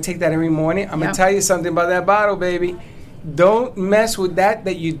 So I take that every morning. I'm gonna tell you something about that bottle, baby. Don't mess with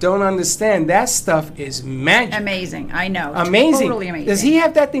that you don't understand. That stuff is magic. Amazing. I know. Amazing. Totally amazing. Does he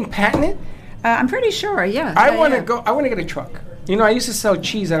have that thing patented? I'm pretty sure. Yeah. I want to get a truck. You know, I used to sell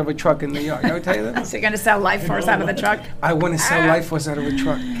cheese out of a truck in New York. Did I tell you that? So you're going to sell Life Force out of the truck? I want to sell Life Force out of a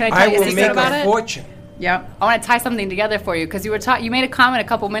truck. Can I will make a fortune. Yep. I want to tie something together for you because you made a comment a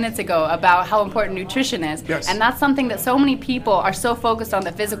couple minutes ago about how important nutrition is. Yes. And that's something that so many people are so focused on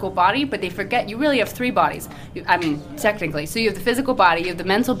the physical body, but they forget you really have three bodies. Technically. So you have the physical body, you have the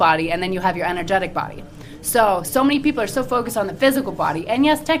mental body, and then you have your energetic body. So many people are so focused on the physical body. And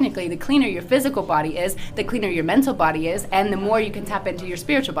yes, technically, the cleaner your physical body is, the cleaner your mental body is, and the more you can tap into your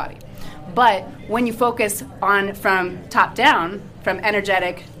spiritual body. But when you focus on from top down, from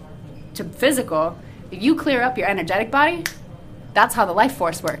energetic to physical, if you clear up your energetic body, that's how the life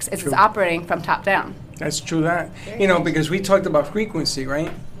force works. It's operating from top down. That's true because we talked about frequency,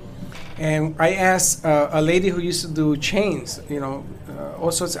 right? And I asked a lady who used to do chains,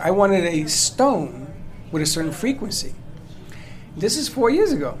 all sorts. I wanted a stone with a certain frequency. This is 4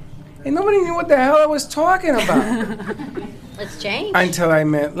 years ago. And nobody knew what the hell I was talking about. Let's change. Until I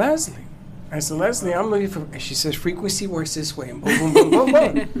met Leslie. I said, Leslie, I'm looking for... And she says, frequency works this way. And boom, boom, boom,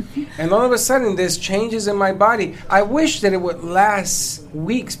 boom, boom. And all of a sudden, there's changes in my body. I wish that it would last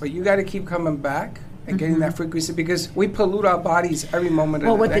weeks, but you got to keep coming back and getting that frequency, because we pollute our bodies every moment of the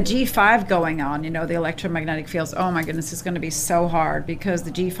day. Well, with the G5 going on, the electromagnetic fields, oh my goodness, it's going to be so hard because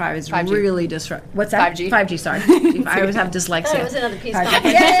the G5 is 5G. really disruptive. What's that? 5G. 5G, sorry. G5. I always have dyslexia. That was another piece.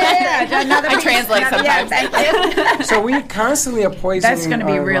 Yeah. Another I piece. translate sometimes. Thank you. So we constantly are poisoning. That's going to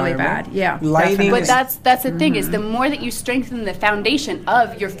be our really environment. bad. Yeah. Lighting. But is, that's the thing, is the more that you strengthen the foundation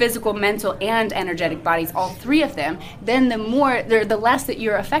of your physical, mental, and energetic bodies, all three of them, then the less that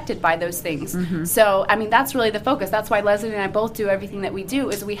you're affected by those things. So, I mean, that's really the focus. That's why Leslie and I both do everything that we do,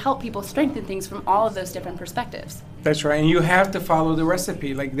 is we help people strengthen things from all of those different perspectives. That's right, and you have to follow the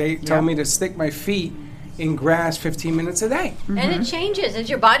recipe. Like they tell me to stick my feet in grass 15 minutes a day. And it changes as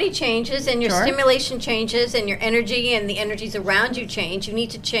your body changes and your stimulation changes and your energy and the energies around you change. You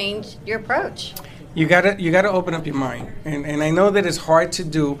need to change your approach. You gotta open up your mind, and I know that it's hard to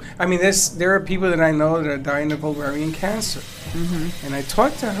do. I mean, there are people that I know that are dying of ovarian cancer, and I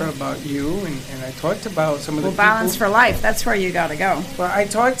talked to her about you, and I talked about some of the people. Balance for Life, that's where you got to go. Well, I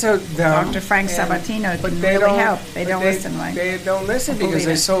talked to them. Dr. Frank Sabatino but can they really don't help. They don't listen, right? They don't listen because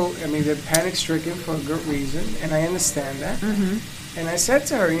Believe they're panic stricken for a good reason, and I understand that. And I said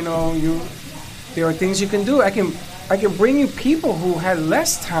to her, there are things you can do. I can bring you people who had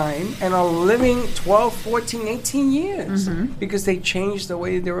less time and are living 12, 14, 18 years because they changed the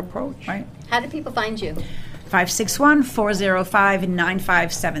way they approach. Right. How do people find you?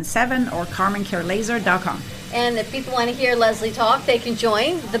 561-405-9577 or CarmenCareLaser.com. And if people want to hear Leslie talk, they can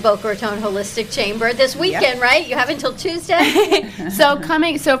join the Boca Raton Holistic Chamber this weekend, right? You have until Tuesday? So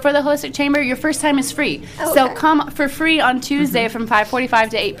for the Holistic Chamber, your first time is free. Okay. So come for free on Tuesday from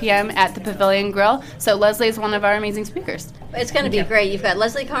 5:45 to 8 p.m. at the Pavilion Grill. So Leslie is one of our amazing speakers. It's going to be great. You've got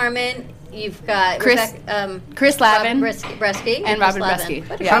Leslie Carmen, you've got Chris Lavin, Bresky, and Robin Bresky.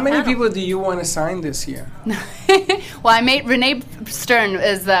 How many people do you want to sign this year? Well, Renee Stern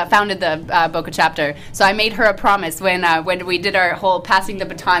founded the Boca chapter, so I made her a promise when we did our whole passing the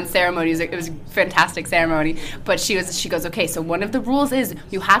baton ceremony. It was a fantastic ceremony, but she goes, okay, so one of the rules is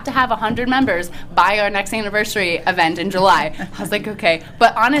you have to have 100 members by our next anniversary event in July. I was like, okay,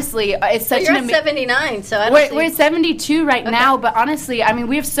 but honestly, it's such you're at 79, so we're at 72 right now, but honestly, I mean,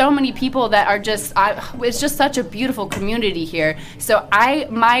 we have so many people that are it's just such a beautiful community here. So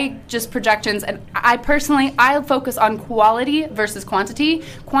my projections, and I focus on quality versus quantity.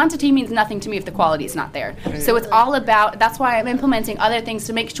 Quantity means nothing to me if the quality is not there. So it's all about, that's why I'm implementing other things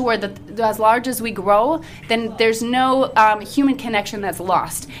to make sure that as large as we grow, then there's no human connection that's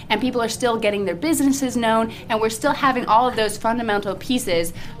lost. And people are still getting their businesses known, and we're still having all of those fundamental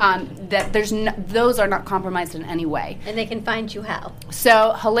pieces that those are not compromised in any way. And they can find you how?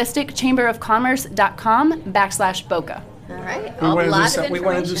 So holisticchamberofcommerce.com/Boca. All right. We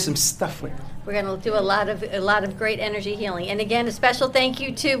want to do some stuff with it. We're going to do a lot of great energy healing. And again, a special thank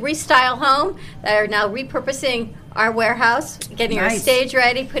you to Restyle Home that are now repurposing our warehouse, getting our stage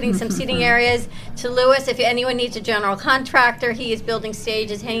ready, putting some seating areas. To Lewis, if anyone needs a general contractor, he is building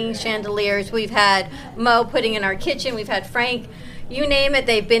stages, hanging chandeliers. We've had Mo putting in our kitchen. We've had Frank. You name it,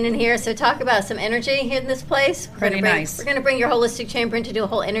 they've been in here. So talk about some energy in this place. Pretty nice. We're going to bring your holistic chamber in to do a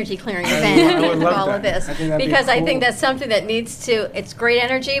whole energy clearing event for all of this. I think that's something that needs to, it's great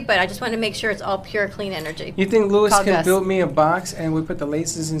energy, but I just want to make sure it's all pure, clean energy. You think Lewis can build me a box and we put the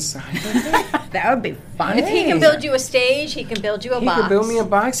lasers inside of it? That would be fun. If he can build you a stage, he can build you a box. He can build me a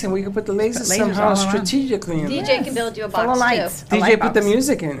box and we can put the lasers somehow strategically in it. DJ can build you a box full of lights. too. DJ put the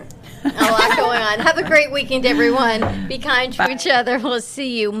music in it. A lot going on. Have a great weekend, everyone. Be kind to each other. We'll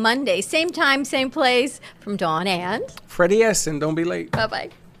see you Monday. Same time, same place. From Dawn and Freddie S. And don't be late. Bye-bye.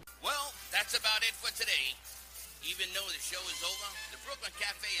 Well, that's about it for today. Even though the show is over, the Brooklyn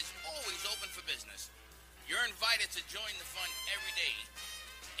Cafe is always open for business. You're invited to join the fun every day.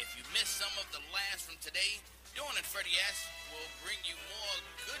 If you missed some of the laughs from today, Dawn and Freddie S. will bring you more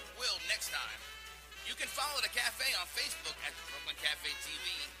goodwill next time. You can follow the cafe on Facebook at the Brooklyn Cafe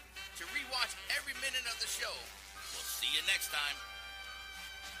TV to rewatch every minute of the show. We'll see you next time.